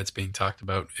that's being talked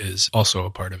about is also a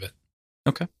part of it.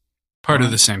 Okay. Part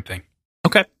of the same thing.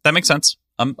 Okay. That makes sense.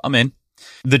 I'm in.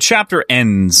 The chapter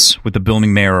ends with the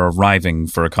building mayor arriving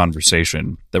for a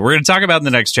conversation that we're going to talk about in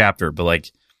the next chapter. But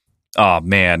like, oh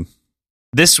man,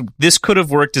 this could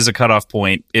have worked as a cutoff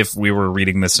point if we were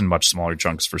reading this in much smaller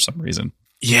chunks for some reason.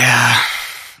 Yeah.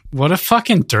 What a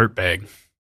fucking dirtbag.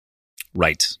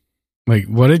 Right. Like,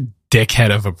 what a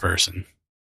dickhead of a person.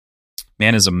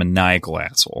 Man is a maniacal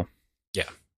asshole. Yeah.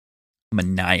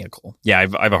 Maniacal. Yeah, I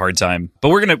have a hard time. But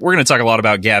we're gonna talk a lot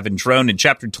about Gavin Trone in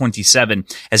chapter 27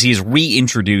 as he has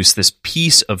reintroduced this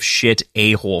piece of shit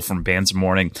a-hole from Bands of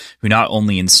Mourning who not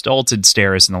only insulted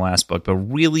Steris in the last book, but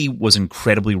really was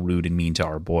incredibly rude and mean to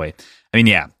our boy. I mean,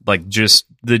 yeah, like just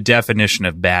the definition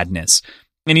of badness.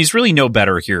 And he's really no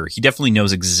better here. He definitely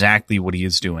knows exactly what he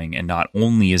is doing. And not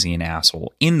only is he an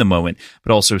asshole in the moment,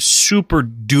 but also super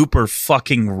duper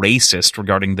fucking racist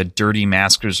regarding the dirty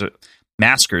maskers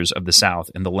of the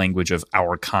South and the language of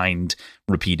our kind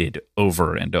repeated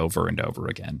over and over and over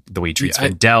again. The way he treats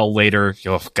Vendel later.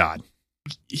 Oh, God.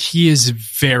 He is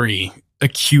very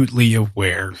acutely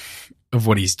aware of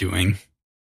what he's doing.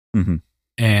 Mm-hmm.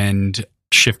 And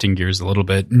shifting gears a little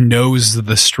bit, knows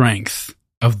the strength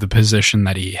of the position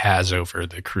that he has over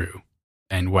the crew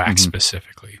and Wax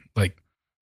specifically. Like,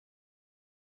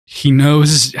 he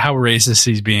knows how racist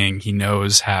he's being. He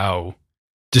knows how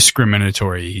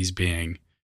discriminatory he's being.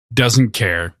 Doesn't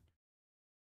care.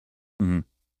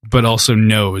 But also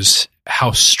knows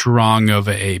how strong of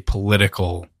a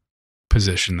political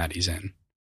position that he's in.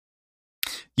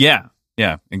 Yeah,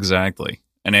 exactly.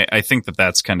 And I think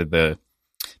that's kind of the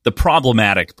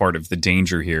problematic part of the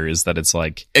danger here is that it's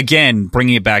like, again,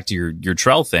 bringing it back to your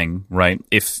Trell thing, right?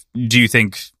 Do you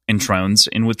think Entrone's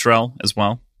in with Trell as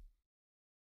well?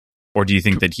 Or do you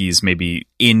think that he's maybe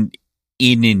in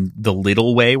the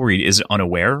little way where he is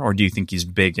unaware? Or do you think he's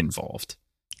big involved?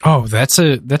 Oh, that's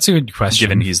a good question.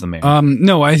 Given he's the mayor.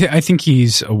 No, I think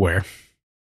he's aware.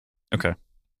 Okay.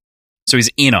 So he's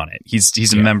in on it.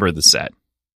 He's a member of the set.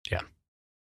 Yeah.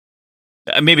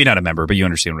 Maybe not a member, but you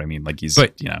understand what I mean. Like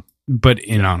but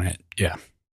in on it. Yeah.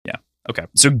 Yeah. Okay.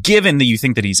 So given that you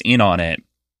think that he's in on it,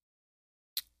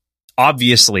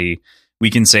 obviously we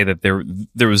can say that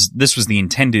this was the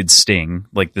intended sting.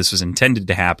 Like this was intended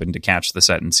to happen to catch the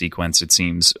set in sequence, it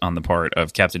seems, on the part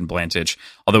of Captain Blantich.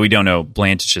 Although we don't know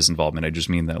Blantich's involvement. I just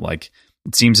mean that like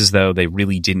it seems as though they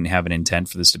really didn't have an intent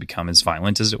for this to become as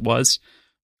violent as it was.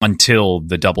 Until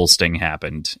the double sting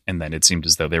happened, and then it seemed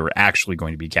as though they were actually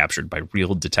going to be captured by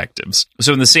real detectives.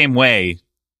 So in the same way,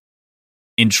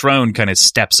 Entrone kind of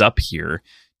steps up here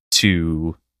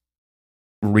to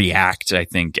react, I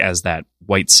think, as that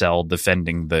white cell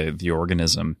defending the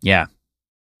organism. Yeah,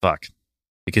 fuck.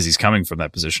 Because he's coming from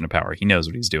that position of power. He knows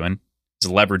what he's doing.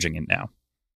 leveraging it now.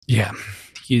 Yeah,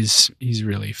 he's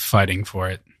really fighting for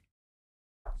it.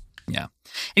 Yeah.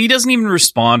 And he doesn't even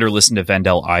respond or listen to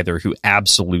Vendel either, who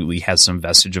absolutely has some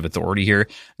vestige of authority here,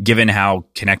 given how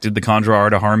connected the Kandra are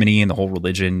to Harmony and the whole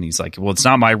religion. He's like, well, it's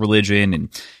not my religion, and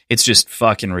it's just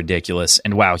fucking ridiculous.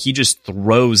 And wow, he just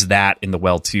throws that in the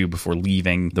well, too, before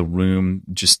leaving the room.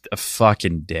 Just a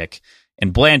fucking dick.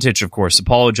 And Blantich, of course,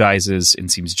 apologizes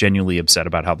and seems genuinely upset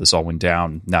about how this all went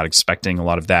down, not expecting a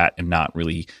lot of that and not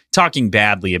really talking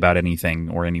badly about anything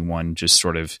or anyone, just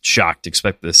sort of shocked,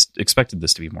 expected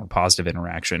this to be a more positive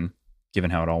interaction,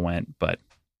 given how it all went. But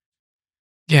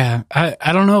yeah,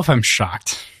 I don't know if I'm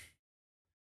shocked.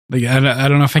 Like, I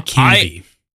don't know if I can be.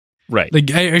 Right.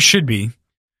 Like, I should be.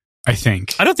 I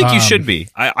think. I don't think you should be.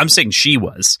 I'm saying she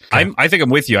was. Okay. I think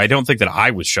I'm with you. I don't think that I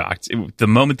was shocked. The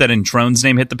moment that Introne's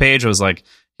name hit the page, I was like,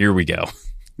 here we go.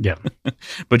 Yeah.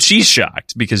 But she's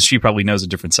shocked because she probably knows a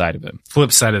different side of him.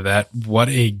 Flip side of that, what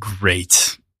a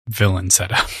great villain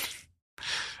setup.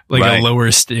 Like a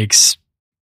lower stakes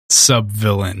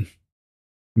sub-villain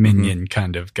minion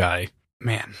kind of guy.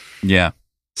 Man. Yeah.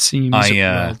 Seems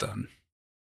well done.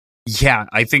 Yeah,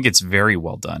 I think it's very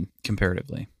well done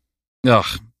comparatively. Ugh.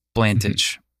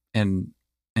 Blantich and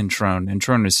Introne.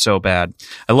 Introne is so bad.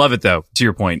 I love it, though, to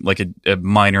your point. Like a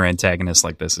minor antagonist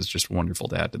like this is just wonderful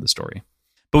to add to the story.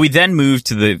 But we then move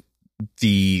to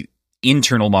the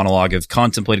internal monologue of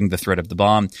contemplating the threat of the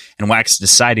bomb and Wax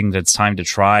deciding that it's time to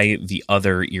try the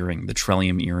other earring, the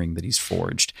Trellium earring that he's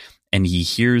forged. And he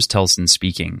hears Telsin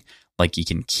speaking like he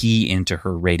can key into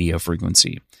her radio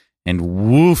frequency. And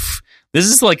woof, this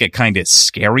is like a kind of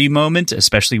scary moment,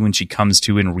 especially when she comes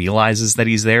to and realizes that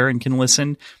he's there and can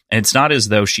listen. And it's not as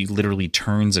though she literally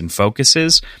turns and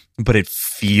focuses, but it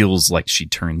feels like she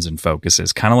turns and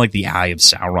focuses, kind of like the Eye of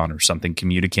Sauron or something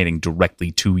communicating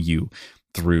directly to you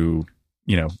through,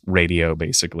 radio,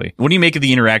 basically. What do you make of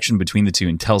the interaction between the two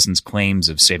and Telsin's claims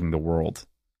of saving the world?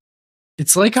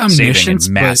 It's like omniscience,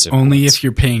 but only if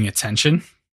you're paying attention.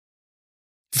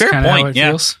 Fair point, yeah.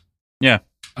 Feels. Yeah.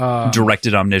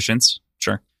 Directed omniscience,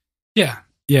 sure. Yeah,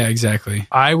 exactly.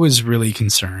 I was really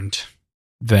concerned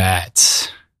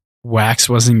that Wax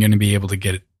wasn't going to be able to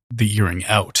get the earring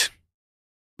out.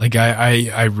 Like,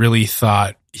 I really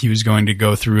thought he was going to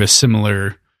go through a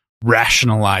similar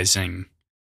rationalizing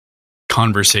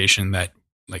conversation that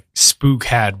like Spook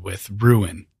had with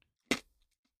Ruin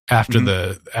after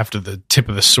the tip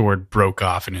of the sword broke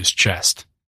off in his chest.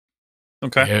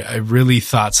 Okay. I really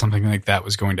thought something like that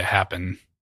was going to happen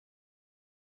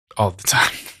all the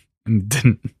time and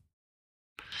didn't.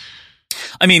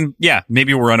 I mean, yeah,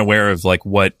 maybe we're unaware of like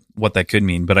what that could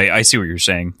mean, but I see what you're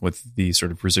saying with the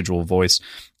sort of residual voice,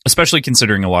 especially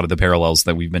considering a lot of the parallels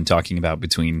that we've been talking about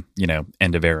between,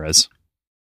 end of eras.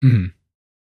 Mm-hmm.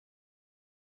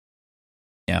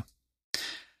 Yeah.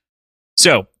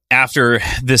 So after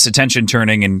this attention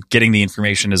turning and getting the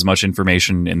information, as much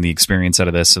information and the experience out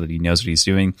of this so that he knows what he's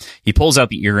doing, he pulls out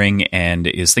the earring and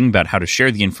is thinking about how to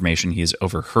share the information he has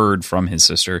overheard from his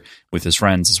sister with his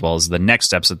friends, as well as the next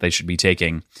steps that they should be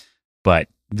taking. But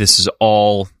this is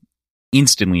all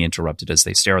instantly interrupted as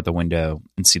they stare out the window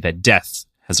and see that death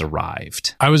has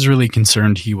arrived. I was really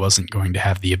concerned he wasn't going to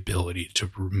have the ability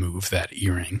to remove that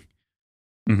earring.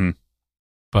 Mm-hmm.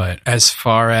 But as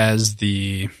far as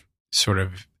the sort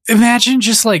of... Imagine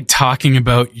just like talking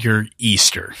about your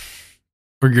Easter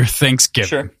or your Thanksgiving.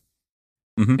 Sure.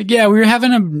 Mm-hmm. Like, yeah, we were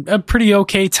having a pretty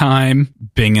okay time.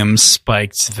 Bingham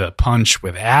spiked the punch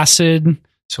with acid,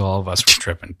 so all of us were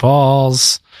tripping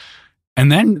balls.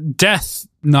 And then death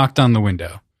knocked on the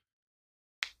window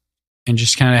and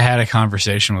just kind of had a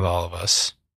conversation with all of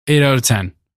us. 8 out of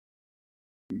 10.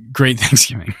 Great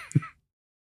Thanksgiving.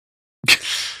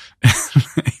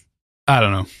 I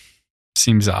don't know.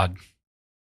 Seems odd.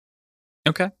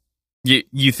 Okay.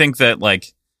 You think that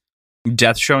like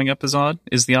death showing up is odd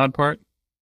is the odd part?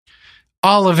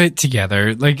 All of it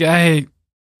together. Like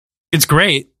it's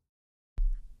great.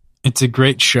 It's a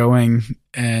great showing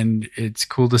and it's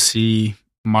cool to see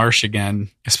Marsh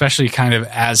again, especially kind of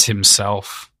as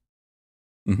himself.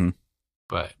 Mm-hmm.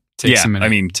 But it takes a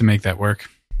minute to make that work.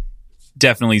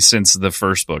 Definitely since the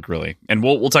first book, really. And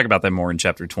we'll talk about that more in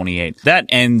chapter 28. That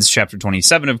ends chapter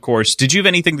 27, of course. Did you have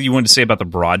anything that you wanted to say about the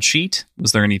broadsheet?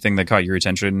 Was there anything that caught your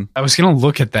attention? I was going to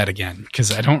look at that again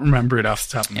because I don't remember it off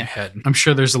the top of my head. I'm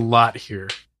sure there's a lot here.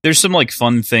 There's some like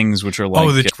fun things which are like...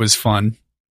 Oh, that was fun.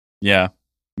 Yeah.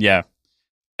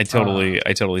 I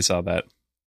totally saw that.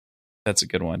 That's a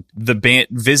good one.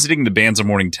 Visiting the Bands of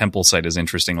Morning Temple site is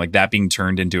interesting. Like that being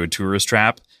turned into a tourist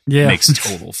trap makes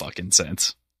total fucking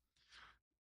sense.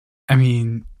 I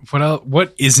mean,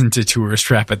 what isn't a tourist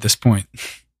trap at this point?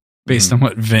 based on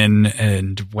what Vin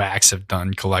and Wax have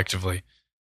done collectively.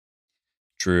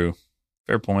 True.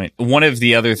 Fair point. One of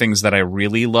the other things that I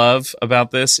really love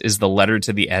about this is the letter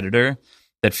to the editor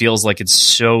that feels like it's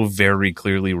so very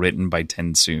clearly written by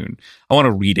TenSoon. I want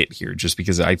to read it here just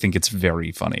because I think it's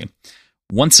very funny.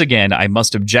 Once again, I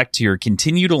must object to your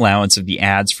continued allowance of the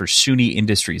ads for Suni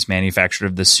Industries, manufacturer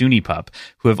of the Suni Pup,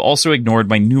 who have also ignored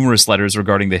my numerous letters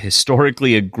regarding the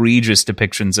historically egregious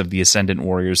depictions of the Ascendant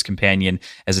Warrior's companion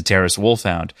as a terrorist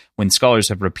wolfhound, when scholars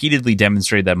have repeatedly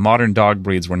demonstrated that modern dog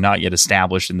breeds were not yet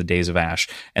established in the days of Ash,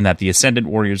 and that the Ascendant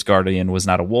Warrior's guardian was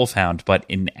not a wolfhound, but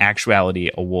in actuality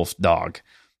a wolf dog.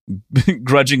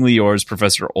 Grudgingly yours,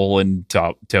 Professor Olin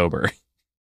Tober.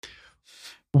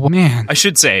 Man, I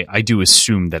should say, I do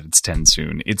assume that it's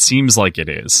TenSoon. It seems like it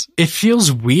is. it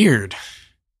feels weird.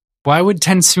 Why would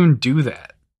TenSoon do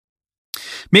that?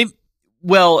 Maybe.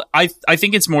 Well, I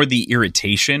think it's more the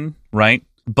irritation, right?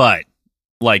 But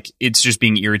like, it's just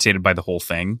being irritated by the whole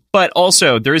thing. But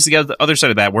also, there is the other side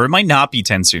of that where it might not be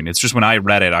TenSoon. It's just when I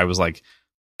read it, I was like,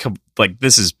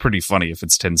 this is pretty funny if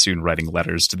it's TenSoon writing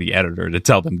letters to the editor to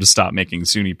tell them to stop making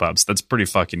Suni pups. That's pretty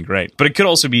fucking great. But it could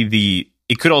also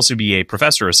be a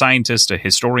professor, a scientist, a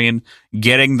historian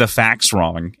getting the facts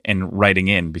wrong and writing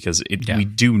in, because we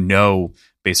do know,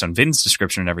 based on Vin's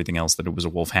description and everything else, that it was a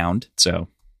wolfhound. So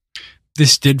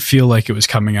this did feel like it was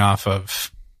coming off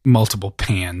of multiple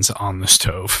pans on the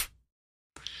stove.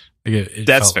 Like it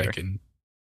that's felt fair. Like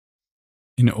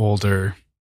an older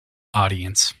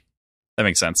audience. That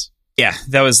makes sense. Yeah,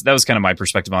 that was kind of my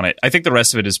perspective on it. I think the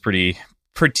rest of it is pretty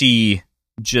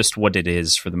just what it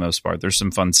is for the most part. There's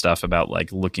some fun stuff about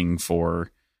like looking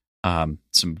for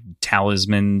some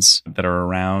talismans that are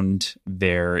around.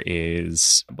 There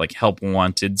is like help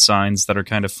wanted signs that are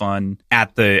kind of fun.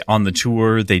 On the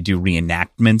tour, they do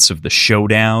reenactments of the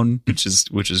showdown, which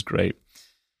is great.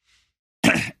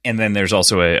 And then there's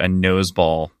also a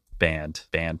noseball band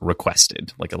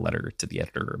requested, like a letter to the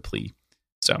editor or a plea.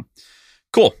 So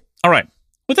cool. All right.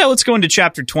 With that, let's go into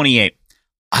chapter 28.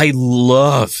 I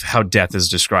love how death is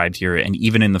described here, and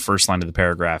even in the first line of the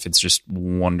paragraph, it's just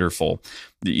wonderful.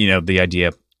 You know, the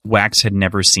idea, Wax had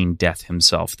never seen death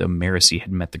himself, though Marasi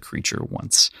had met the creature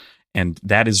once. And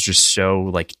that is just so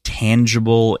like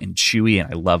tangible and chewy, and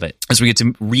I love it. As we get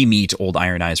to re-meet old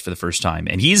Iron Eyes for the first time,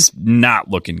 and he's not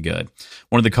looking good.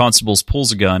 One of the constables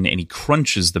pulls a gun and he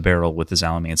crunches the barrel with his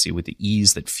allomancy with the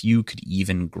ease that few could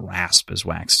even grasp, as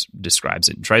Wax describes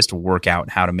it, and tries to work out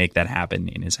how to make that happen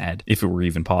in his head, if it were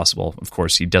even possible. Of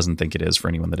course, he doesn't think it is for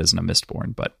anyone that isn't a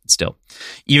Mistborn, but still.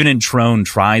 Even Introne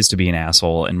tries to be an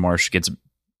asshole, and Marsh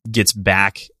gets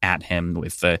back at him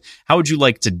with the "how would you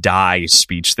like to die"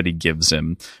 speech that he gives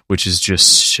him, which is just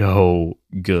so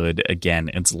good. Again,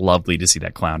 it's lovely to see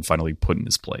that clown finally put in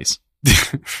his place.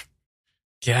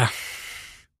 Yeah.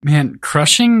 Man,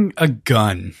 crushing a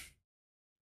gun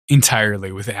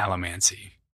entirely with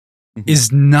allomancy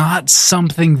is not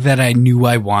something that I knew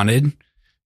I wanted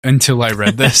until I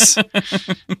read this.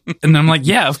 And I'm like,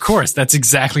 yeah, of course, that's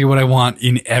exactly what I want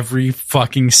in every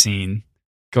fucking scene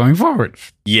going forward.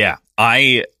 Yeah,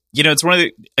 it's one of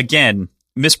the, again,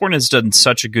 Mistborn has done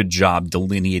such a good job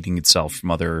delineating itself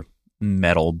from other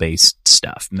metal-based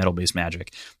stuff, metal-based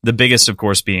magic. The biggest, of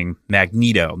course, being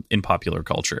Magneto in popular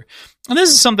culture. And this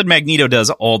is something Magneto does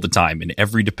all the time. In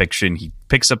every depiction, he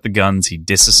picks up the guns, he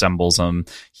disassembles them,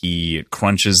 he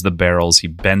crunches the barrels, he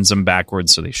bends them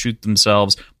backwards so they shoot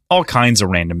themselves, all kinds of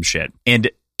random shit.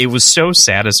 And it was so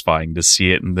satisfying to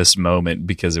see it in this moment,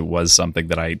 because it was something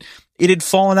that it had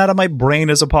fallen out of my brain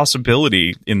as a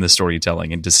possibility in the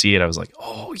storytelling. And to see it, I was like,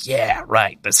 oh yeah,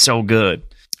 right. That's so good.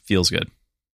 Feels good.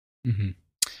 Mm-hmm.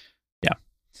 Yeah.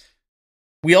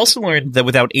 We also learned that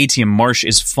without Atium, Marsh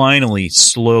is finally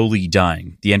slowly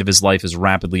dying. The end of his life is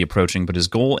rapidly approaching, but his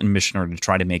goal and mission are to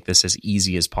try to make this as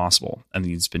easy as possible. And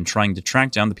he's been trying to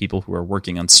track down the people who are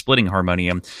working on splitting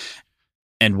Harmonium.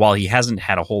 And while he hasn't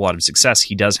had a whole lot of success,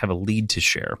 he does have a lead to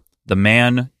share. The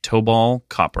man, Tobal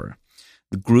Copper.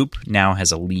 The group now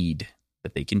has a lead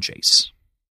that they can chase.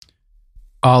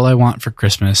 All I want for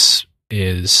Christmas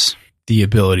is the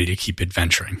ability to keep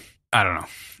adventuring. I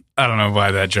don't know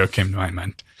why that joke came to my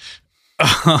mind.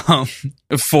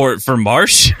 For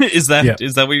Marsh? Is that Yep.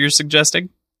 Is that what you're suggesting?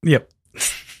 Yep.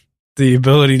 The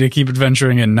ability to keep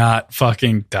adventuring and not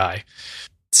fucking die.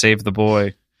 Save the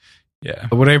boy. Yeah.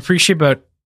 But what I appreciate about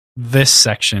this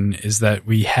section is that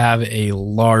we have a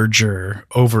larger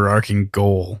overarching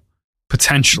goal,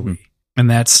 potentially, and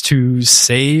that's to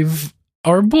save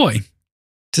our boy,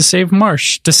 to save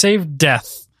Marsh, to save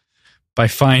Death by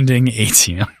finding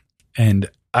Atium. And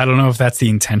I don't know if that's the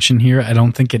intention here. I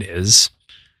don't think it is.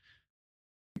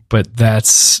 But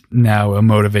that's now a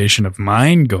motivation of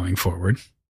mine going forward.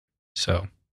 So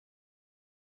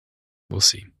we'll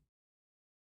see.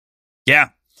 Yeah,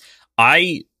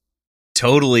 I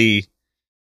totally.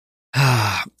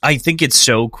 I think it's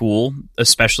so cool,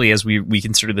 especially as we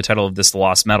consider the title of this the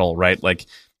Lost Metal, right? Like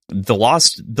the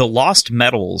lost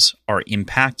metals are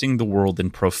impacting the world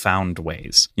in profound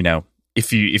ways. You know,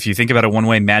 if you think about it one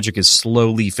way, magic is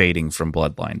slowly fading from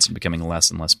bloodlines and becoming less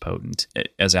and less potent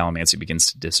as allomancy begins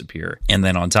to disappear. And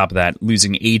then on top of that,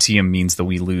 losing Atium means that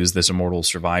we lose this immortal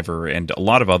survivor and a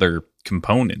lot of other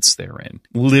components therein.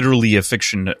 Literally a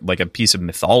fiction, like a piece of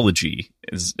mythology,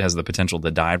 has the potential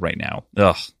to die right now.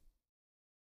 Ugh.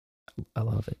 I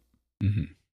love it. Mm-hmm.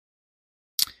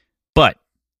 But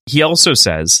he also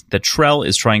says that Trell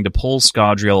is trying to pull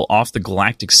Scadrial off the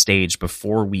galactic stage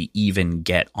before we even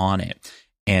get on it,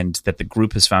 and that the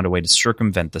group has found a way to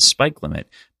circumvent the spike limit,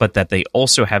 but that they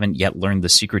also haven't yet learned the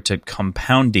secret to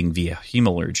compounding via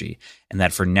hemalurgy, and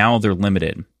that for now they're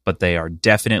limited, but they are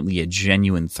definitely a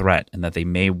genuine threat, and that they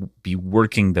may be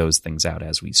working those things out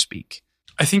as we speak.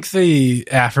 I think the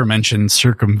aforementioned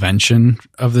circumvention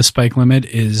of the spike limit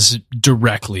is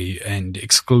directly and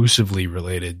exclusively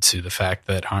related to the fact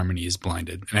that Harmony is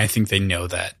blinded. And I think they know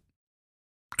that.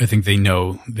 I think they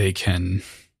know they can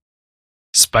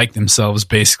spike themselves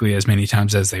basically as many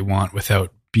times as they want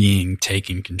without being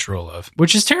taken control of,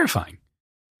 which is terrifying.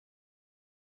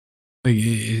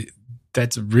 Like,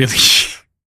 that's really,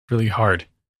 really hard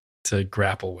to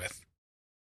grapple with.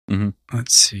 Mm-hmm.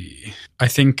 Let's see. I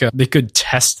think they could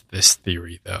test this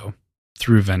theory, though,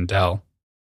 through Vendel.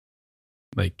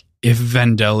 Like, if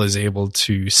Vendel is able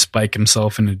to spike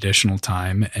himself an additional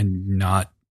time and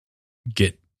not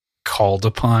get called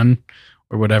upon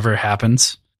or whatever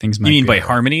happens, things might be... You mean by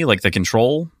Harmony? Like the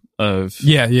control of...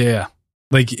 Yeah.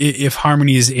 Like, if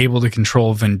Harmony is able to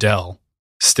control Vendel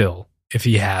still, if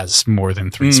he has more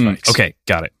than 3 spikes. Okay,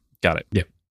 got it. Yep.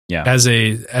 Yeah. As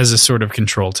a sort of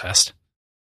control test.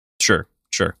 Sure.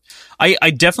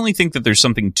 I definitely think that there's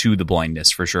something to the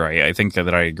blindness, for sure. I think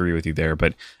that I agree with you there,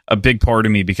 but a big part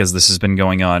of me, because this has been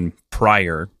going on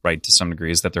prior, right, to some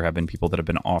degree, is that there have been people that have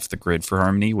been off the grid for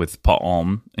Harmony with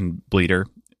Pa'alm and Bleeder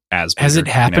as Bleeder. Has it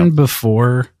happened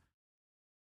before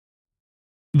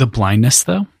the blindness,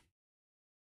 though?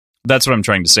 That's what I'm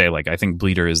trying to say. Like, I think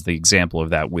Bleeder is the example of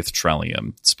that with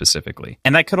Trellium specifically.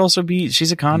 And that could also be,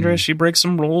 she's a Khandra, she breaks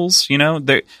some rules, you know?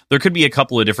 There could be a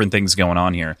couple of different things going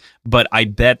on here. But I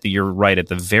bet that you're right at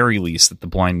the very least that the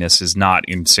blindness is not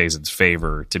in Sazed's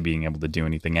favor to being able to do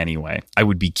anything anyway. I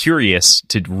would be curious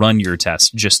to run your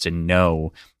test just to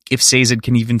know if Sazed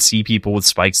can even see people with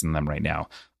spikes in them right now.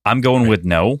 I'm going with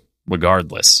no,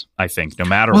 regardless, I think, no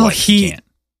matter what, he can't.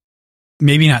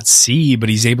 Maybe not see, but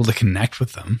he's able to connect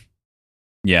with them.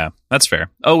 Yeah, that's fair.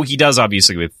 Oh, he does,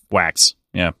 obviously, with Wax.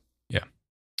 Yeah.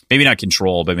 Maybe not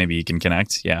control, but maybe he can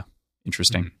connect. Yeah.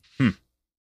 Interesting.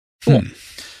 Cool.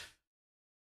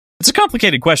 It's a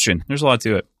complicated question. There's a lot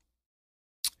to it.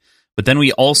 But then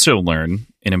we also learn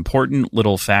an important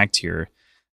little fact here,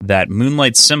 that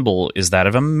Moonlight's symbol is that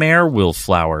of a marewill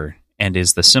flower and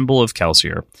is the symbol of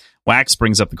Kelsier. Wax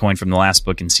brings up the coin from the last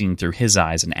book and seeing through his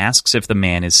eyes and asks if the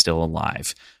man is still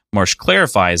alive. Marsh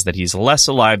clarifies that he's less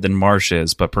alive than Marsh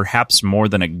is, but perhaps more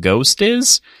than a ghost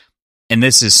is. And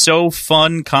this is so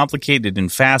fun, complicated,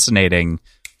 and fascinating.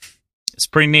 It's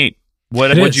pretty neat.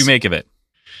 What'd you make of it?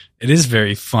 It is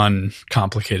very fun,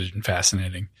 complicated, and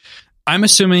fascinating. I'm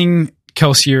assuming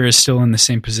Kelsier is still in the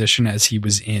same position as he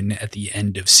was in at the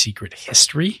end of Secret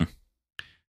History.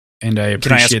 And I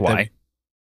appreciate Can I ask why? that.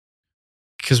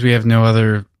 Because we have no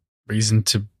other reason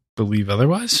to believe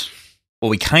otherwise. Well,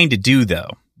 we kind of do, though.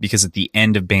 Because at the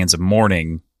end of Bands of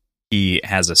Mourning, he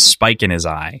has a spike in his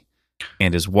eye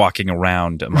and is walking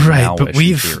around among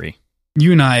Malwish theory.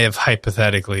 You and I have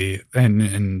hypothetically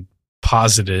and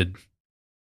posited,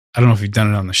 I don't know if you've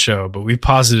done it on the show, but we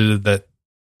posited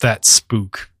that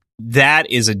spook. That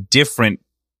is a different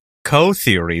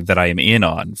co-theory that I am in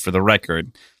on, for the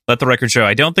record. Let the record show.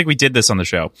 I don't think we did this on the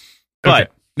show,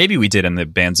 but maybe we did in the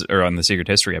Bands or on the Secret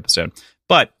History episode.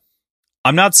 But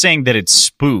I'm not saying that it's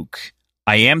spook.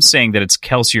 I am saying that it's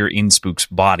Kelsier in Spook's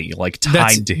body, like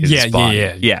tied to his body.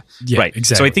 Yeah, right. Exactly.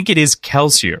 So I think it is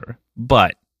Kelsier,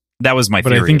 but that was my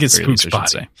theory. But I think it's Spook's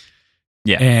body.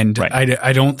 Yeah, and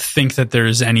I don't think that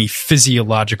there's any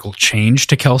physiological change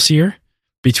to Kelsier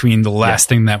between the last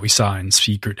thing that we saw in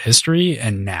Secret History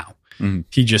and now. Mm-hmm.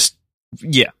 He just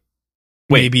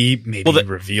maybe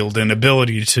revealed an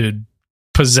ability to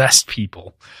possess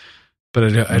people,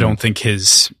 but I don't think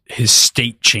his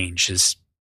state changes.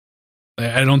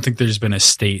 I don't think there's been a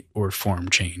state or form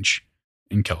change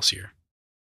in Kelsier.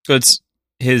 So it's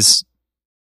his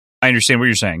I understand what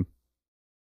you're saying.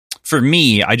 For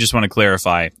me, I just want to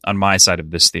clarify on my side of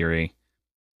this theory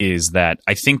is that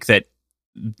I think that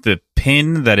the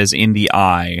pin that is in the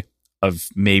eye of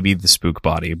maybe the spook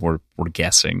body, we're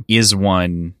guessing, is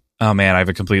one... Oh man, I have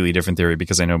a completely different theory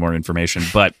because I know more information,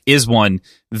 but is one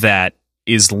that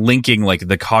is linking like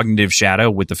the cognitive shadow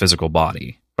with the physical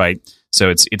body, right? So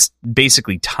it's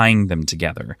basically tying them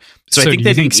together. So I think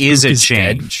that it is a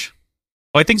change.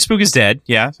 Well, I think Spook is dead.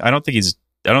 Yeah, I don't think he's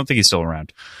still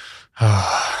around.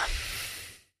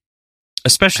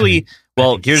 Especially,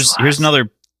 well, here's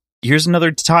another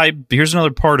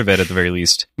part of it at the very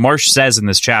least. Marsh says in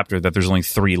this chapter that there's only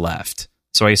 3 left.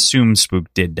 So I assume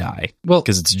Spook did die. Well,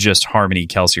 because it's just Harmony,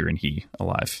 Kelsier, and he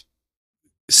alive.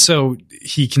 So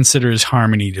he considers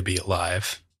Harmony to be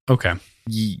alive. Okay.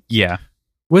 Yeah.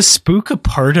 Was Spook a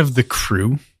part of the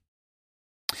crew?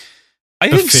 I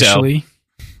think officially? So.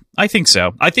 I think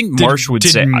so. I think Marsh would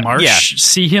say. Did Marsh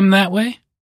see him that way?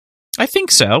 I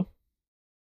think so.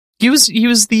 He was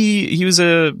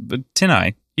a Tin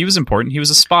Eye. He was important. He was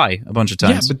a spy a bunch of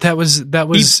times. Yeah, but that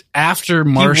was after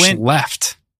Marsh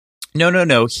left.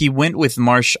 No. He went with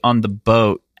Marsh on the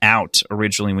boat out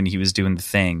originally when he was doing the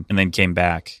thing, and then came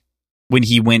back when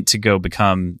he went to go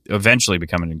eventually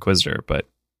become an Inquisitor. But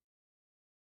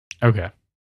okay,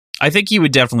 I think he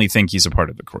would definitely think he's a part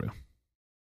of the crew.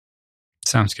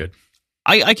 Sounds good.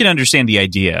 I can understand the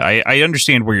idea. I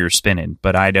understand where you're spinning,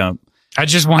 but I don't. I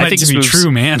just want it to be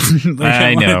true, man.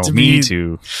 I know. Me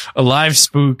too. A live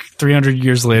Spook 300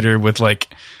 years later with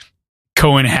like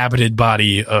co-inhabited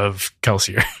body of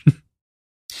Kelsier.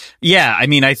 Yeah, I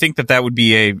mean, I think that would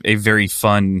be a very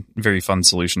fun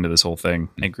solution to this whole thing.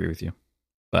 I agree with you.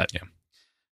 But yeah.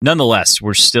 Nonetheless,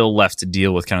 we're still left to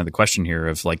deal with kind of the question here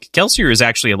of like, Kelsier is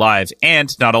actually alive,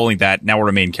 and not only that, now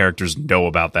our main characters know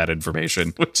about that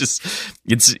information, which is,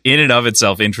 it's in and of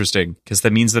itself interesting, because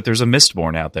that means that there's a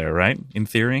Mistborn out there, right? In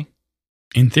theory?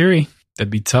 In theory.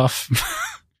 That'd be tough.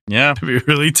 Yeah. That'd be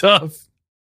really tough.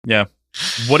 Yeah.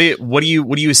 What do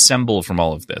you assemble from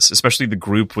all of this, especially the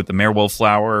group with the Marewell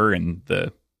flower and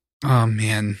the... Oh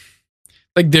man,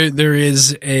 like there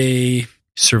is a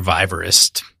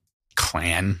survivorist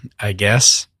clan, I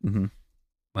guess. Mm-hmm.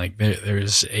 Like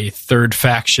there's a third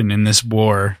faction in this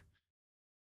war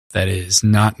that is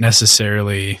not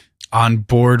necessarily on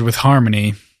board with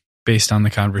Harmony, based on the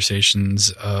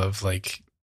conversations of like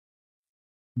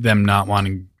them not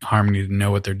wanting Harmony to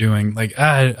know what they're doing. Like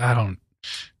I don't.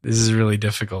 This is really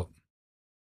difficult.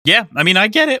 Yeah, I mean, I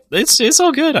get it. It's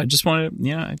all good. I just want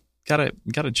to, I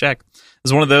gotta check.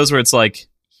 It's one of those where it's like,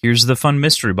 here's the fun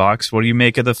mystery box. What do you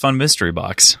make of the fun mystery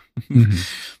box? Mm-hmm.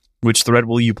 Which thread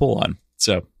will you pull on?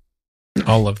 So,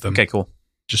 all of them. Okay, cool.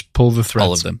 Just pull the threads.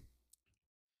 All of them.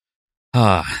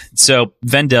 So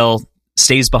Vendel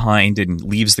stays behind and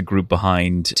leaves the group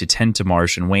behind to tend to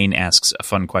Marsh, and Wayne asks a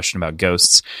fun question about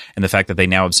ghosts and the fact that they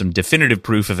now have some definitive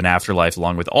proof of an afterlife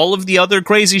along with all of the other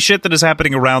crazy shit that is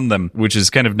happening around them, which is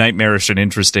kind of nightmarish and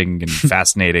interesting and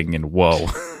fascinating and whoa.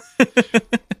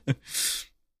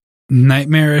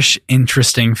 Nightmarish,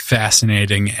 interesting,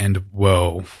 fascinating, and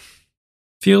whoa.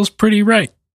 Feels pretty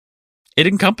right. It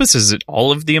encompasses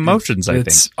all of the emotions, I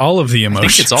think. All of the emotions. I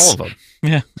think it's all of them.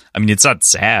 Yeah. I mean, it's not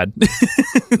sad.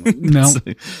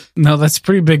 No, that's a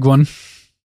pretty big one.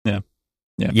 Yeah,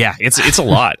 it's a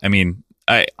lot. I mean,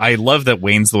 I love that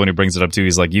Wayne's the one who brings it up too.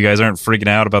 He's like, you guys aren't freaking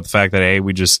out about the fact that, hey,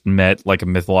 we just met like a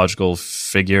mythological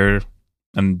figure,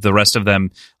 and the rest of them,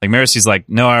 like Marisy's like,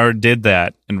 no, I already did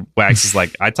that. And Wax is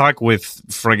like, I talk with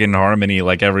friggin' Harmony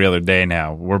like every other day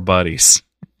now. We're buddies.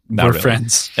 We're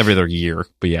friends. Every other year.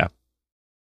 But yeah.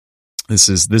 This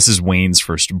is Wayne's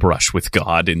first brush with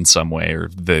God in some way, or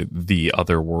the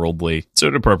otherworldly. So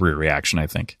an appropriate reaction, I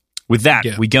think. With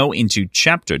that, we go into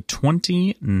chapter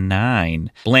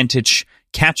 29. Blantich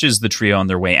catches the trio on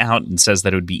their way out and says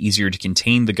that it would be easier to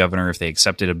contain the governor if they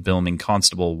accepted a Bilming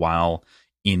constable while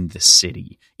in the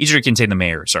city. Easier to contain the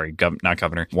mayor, not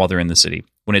governor, while they're in the city.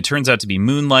 When it turns out to be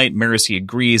Moonlight, Marasi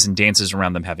agrees and dances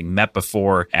around them having met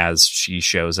before as she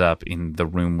shows up in the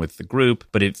room with the group.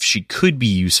 But if she could be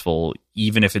useful,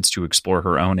 even if it's to explore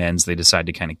her own ends, they decide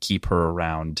to kind of keep her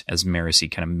around as Marasi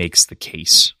kind of makes the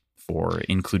case for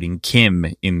including Kim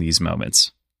in these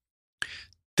moments.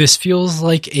 This feels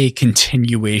like a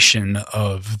continuation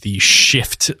of the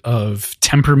shift of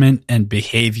temperament and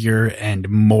behavior and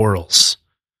morals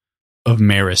of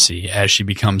Marasi as she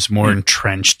becomes more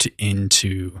entrenched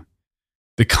into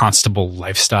the constable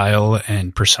lifestyle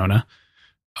and persona.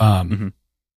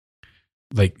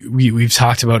 Like we've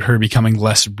talked about her becoming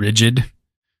less rigid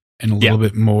and a little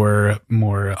bit more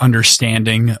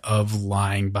understanding of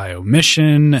lying by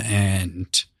omission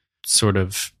and sort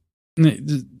of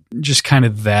just kind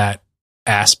of that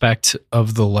aspect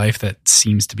of the life that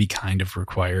seems to be kind of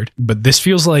required. But this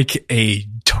feels like a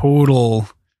total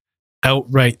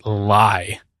outright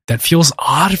lie that feels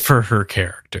odd for her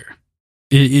character.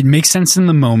 It makes sense in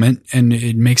the moment, and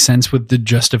it makes sense with the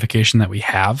justification that we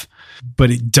have, but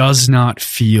it does not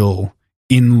feel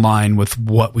in line with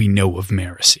what we know of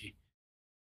Marasi.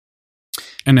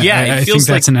 And yeah, I think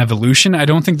that's an evolution. I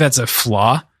don't think that's a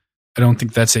flaw. I don't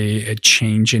think that's a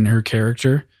change in her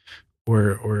character,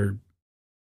 or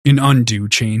an undue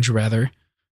change, rather.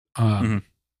 But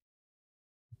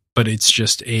it's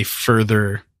just a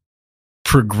further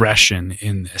progression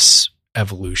in this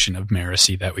evolution of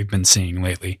Marasi that we've been seeing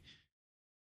lately.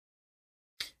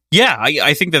 Yeah,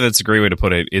 I think that that's a great way to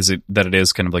put it. That it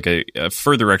is kind of like a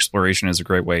further exploration is a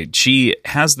great way. She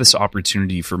has this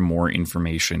opportunity for more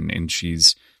information, and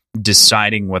she's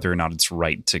deciding whether or not it's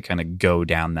right to kind of go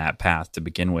down that path to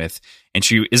begin with. And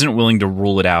she isn't willing to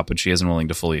rule it out, but she isn't willing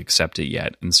to fully accept it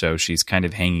yet. And so she's kind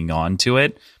of hanging on to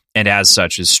it, and as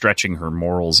such is stretching her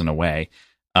morals in a way.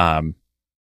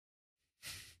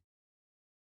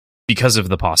 Because of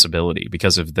the possibility,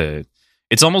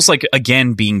 it's almost like,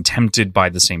 again, being tempted by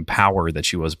the same power that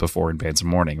she was before in Bands of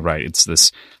Mourning, right? It's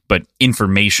this, but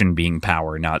information being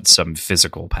power, not some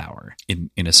physical power in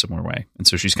a similar way. And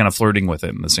so she's kind of flirting with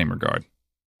it in the same regard.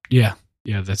 Yeah,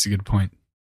 that's a good point.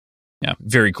 Yeah,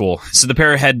 very cool. So the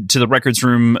pair head to the records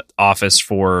room office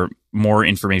for more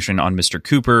information on Mr.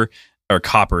 Cooper, or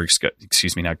Copper,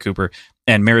 excuse me, not Cooper.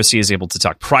 And Marasi is able to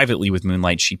talk privately with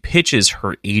Moonlight. She pitches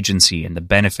her agency and the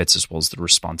benefits as well as the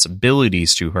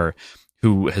responsibilities to her,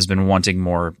 who has been wanting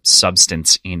more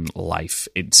substance in life,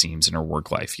 it seems, in her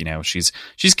work life. You know, she's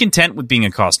content with being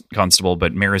a constable,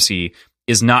 but Marasi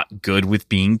is not good with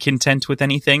being content with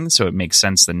anything. So it makes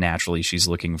sense that naturally she's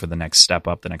looking for the next step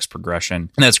up, the next progression.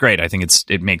 And that's great. I think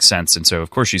it makes sense. And so, of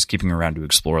course, she's keeping around to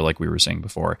explore, like we were saying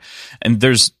before. And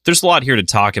there's a lot here to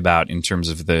talk about in terms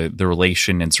of the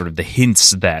relation and sort of the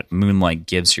hints that Moonlight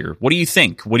gives here. What do you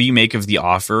think? What do you make of the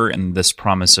offer and this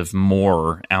promise of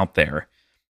more out there?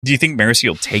 Do you think Marasi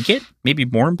will take it? Maybe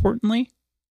more importantly?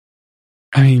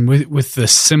 I mean, with the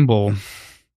symbol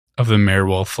of the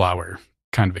Marewall flower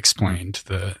kind of explained,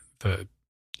 the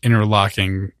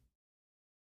interlocking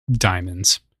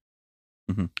diamonds.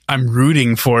 Mm-hmm. I'm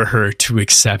rooting for her to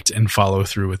accept and follow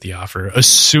through with the offer,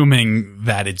 assuming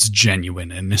that it's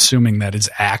genuine and assuming that it's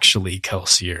actually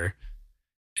Kelsier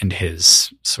and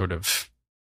his sort of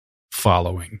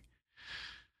following.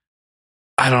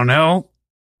 I don't know.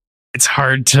 It's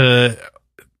hard to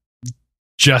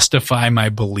justify my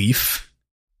belief,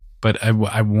 but I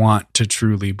want to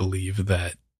truly believe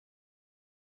that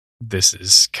this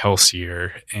is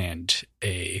Kelsier and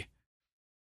a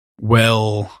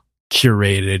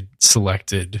well-curated,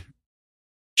 selected,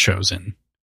 chosen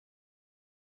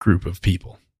group of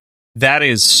people. That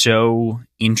is so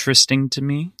interesting to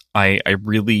me. I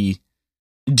really...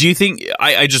 Do you think...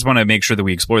 I just want to make sure that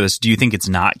we explore this. Do you think it's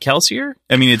not Kelsier?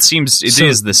 I mean, it seems it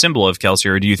is the symbol of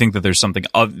Kelsier. Or do you think that there's something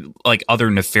like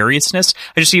other nefariousness?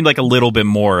 I just need like a little bit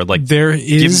more. Like there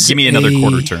is. Give me another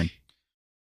quarter turn.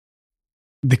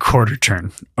 The quarter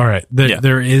turn. All right.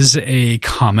 There is a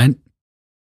comment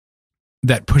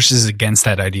that pushes against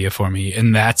that idea for me,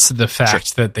 and that's the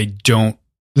fact that they don't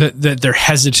that they're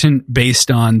hesitant based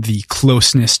on the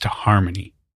closeness to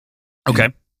Harmony. Okay.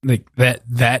 And like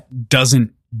that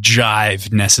doesn't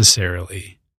jive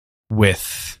necessarily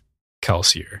with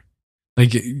Kelsier.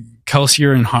 Like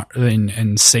Kelsier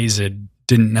and Sazed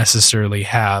didn't necessarily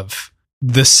have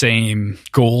the same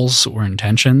goals or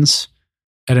intentions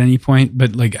at any point,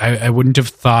 but like I wouldn't have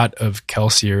thought of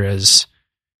Kelsier as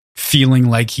feeling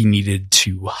like he needed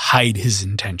to hide his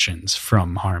intentions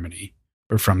from Harmony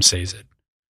or from Sazed.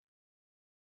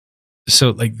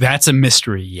 So like that's a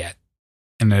mystery yet,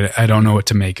 and I don't know what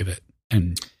to make of it,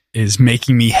 and is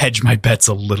making me hedge my bets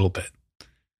a little bit.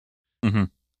 Mm-hmm.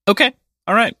 Okay,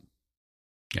 all right.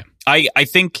 Yeah, I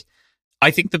think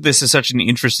that this is such an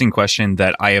interesting question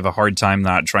that I have a hard time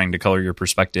not trying to color your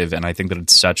perspective, and I think that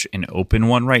it's such an open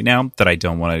one right now that I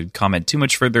don't want to comment too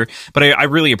much further, but I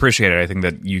really appreciate it. I think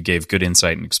that you gave good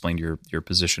insight and explained your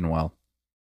position well.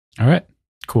 All right,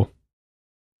 cool.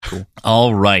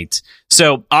 All right.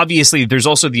 So obviously there's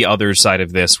also the other side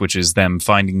of this, which is them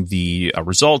finding the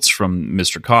results from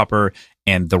Mr. Copper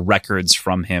and the records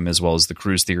from him, as well as the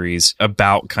cruise theories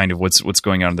about kind of what's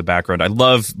going on in the background. I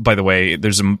love, by the way,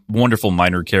 there's a wonderful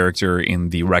minor character in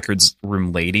the records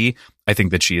room lady. I think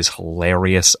that she is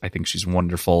hilarious. I think she's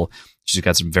wonderful. She's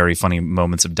got some very funny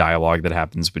moments of dialogue that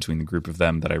happens between the group of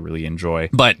them that I really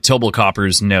enjoy. But Tobal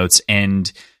Copper's notes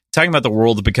end talking about the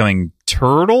world becoming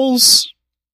turtles.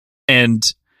 And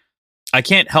I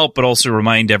can't help but also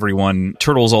remind everyone,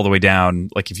 Turtles All the Way Down,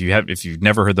 like if you've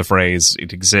never heard the phrase,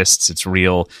 it exists, it's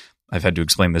real. I've had to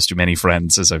explain this to many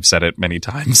friends as I've said it many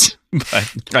times.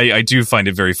 But I do find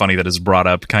it very funny that it's brought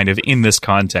up kind of in this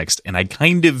context. And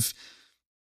it's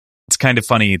kind of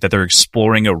funny that they're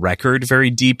exploring a record very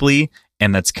deeply.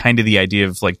 And that's kind of the idea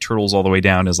of like Turtles All the Way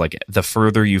Down is like the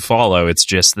further you follow, it's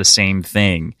just the same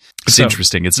thing. It's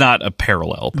interesting. It's not a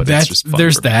parallel, but it's just fun.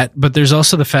 There's that, but there's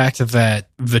also the fact that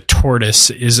the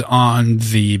tortoise is on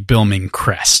the Bilming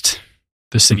crest,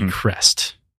 the city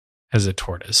crest, as a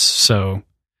tortoise. So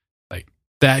like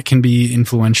that can be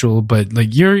influential, but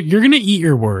like you're gonna eat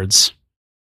your words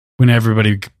when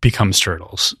everybody becomes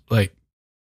turtles. Like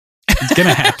it's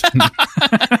gonna happen.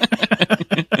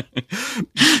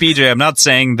 PJ, I'm not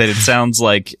saying that it sounds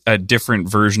like a different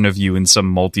version of you in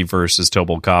some multiverse as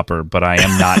Tobal Copper, but I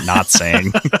am not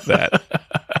saying that.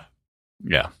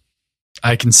 Yeah.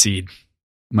 I concede.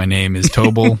 My name is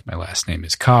Tobal. My last name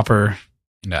is Copper.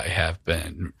 And I have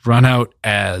been run out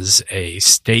as a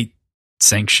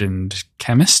state-sanctioned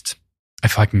chemist. I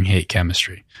fucking hate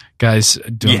chemistry. Guys,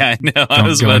 don't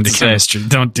go into chemistry.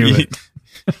 Don't do it.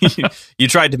 You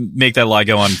tried to make that lie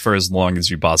go on for as long as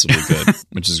you possibly could,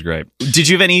 which is great. Did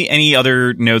you have any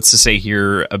other notes to say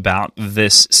here about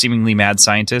this seemingly mad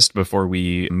scientist before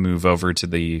we move over to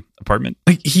the apartment?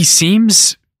 Like he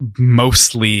seems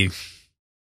mostly,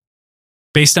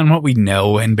 based on what we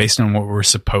know and based on what we're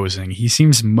supposing, he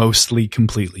seems mostly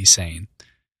completely sane.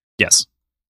 Yes.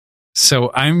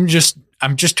 So I'm just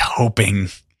hoping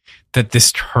that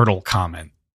this turtle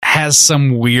comment has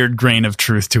some weird grain of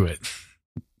truth to it.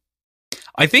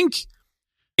 I think,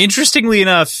 interestingly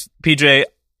enough, PJ,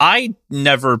 I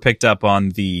never picked up on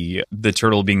the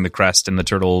turtle being the crest and the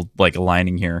turtle like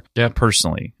aligning here. Yeah,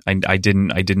 personally, I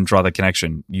didn't draw the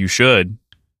connection. You should,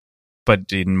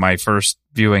 but in my first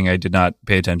viewing, I did not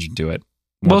pay attention to it.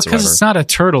 Well, because it's not a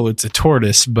turtle; it's a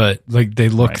tortoise, but like they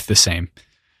look the same,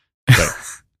 right.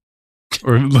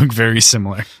 Or look very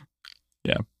similar.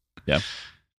 Yeah.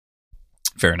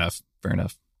 Fair enough.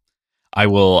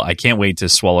 I can't wait to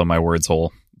swallow my words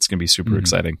whole. It's going to be super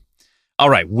exciting. All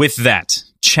right. With that,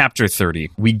 chapter 30,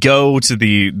 we go to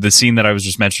the scene that I was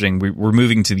just mentioning. We're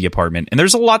moving to the apartment, and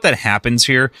there's a lot that happens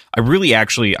here. I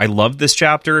love this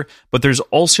chapter, but there's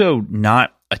also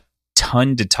not a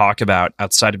ton to talk about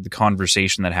outside of the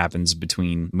conversation that happens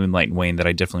between Moonlight and Wayne that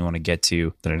I definitely want to get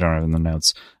to that I don't have in the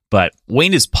notes. But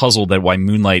Wayne is puzzled at why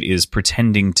Moonlight is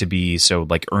pretending to be so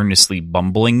like earnestly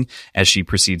bumbling as she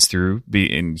proceeds through.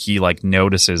 And he like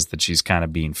notices that she's kind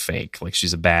of being fake, like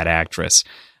she's a bad actress.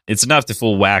 It's enough to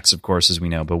fool Wax, of course, as we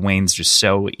know, but Wayne's just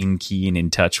so in key and in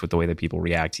touch with the way that people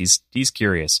react. He's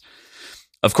curious.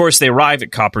 Of course, they arrive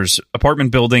at Copper's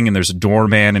apartment building, and there's a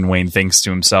doorman, and Wayne thinks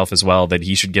to himself as well that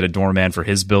he should get a doorman for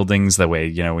his buildings. That way,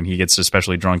 you know, when he gets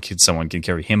especially drunk, someone can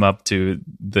carry him up to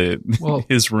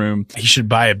his room. He should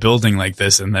buy a building like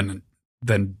this and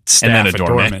then staff a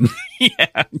doorman.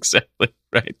 Yeah, exactly.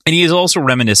 Right. And he is also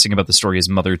reminiscing about the story his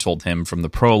mother told him from the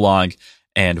prologue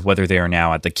and whether they are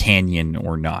now at the canyon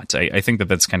or not. I think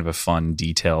that's kind of a fun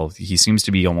detail. He seems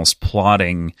to be almost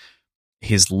plotting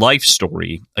his life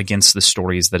story against the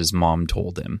stories that his mom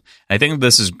told him. And I think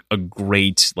this is a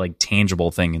great, like, tangible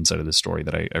thing inside of the story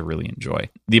that I really enjoy.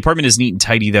 The apartment is neat and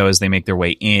tidy, though, as they make their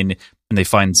way in, and they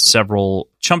find several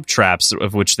chump traps,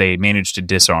 of which they manage to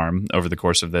disarm over the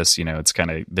course of this. You know, it's kind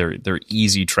of, they're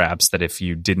easy traps that if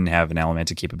you didn't have an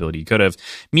elemental capability, you could have.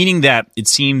 Meaning that it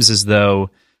seems as though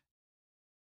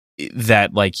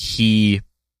that, like,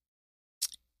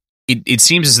 It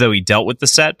seems as though he dealt with the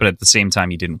set, but at the same time,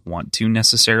 he didn't want to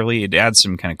necessarily. It adds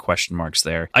some kind of question marks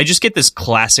there. I just get this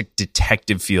classic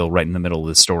detective feel right in the middle of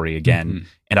the story again,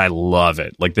 and I love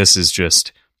it. Like, this is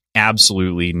just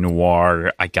absolutely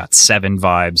noir. I got Seven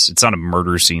vibes. It's not a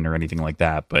murder scene or anything like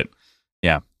that, but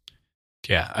yeah.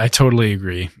 Yeah, I totally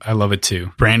agree. I love it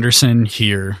too. Branderson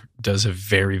here does a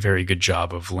very, very good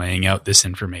job of laying out this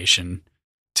information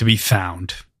to be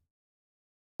found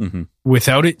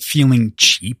without it feeling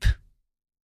cheap.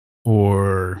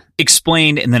 Or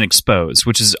explained and then exposed,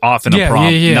 which is often not a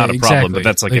problem, exactly. But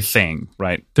that's like a thing,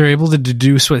 right? They're able to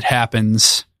deduce what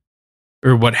happens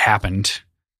or what happened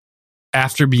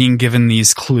after being given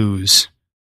these clues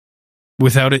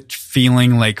without it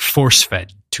feeling like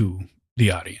force-fed to the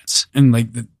audience. And like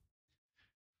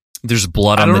there's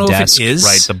blood on the desk,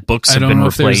 right? The books have been replaced. I don't know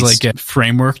if there's like a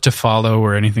framework to follow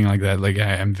or anything like that. Like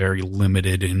I'm very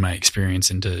limited in my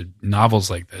experience into novels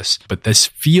like this, but this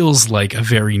feels like a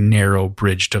very narrow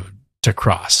bridge to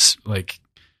cross. Like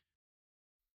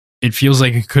it feels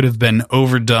like it could have been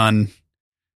overdone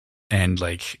and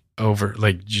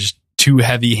just too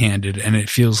heavy-handed, and it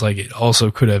feels like it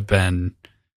also could have been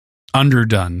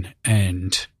underdone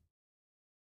and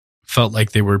felt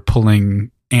like they were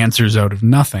pulling answers out of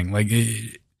nothing. Like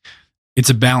it's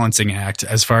a balancing act,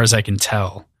 as far as I can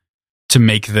tell, to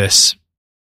make this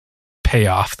pay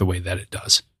off the way that it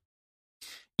does.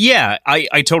 Yeah,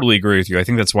 I totally agree with you. I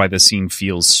think that's why this scene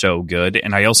feels so good.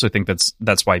 And I also think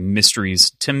that's why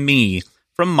mysteries, to me,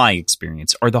 from my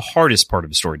experience, are the hardest part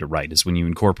of a story to write, is when you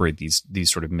incorporate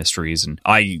these sort of mysteries. And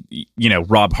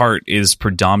Rob Hart is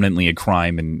predominantly a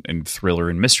crime and thriller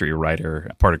and mystery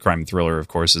writer. Part of crime and thriller, of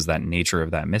course, is that nature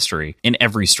of that mystery. And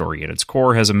every story at its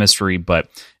core has a mystery, but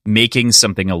making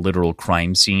something a literal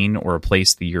crime scene or a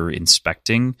place that you're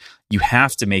inspecting, you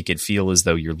have to make it feel as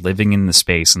though you're living in the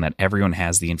space and that everyone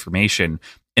has the information,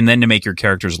 and then to make your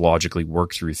characters logically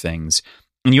work through things.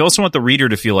 And you also want the reader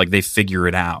to feel like they figure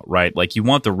it out, right? Like you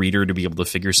want the reader to be able to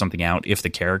figure something out if the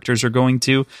characters are going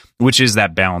to, which is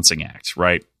that balancing act,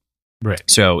 right? Right.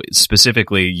 So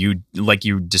specifically, like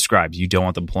you described, you don't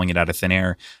want them pulling it out of thin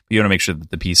air, but you want to make sure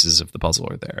that the pieces of the puzzle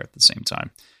are there at the same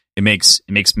time. It makes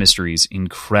mysteries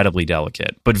incredibly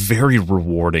delicate, but very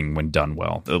rewarding when done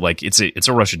well. Like it's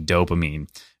a rush of dopamine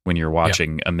when you're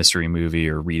watching a mystery movie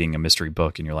or reading a mystery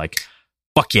book, and you're like,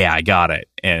 fuck yeah, I got it.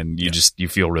 And you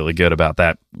feel really good about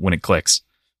that when it clicks.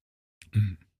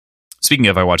 Mm. Speaking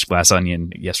of, I watched Glass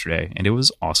Onion yesterday, and it was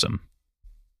awesome.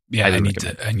 Yeah, I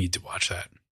need to watch that.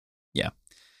 Yeah.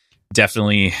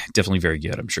 Definitely very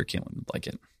good. I'm sure Caitlin would like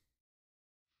it.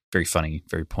 Very funny,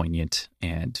 very poignant,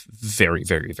 and very,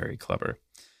 very, very clever.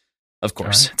 Of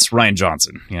course, It's Rian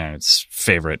Johnson. It's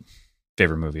favorite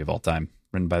movie of all time,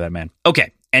 written by that man.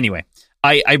 Okay, anyway.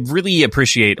 I really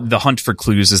appreciate the hunt for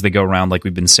clues as they go around, like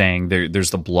we've been saying.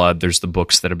 There's the blood, there's the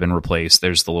books that have been replaced,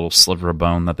 there's the little sliver of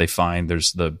bone that they find,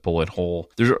 there's the bullet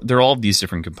hole. There are all of these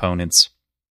different components.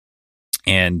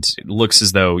 And it looks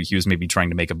as though he was maybe trying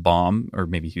to make a bomb, or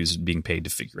maybe he was being paid to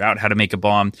figure out how to make a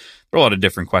bomb. There are a lot of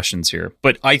different questions here.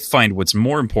 But I find what's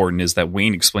more important is that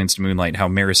Wayne explains to Moonlight how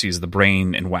Marasi is the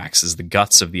brain and Wax is the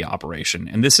guts of the operation.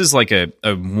 And this is like a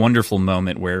wonderful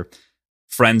moment where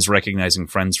friends recognizing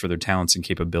friends for their talents and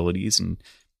capabilities and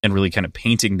really kind of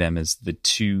painting them as the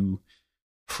two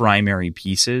primary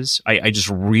pieces. I just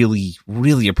really,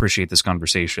 really appreciate this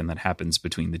conversation that happens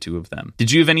between the two of them.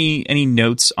 Did you have any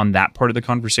notes on that part of the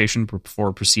conversation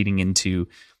before proceeding into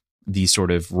the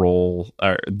sort of role,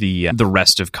 or the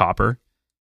rest of Copper?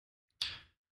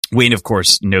 Wayne, of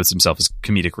course, notes himself as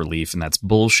comedic relief, and that's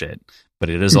bullshit, but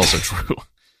it is also true.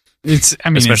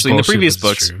 Especially in the previous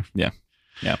books. True. Yeah.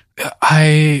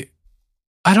 I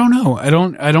don't know. I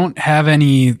don't have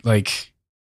any like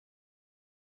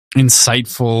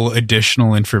insightful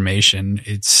additional information.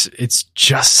 It's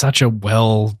just such a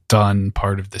well done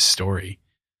part of the story.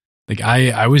 Like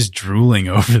I was drooling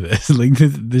over this. Like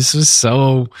this was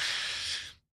so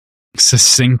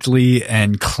succinctly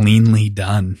and cleanly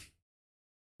done.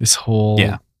 This whole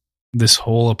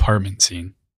apartment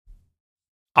scene.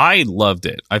 I loved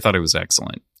it. I thought it was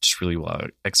excellent. Just really well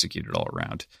executed all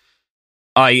around.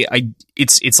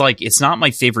 It's like, it's not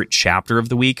my favorite chapter of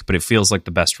the week, but it feels like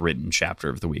the best written chapter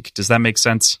of the week. Does that make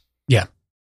sense? Yeah.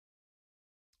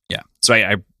 Yeah. So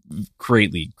I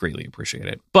greatly, greatly appreciate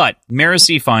it. But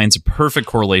Marasi finds a perfect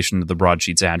correlation to the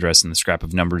broadsheet's address and the scrap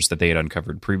of numbers that they had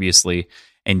uncovered previously.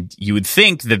 And you would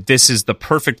think that this is the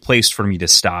perfect place for me to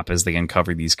stop as they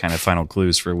uncover these kind of final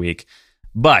clues for a week.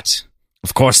 But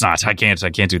of course not. I can't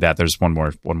do that. There's one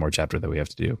more chapter that we have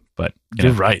to do. But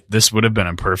you're right. This would have been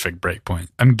a perfect breakpoint.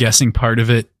 I'm guessing part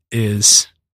of it is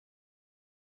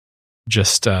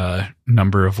just a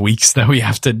number of weeks that we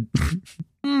have to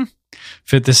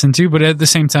fit this into. But at the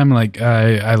same time, like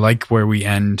I like where we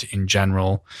end in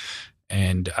general,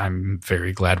 and I'm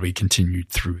very glad we continued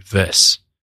through this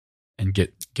and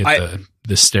get the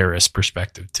Steris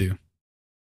perspective too.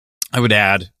 I would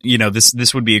add,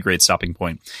 this would be a great stopping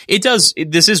point.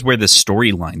 This is where the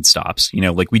storyline stops.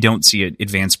 Like we don't see an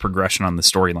advanced progression on the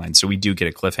storyline, so we do get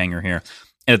a cliffhanger here.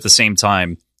 And at the same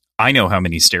time, I know how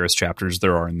many Steris chapters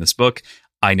there are in this book.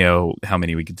 I know how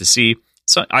many we get to see.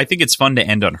 So I think it's fun to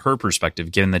end on her perspective,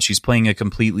 given that she's playing a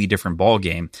completely different ball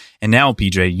game. And now,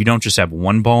 PJ, you don't just have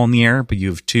one ball in the air, but you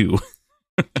have two.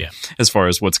 Yeah. As far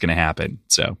as what's going to happen.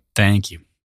 So thank you.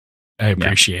 I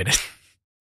appreciate it.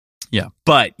 Yeah.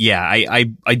 But yeah, I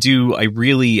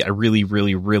really,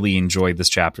 really, really enjoyed this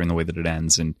chapter and the way that it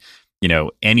ends. And,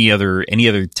 any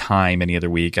other time, any other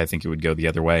week, I think it would go the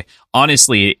other way.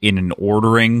 Honestly, in an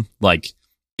ordering, like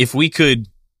if we could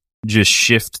just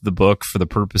shift the book for the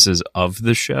purposes of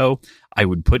the show, I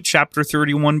would put chapter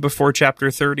 31 before chapter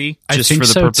 30, just for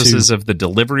the purposes of the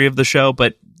delivery of the show.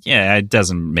 But yeah, it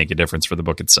doesn't make a difference for the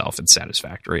book itself. It's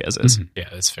satisfactory as is. Yeah,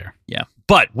 that's fair. Yeah.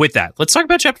 But with that, let's talk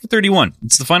about chapter 31.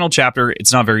 It's the final chapter.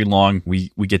 It's not very long. We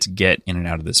get to get in and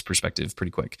out of this perspective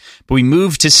pretty quick. But we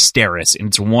move to Steris, and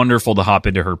it's wonderful to hop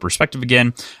into her perspective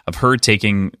again, of her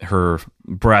taking her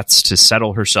breaths to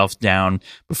settle herself down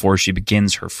before she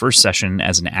begins her first session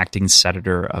as an acting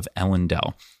senator of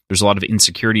Elendel. There's a lot of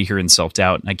insecurity here and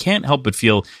self-doubt, and I can't help but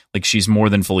feel like she's more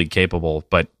than fully capable,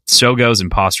 but so goes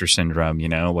imposter syndrome,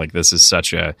 like this is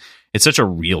such a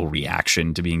real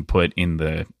reaction to being put in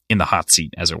the hot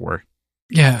seat, as it were.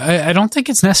 Yeah, I don't think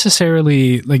it's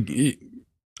necessarily like,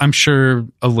 I'm sure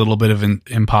a little bit of an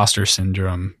imposter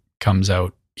syndrome comes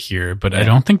out here, but I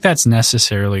don't think that's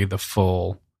necessarily the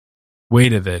full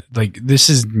weight of it. Like, this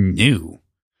is new.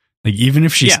 Like, even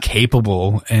if she's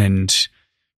capable and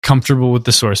comfortable with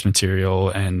the source material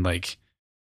and like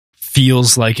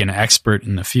feels like an expert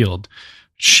in the field,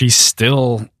 she's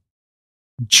still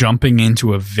jumping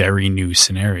into a very new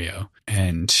scenario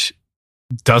and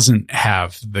doesn't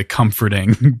have the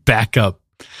comforting backup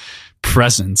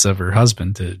presence of her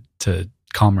husband to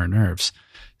calm her nerves.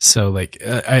 So like,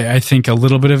 I think a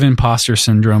little bit of imposter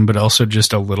syndrome, but also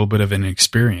just a little bit of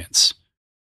inexperience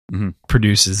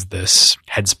produces this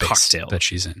headspace cocktail that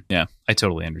she's in. Yeah, I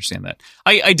totally understand that.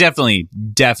 I definitely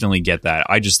get that.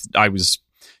 I was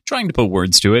trying to put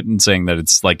words to it and saying that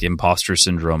it's like imposter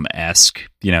syndrome-esque.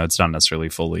 It's not necessarily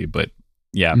fully, but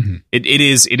yeah,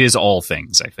 it is all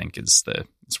things, I think, is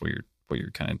what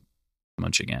you're kind of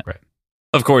munching at. Right.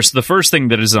 Of course, the first thing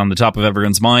that is on the top of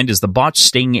everyone's mind is the botched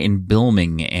sting in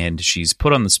Bilming, and she's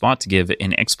put on the spot to give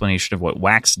an explanation of what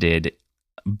Wax did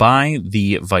by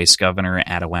the Vice Governor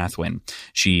Adawathwin.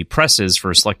 She presses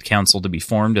for a select council to be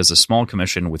formed as a small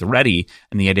commission with Reddy,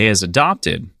 and the idea is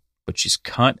adopted, but she's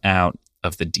cut out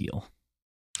of the deal.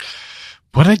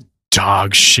 What a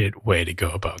dog shit way to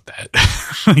go about that.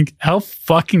 Like, how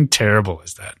fucking terrible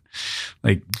is that?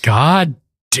 Like, God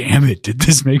damn it, did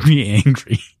this make me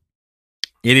angry?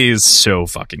 It is so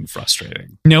fucking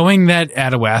frustrating. Knowing that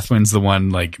Adawathwin's the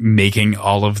one like making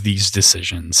all of these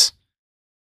decisions.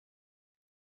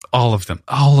 All of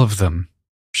them.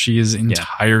 She is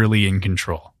entirely in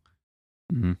control.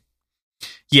 Mm-hmm.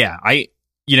 Yeah,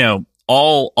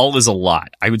 all is a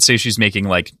lot. I would say she's making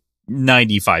like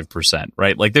 95%,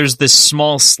 right? Like there's this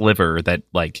small sliver that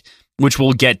like, which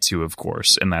we'll get to, of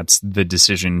course, and that's the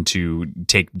decision to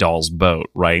take Dahl's boat,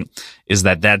 right? Is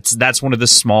that's one of the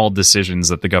small decisions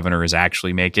that the governor is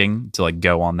actually making to like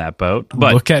go on that boat.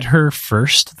 But look at her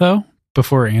first though,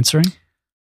 before answering.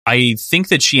 I think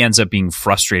that she ends up being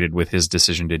frustrated with his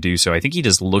decision to do so. I think he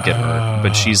does look at her,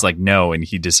 but she's like, no, and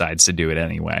he decides to do it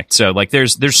anyway. So like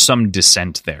there's some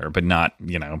dissent there, but not,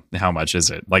 how much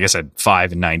is it? Like I said,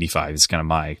 5 and 95 is kind of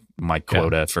my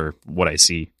quota for what I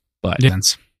see. But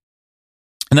and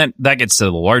then that gets to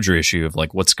the larger issue of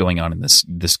like what's going on in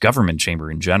this government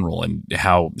chamber in general, and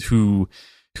who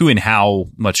and how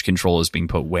much control is being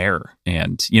put where.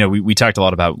 And, we talked a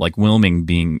lot about like Bilming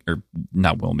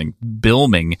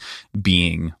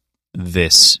being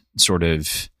this sort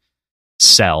of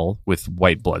cell with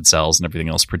white blood cells and everything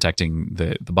else protecting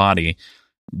the body.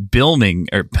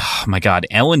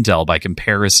 Elendel, by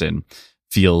comparison,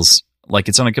 feels like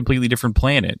it's on a completely different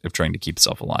planet of trying to keep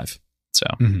itself alive. So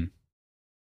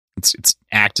it's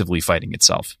actively fighting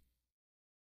itself.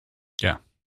 Yeah.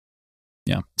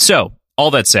 Yeah. So,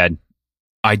 all that said,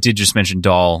 I did just mention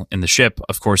Dahl and the ship.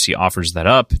 Of course, he offers that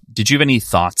up. Did you have any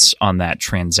thoughts on that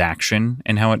transaction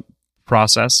and how it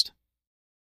processed?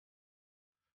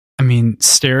 I mean,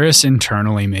 Steris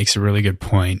internally makes a really good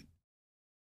point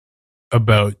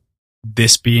about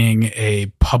this being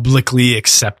a publicly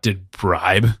accepted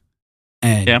bribe,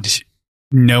 and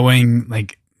knowing,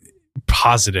 like,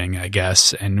 positing, I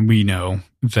guess, and we know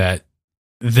that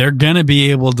they're going to be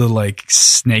able to like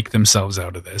snake themselves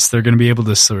out of this. They're going to be able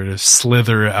to sort of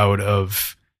slither out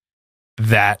of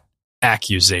that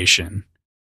accusation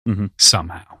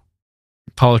somehow.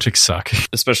 Politics suck.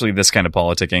 Especially this kind of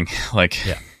politicking. Like,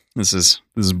 this is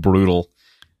brutal.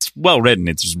 It's well written.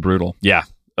 It's just brutal. Yeah.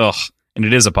 Ugh. And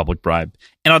it is a public bribe.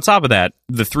 And on top of that,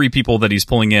 the 3 people that he's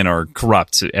pulling in are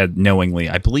corrupt knowingly.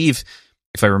 I believe,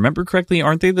 if I remember correctly,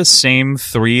 aren't they the same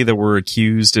 3 that were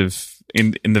accused of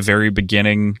in the very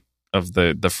beginning of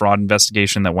the fraud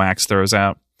investigation that Wax throws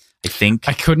out? I think.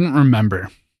 I couldn't remember.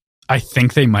 I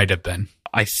think they might have been.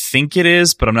 I think it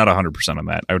is, but I'm not 100% on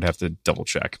that. I would have to double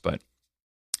check, but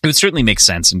it would certainly make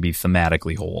sense and be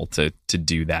thematically whole to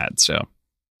do that. So,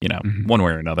 one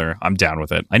way or another, I'm down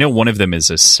with it. I know one of them is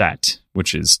a set,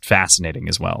 which is fascinating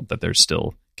as well, that they're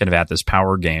still kind of at this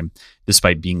power game,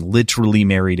 despite being literally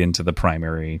married into the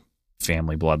primary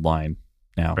family bloodline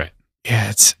now. Right.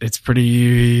 Yeah, it's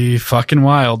pretty fucking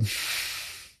wild.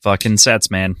 Fucking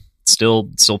sets, man. Still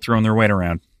throwing their weight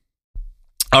around.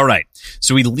 All right.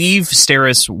 So we leave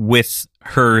Steris with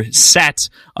her set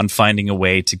on finding a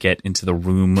way to get into the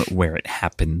room where it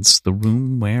happens. The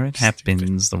room where it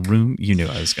happens. The room. You knew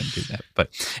I was going to do that, but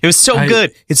it was so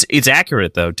good. It's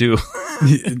accurate though, too.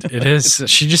 It is.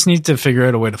 She just needs to figure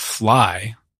out a way to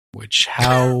fly, which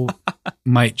how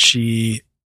might she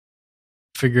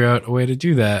figure out a way to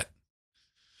do that?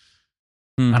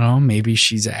 I don't know. Maybe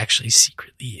she's actually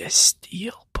secretly a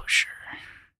steel pusher.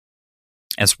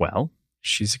 As well.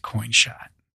 She's a coin shot.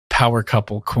 Power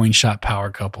couple. Coin shot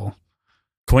power couple.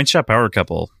 Coin shot power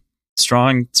couple.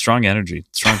 Strong energy.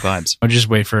 Strong vibes. I'll just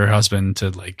wait for her husband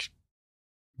to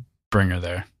bring her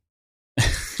there.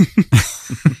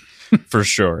 For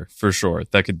sure.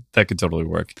 That could totally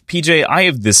work. PJ, I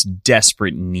have this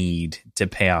desperate need to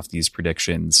pay off these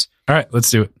predictions. All right,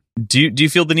 let's do it. Do you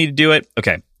feel the need to do it?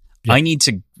 Okay. Yeah. I need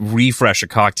to refresh a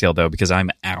cocktail though because I'm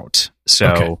out. So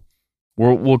okay.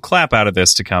 We'll clap out of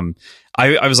this to come.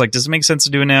 I was like, does it make sense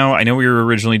to do it now? I know we were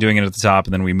originally doing it at the top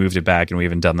and then we moved it back and we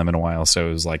haven't done them in a while. So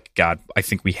it was like, God, I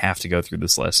think we have to go through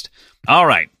this list. All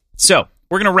right. So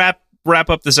we're going to wrap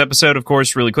up this episode, of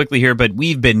course, really quickly here, but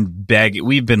we've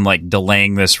been like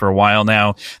delaying this for a while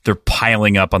now. They're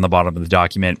piling up on the bottom of the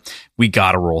document. We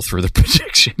got to roll through the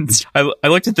predictions. I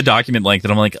looked at the document length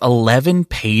and I'm like, 11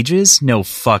 pages? No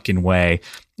fucking way.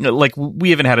 Like,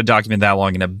 we haven't had a document that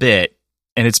long in a bit.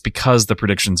 And it's because the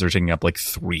predictions are taking up like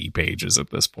 3 pages at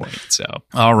this point. So,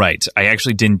 all right. I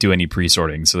actually didn't do any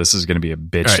pre-sorting, so this is going to be a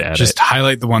bitch to edit. Just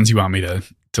highlight the ones you want me to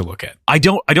look at. I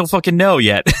don't fucking know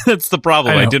yet. That's the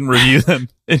problem. I didn't review them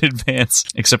in advance,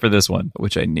 except for this one,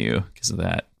 which I knew because of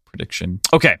that prediction.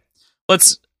 Okay,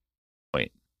 let's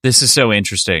wait. This is so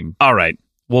interesting. All right,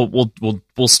 we'll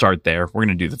start there. We're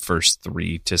going to do the first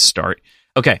 3 to start.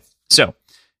 Okay, so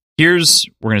we're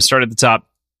going to start at the top.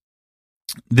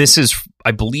 This is,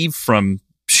 I believe, from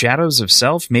Shadows of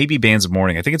Self, maybe Bands of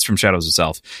Mourning. I think it's from Shadows of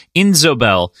Self. In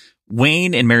Zobel,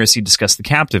 Wayne and Marasi discuss the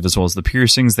captive as well as the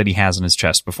piercings that he has in his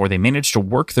chest before they manage to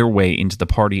work their way into the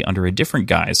party under a different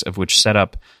guise, of which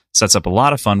sets up a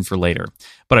lot of fun for later.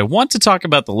 But I want to talk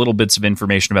about the little bits of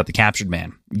information about the captured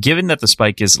man. Given that the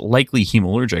spike is likely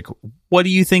hemalurgic, what do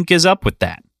you think is up with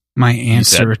that? My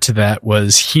answer to that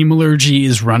was hemalurgy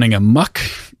is running amok.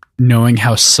 Knowing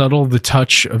how subtle the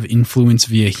touch of influence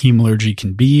via hemalurgy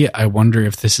can be, I wonder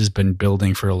if this has been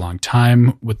building for a long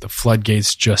time, with the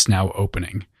floodgates just now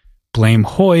opening. Blame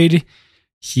Hoyd.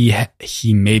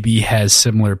 He maybe has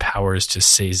similar powers to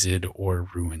Sazed or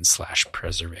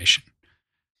Ruin/Preservation.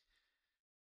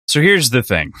 So here's the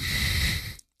thing.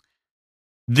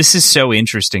 This is so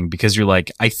interesting because you're like,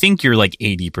 I think you're like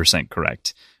 80%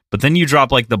 correct, but then you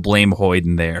drop like the blame Hoyd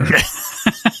in there.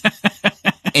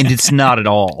 And it's not at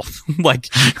all. Like,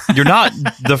 you're not.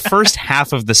 The first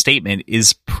half of the statement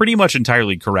is pretty much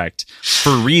entirely correct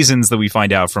for reasons that we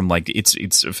find out from, like, it's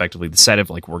effectively the set have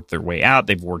like worked their way out.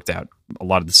 They've worked out a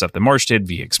lot of the stuff that Marsh did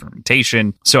via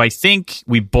experimentation. So I think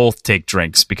we both take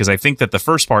drinks because I think that the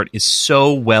first part is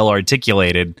so well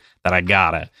articulated that I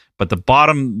gotta. But the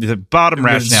bottom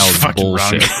rationale is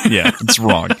bullshit. Yeah, it's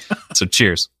wrong. So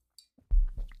cheers.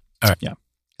 All right. Yeah,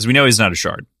 because we know he's not a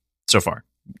shard so far.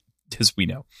 As we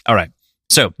know. All right.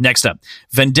 So next up,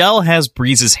 Vendel has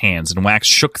Breeze's hands and Wax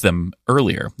shook them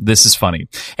earlier. This is funny.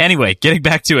 Anyway, getting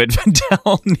back to it,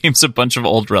 Vendel names a bunch of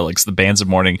old relics, the Bands of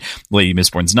Mourning, Lady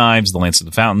Mistborn's knives, the Lance of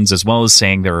the Fountains, as well as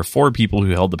saying there are 4 people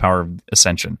who held the power of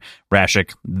Ascension.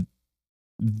 Rashik,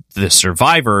 the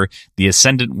Survivor, the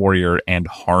Ascendant Warrior, and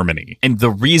Harmony. And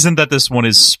the reason that this one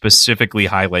is specifically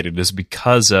highlighted is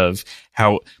because of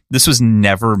how this was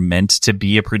never meant to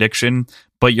be a prediction,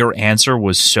 but your answer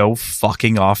was so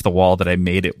fucking off the wall that I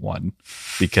made it one.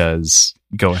 Because,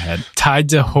 go ahead. Tied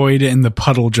to Hoyd and the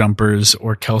Puddle Jumpers,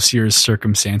 or Kelsier's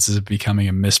circumstances of becoming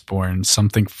a Mistborn,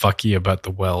 something fucky about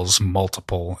the wells,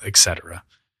 multiple, etc.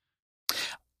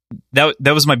 That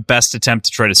was my best attempt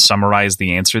to try to summarize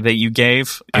the answer that you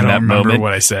gave in that moment. I don't remember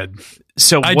what I said.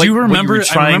 So I do remember.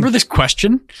 I remember this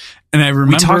question, and I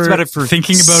remember we talked about it for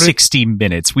thinking about 60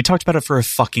 minutes. We talked about it for a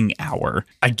fucking hour.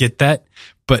 I get that,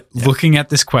 but looking at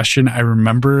this question, I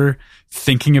remember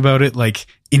thinking about it like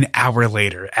an hour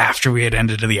later after we had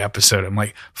ended the episode. I'm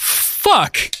like,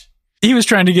 fuck. He was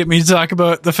trying to get me to talk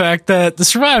about the fact that the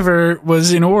Survivor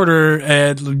was in order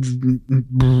and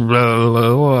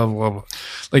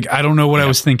like, I don't know what I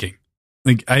was thinking.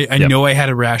 Like, I know I had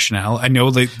a rationale. I know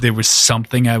like there was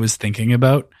something I was thinking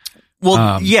about.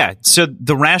 Well, yeah. So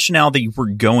the rationale that you were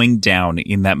going down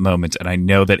in that moment, and I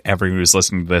know that everyone who's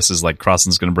listening to this is like,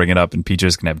 Crossan's going to bring it up and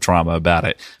PJ's going to have trauma about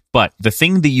it. But the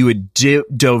thing that you had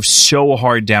dove so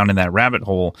hard down in that rabbit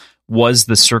hole was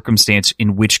the circumstance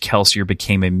in which Kelsier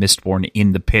became a Mistborn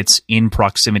in the pits in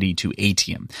proximity to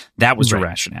Atium. That was the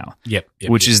rationale. Yep,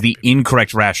 which is the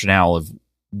incorrect rationale of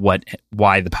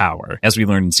why the power, as we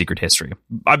learned in Secret History.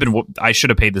 I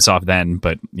should have paid this off then,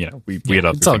 but we had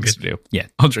other things to do. Yeah,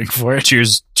 I'll drink for it.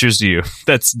 Cheers to you.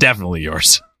 That's definitely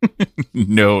yours.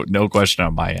 No question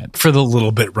on my end. For the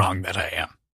little bit wrong that I am.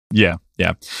 Yeah.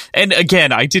 And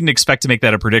again, I didn't expect to make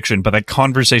that a prediction, but that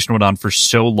conversation went on for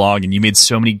so long and you made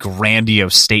so many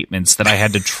grandiose statements that I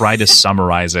had to try to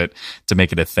summarize it to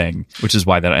make it a thing, which is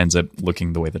why that ends up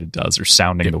looking the way that it does or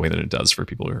sounding the way that it does for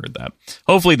people who heard that.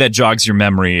 Hopefully that jogs your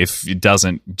memory. If it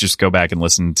doesn't, just go back and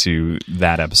listen to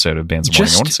that episode of Bands of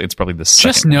Morning. I want to say it's probably the second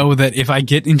Just know that if I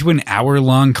get into an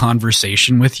hour-long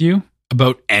conversation with you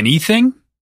about anything,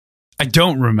 I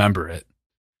don't remember it.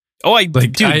 Oh, you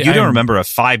don't remember a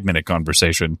 5-minute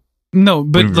conversation. No,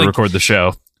 but when we record the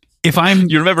show. If I'm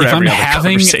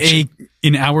having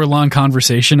an hour-long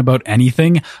conversation about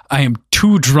anything, I am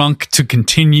too drunk to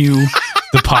continue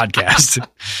the podcast.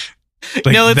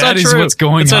 No, that's that not is true. What's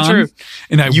going that's on, not true.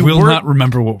 And I will not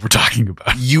remember what we're talking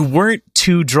about. You weren't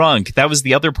too drunk. That was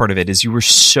the other part of it. Is you were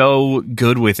so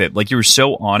good with it, like you were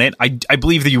so on it. I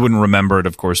believe that you wouldn't remember it,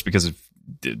 of course, because of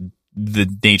the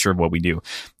nature of what we do.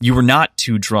 You were not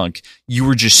too drunk. You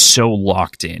were just so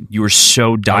locked in. You were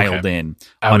so dialed in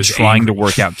on trying to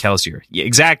work out Kelsier. Yeah,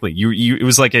 exactly. It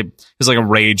was like a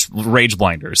rage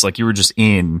blinders. Like you were just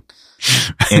in,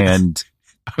 and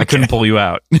I couldn't pull you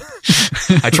out.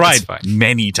 I tried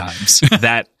many times.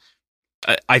 That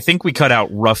I think we cut out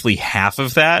roughly half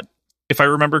of that, if I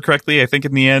remember correctly. I think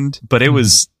in the end, but there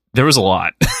was a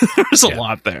lot. There was a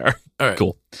lot there. All right,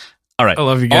 cool. All right, I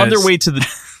love you guys. On their way to the.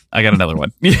 I got another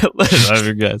one. Yeah, I love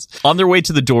you guys. On their way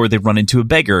to the door, they run into a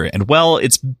beggar, and well,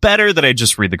 it's better that I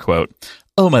just read the quote.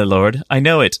 "Oh, my lord, I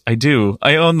know it. I do.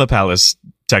 I own the palace,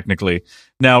 technically.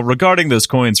 Now, regarding those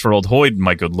coins for old Hoyd,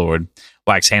 my good lord."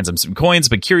 Wax hands him some coins,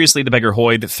 but curiously, the beggar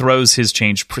Hoyd throws his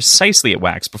change precisely at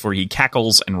Wax before he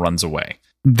cackles and runs away.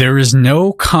 There is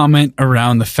no comment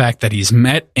around the fact that he's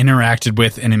met, interacted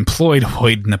with, and employed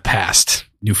Hoyd in the past.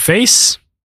 New face?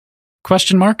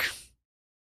 Question mark?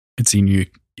 It's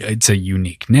a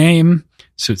unique name,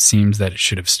 so it seems that it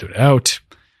should have stood out.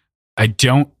 I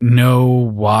don't know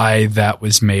why that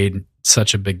was made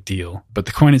such a big deal, but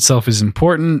the coin itself is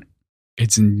important.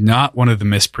 It's not one of the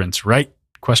misprints, right?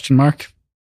 Question mark.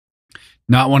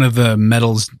 Not one of the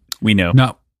metals we know.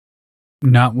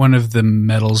 Not one of the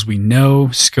metals we know.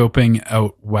 Scoping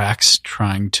out Wax,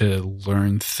 trying to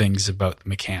learn things about the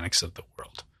mechanics of the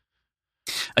world.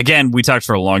 Again, we talked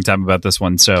for a long time about this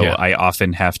one, so I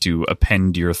often have to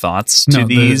append your thoughts to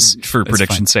these for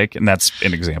prediction's sake, and that's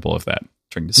an example of that,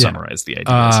 trying to summarize the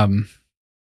ideas.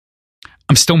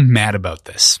 I'm still mad about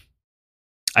this.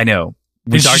 I know.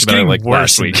 We talked about it like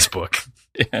last week. In this book.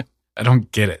 Yeah. I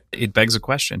don't get it. It begs a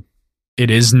question.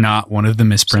 It is not one of the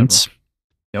misprints.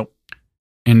 Nope.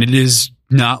 And it is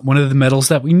not one of the metals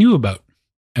that we knew about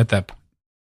at that point.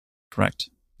 Correct.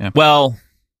 Yeah. Well,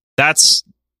 that's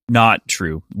not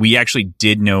true. We actually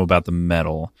did know about the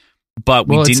metal, but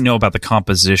we didn't know about the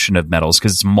composition of metals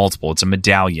because it's multiple. It's a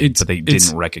medallion, but they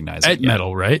didn't recognize it yet.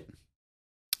 Metal, right?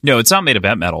 No, it's not made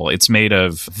of metal. It's made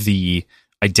of the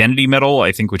identity metal,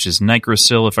 I think, which is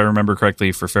Nigrosil, if I remember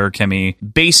correctly, for Feruchemy.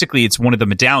 Basically, it's one of the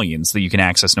medallions that you can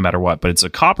access no matter what, but it's a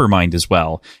copper mind as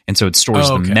well, and so it stores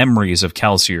the memories of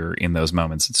Kelsier in those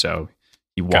moments, and so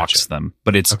he walks them.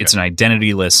 But it's an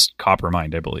identityless copper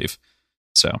mind, I believe.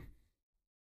 So,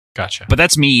 gotcha. But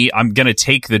that's me. I'm going to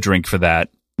take the drink for that.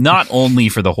 Not only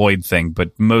for the Hoyd thing,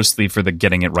 but mostly for the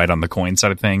getting it right on the coin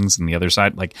side of things and the other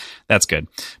side. Like, that's good.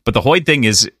 But the Hoyd thing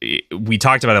is, we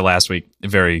talked about it last week,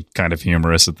 very kind of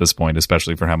humorous at this point,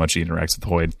 especially for how much he interacts with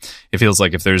Hoyd. It feels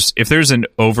like if there's an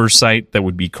oversight that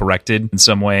would be corrected in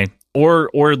some way,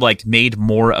 or like made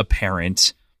more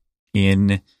apparent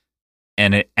in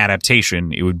an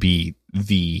adaptation, it would be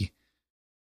the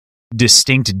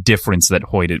distinct difference that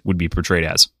Hoyd would be portrayed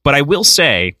as. But I will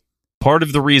say, part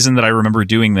of the reason that I remember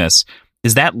doing this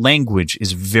is that language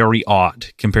is very odd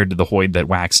compared to the Hoyd that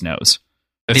Wax knows.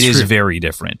 It is very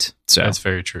different. So that's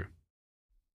very true.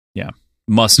 Yeah.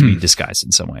 Must be disguised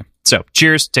in some way. So,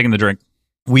 cheers, taking the drink.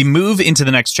 We move into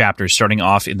the next chapter, starting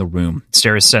off in the room.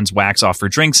 Steris sends Wax off for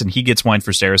drinks, and he gets wine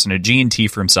for Steris and a G&T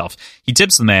for himself. He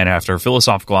tips the man after a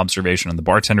philosophical observation, and the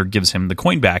bartender gives him the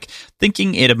coin back,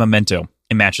 thinking it a memento.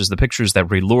 It matches the pictures that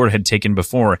Raylord had taken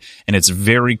before, and it's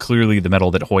very clearly the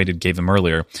medal that Hoid had gave him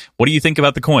earlier. What do you think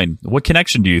about the coin? What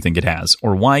connection do you think it has?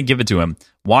 Or why give it to him?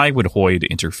 Why would Hoid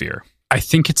interfere? I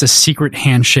think it's a secret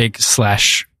handshake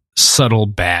 / subtle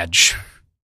badge.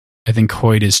 I think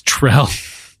Hoid is Trell.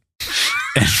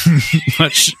 And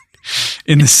much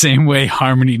in the same way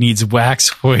Harmony needs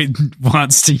Wax, Hoid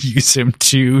wants to use him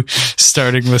too,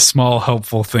 starting with small,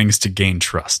 helpful things to gain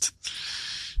trust.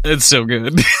 It's so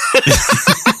good.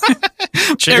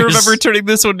 I remember turning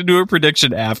this one into a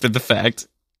prediction after the fact,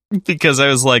 because I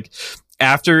was like,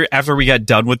 after we got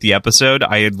done with the episode,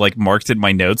 I had like marked in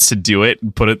my notes to do it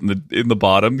and put it in the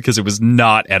bottom, because it was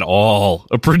not at all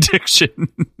a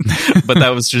prediction. But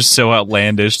that was just so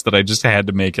outlandish that I just had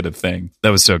to make it a thing. That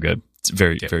was so good. It's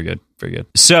very good. Very good.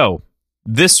 So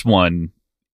this one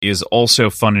is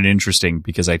also fun and interesting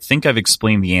because I think I've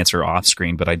explained the answer off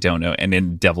screen, but I don't know. And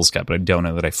in Devil's Cut, but I don't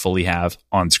know that I fully have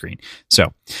on screen.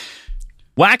 So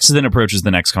Wax then approaches the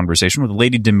next conversation with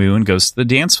Lady Damu and goes to the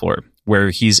dance floor, where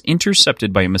he's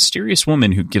intercepted by a mysterious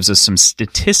woman who gives us some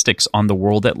statistics on the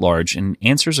world at large and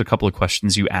answers a couple of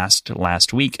questions you asked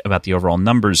last week about the overall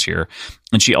numbers here.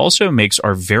 And she also makes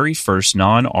our very first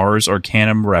non-Ars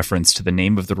Arcanum reference to the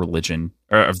name of the region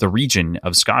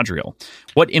of Scadrial.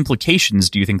 What implications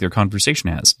do you think their conversation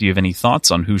has? Do you have any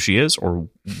thoughts on who she is or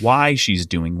why she's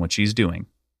doing what she's doing?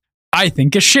 I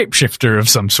think a shapeshifter of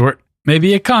some sort.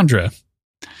 Maybe a Kandra.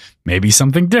 Maybe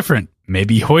something different.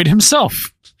 Maybe Hoid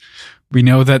himself. We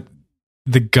know that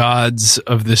the gods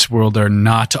of this world are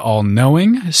not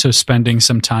all-knowing, so spending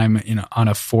some time on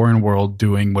a foreign world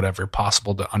doing whatever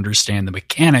possible to understand the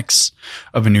mechanics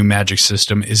of a new magic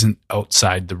system isn't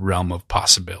outside the realm of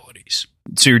possibilities.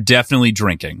 So you're definitely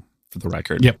drinking, for the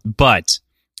record. Yep. But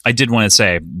I did want to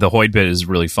say the Hoid bit is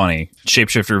really funny.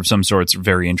 Shapeshifter of some sort's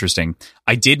very interesting.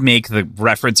 I did make the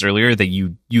reference earlier that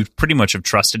you pretty much have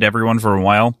trusted everyone for a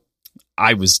while.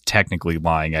 I was technically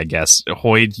lying, I guess.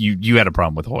 Hoid, you had a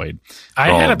problem with Hoid. I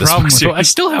had a problem with Hoid. I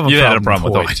still have a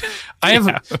problem with Hoid. I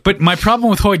have, but my problem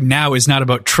with Hoid now is not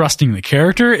about trusting the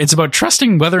character. It's about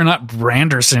trusting whether or not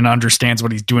Branderson understands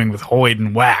what he's doing with Hoid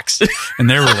and Wax and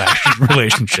their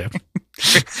relationship.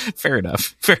 Fair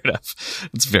enough.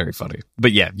 It's very funny.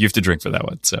 But yeah, you have to drink for that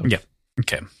one. So yeah.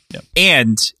 Okay. Yeah.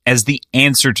 And as the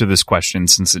answer to this question,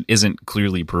 since it isn't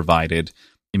clearly provided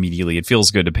immediately, it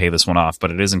feels good to pay this one off, but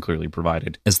it isn't clearly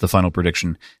provided as the final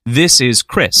prediction. This is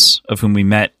Chris, of whom we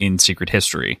met in Secret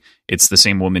History. It's the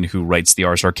same woman who writes the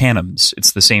Ars Arcanums.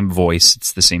 It's the same voice.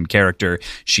 It's the same character.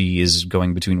 She is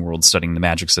going between worlds, studying the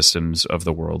magic systems of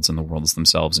the worlds and the worlds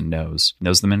themselves, and knows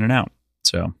them in and out.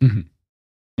 So,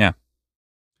 yeah.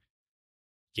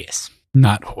 Yes.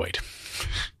 Not Hoid.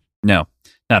 No,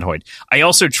 not Hoid. I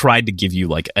also tried to give you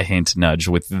like a hint nudge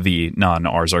with the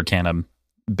non-Ars Arcanum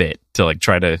bit to like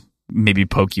try to maybe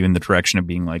poke you in the direction of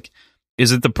being like,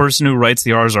 is it the person who writes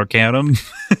the Ars Arcanum?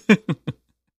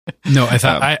 No, I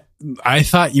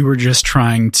thought you were just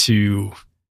trying to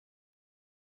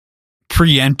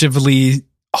preemptively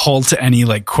halt any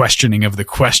like questioning of the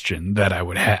question that I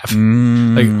would have.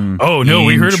 Like, oh no,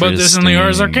 we heard about this in the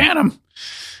Ars Arcanum.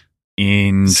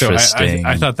 Interesting. So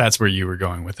I thought that's where you were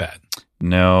going with that.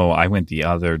 No, I went the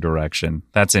other direction.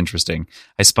 That's interesting.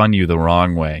 I spun you the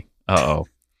wrong way. Uh-oh.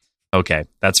 Okay,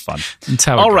 that's fun. That's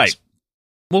how it All goes. right.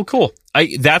 Well, cool.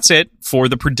 That's it for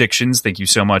the predictions. Thank you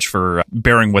so much for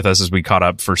bearing with us as we caught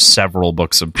up for several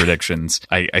books of predictions.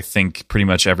 I think pretty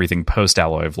much everything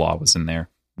post-Alloy of Law was in there.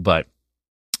 But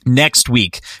next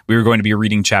week, we are going to be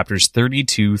reading chapters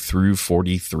 32 through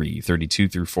 43.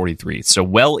 So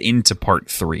well into part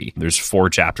 3. There's 4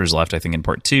 chapters left, I think, in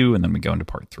part 2, and then we go into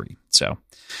part 3. So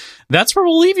that's where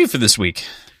we'll leave you for this week.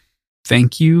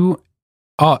 Thank you,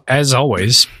 as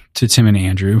always, to Tim and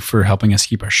Andrew for helping us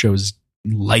keep our shows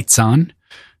lights on.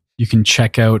 You can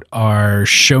check out our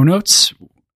show notes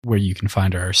where you can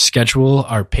find our schedule,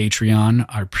 our Patreon,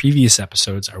 our previous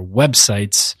episodes, our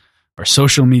websites, our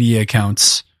social media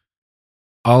accounts,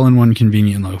 all in one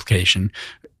convenient location.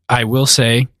 I will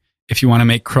say, if you want to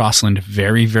make Crossland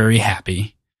very, very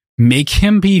happy, make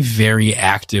him be very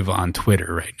active on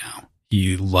Twitter right now.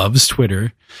 He loves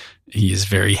Twitter. He is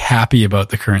very happy about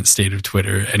the current state of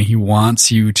Twitter, and he wants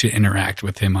you to interact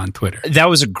with him on Twitter. That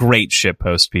was a great ship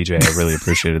post, PJ. I really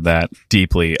appreciated that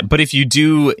deeply. But if you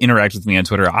do interact with me on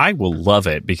Twitter, I will love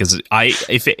it, because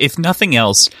if nothing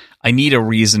else, I need a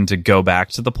reason to go back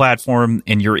to the platform,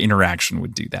 and your interaction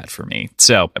would do that for me.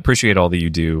 So I appreciate all that you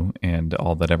do and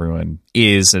all that everyone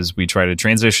is as we try to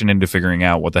transition into figuring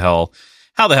out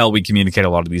how the hell we communicate a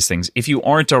lot of these things. If you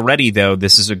aren't already, though,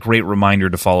 this is a great reminder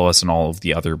to follow us on all of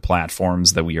the other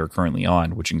platforms that we are currently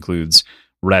on, which includes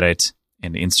Reddit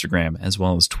and Instagram, as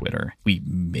well as Twitter. We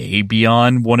may be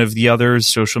on one of the other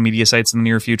social media sites in the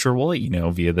near future. We'll let you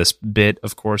know via this bit,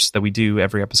 of course, that we do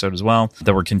every episode as well,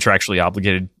 that we're contractually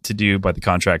obligated to do by the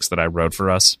contracts that I wrote for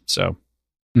us. So,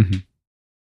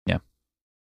 yeah.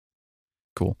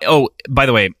 Cool. Oh, by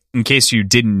the way, in case you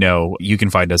didn't know, you can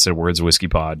find us at Words of Whiskey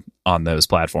Pod on those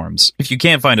platforms. If you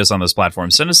can't find us on those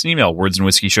platforms, send us an email,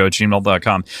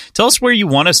 wordsandwhiskeyshow@gmail.com. Tell us where you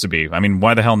want us to be. I mean,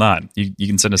 why the hell not? You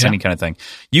can send us any kind of thing.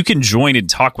 You can join and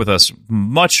talk with us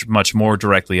much, much more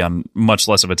directly on much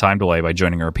less of a time delay by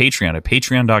joining our Patreon at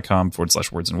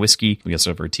patreon.com/wordsandwhiskey. We also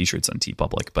have our t-shirts on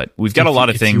TeePublic, but we've got a lot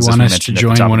of things. If you want us to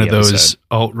join one of those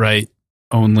alt-right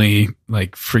only,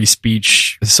 like, free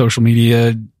speech social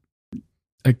media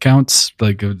accounts,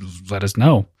 like, let us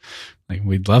know. Like,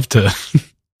 we'd love to.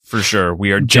 For sure.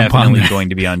 We are definitely going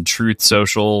to be on Truth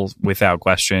Social without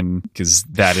question, because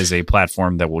that is a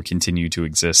platform that will continue to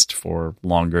exist for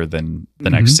longer than the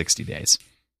next 60 days.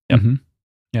 Yep.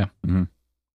 Yeah.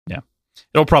 Yeah.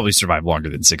 It'll probably survive longer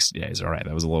than 60 days. All right.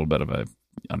 That was a little bit of a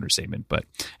understatement, but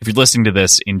if you're listening to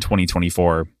this in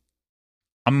 2024,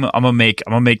 I'm gonna make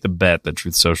the bet that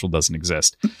Truth Social doesn't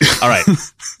exist. All right.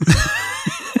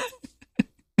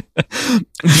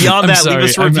 Beyond that, leave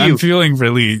us a review. I'm feeling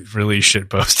really, really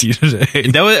shitposty today.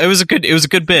 It was a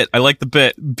good bit. I like the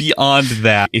bit. Beyond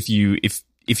that, if you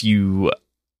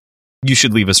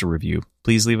should leave us a review.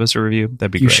 Please leave us a review.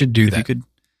 That'd be great. You should do that.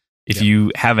 If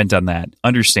you haven't done that,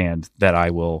 understand that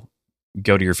I will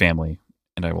go to your family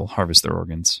and I will harvest their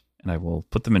organs and I will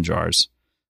put them in jars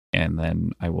and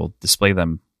then I will display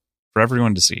them for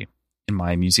everyone to see in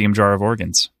my museum jar of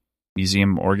organs.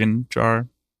 Museum organ jar.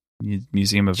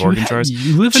 Museum of Organ Jars.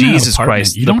 Jesus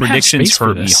Christ, the predictions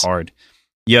hurt me hard.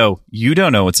 Yo, you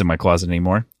don't know what's in my closet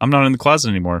anymore. I'm not in the closet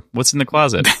anymore. What's in the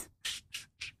closet?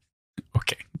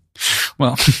 Okay.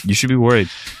 Well, you should be worried.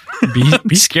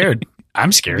 Be scared.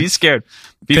 I'm scared. Be scared.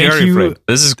 Be very afraid.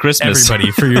 This is Christmas.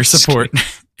 Everybody, for your support.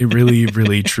 It really,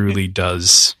 really, truly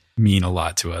does mean a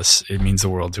lot to us. It means the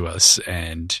world to us.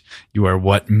 And you are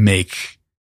what make...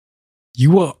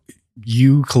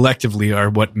 You collectively are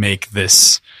what make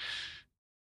this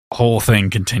whole thing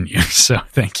continue. So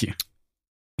thank you.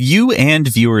 You and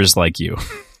viewers like you.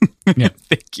 Yeah.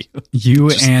 Thank you.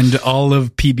 You and all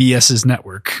of PBS's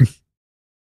network.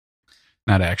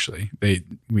 Not actually.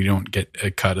 We don't get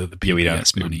a cut of the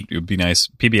PBS money. It would be nice.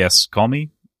 PBS, call me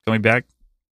back.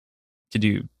 Can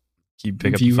you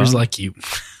pick up the phone? Viewers like you.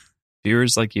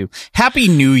 Viewers like you. Happy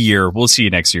New Year. We'll see you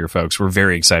next year, folks. We're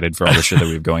very excited for all the shit that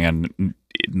we have going on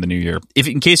in the new year.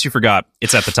 In case you forgot,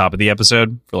 it's at the top of the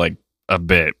episode for like a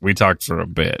bit. We talked for a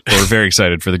bit. We're very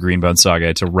excited for the Greenbone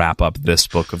Saga to wrap up this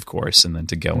book, of course, and then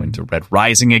to go into Red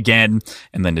Rising again,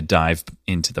 and then to dive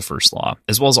into the First Law,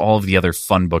 as well as all of the other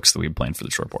fun books that we planned for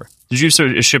the short board. Did you a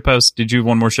shitpost? Did you have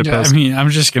one more shitpost? I mean, I'm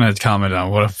just going to comment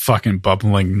on what a fucking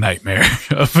bubbling nightmare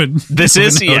of an This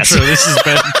is, yes. This has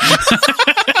been.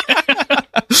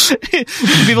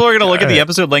 People are going to look at the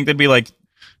episode length and be like,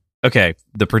 okay,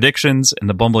 the predictions and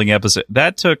the bumbling episode,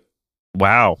 that took,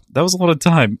 wow, that was a lot of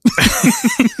time.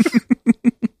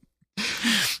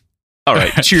 All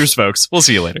right. Cheers, folks. We'll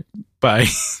see you later. Bye.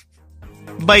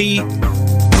 Bye.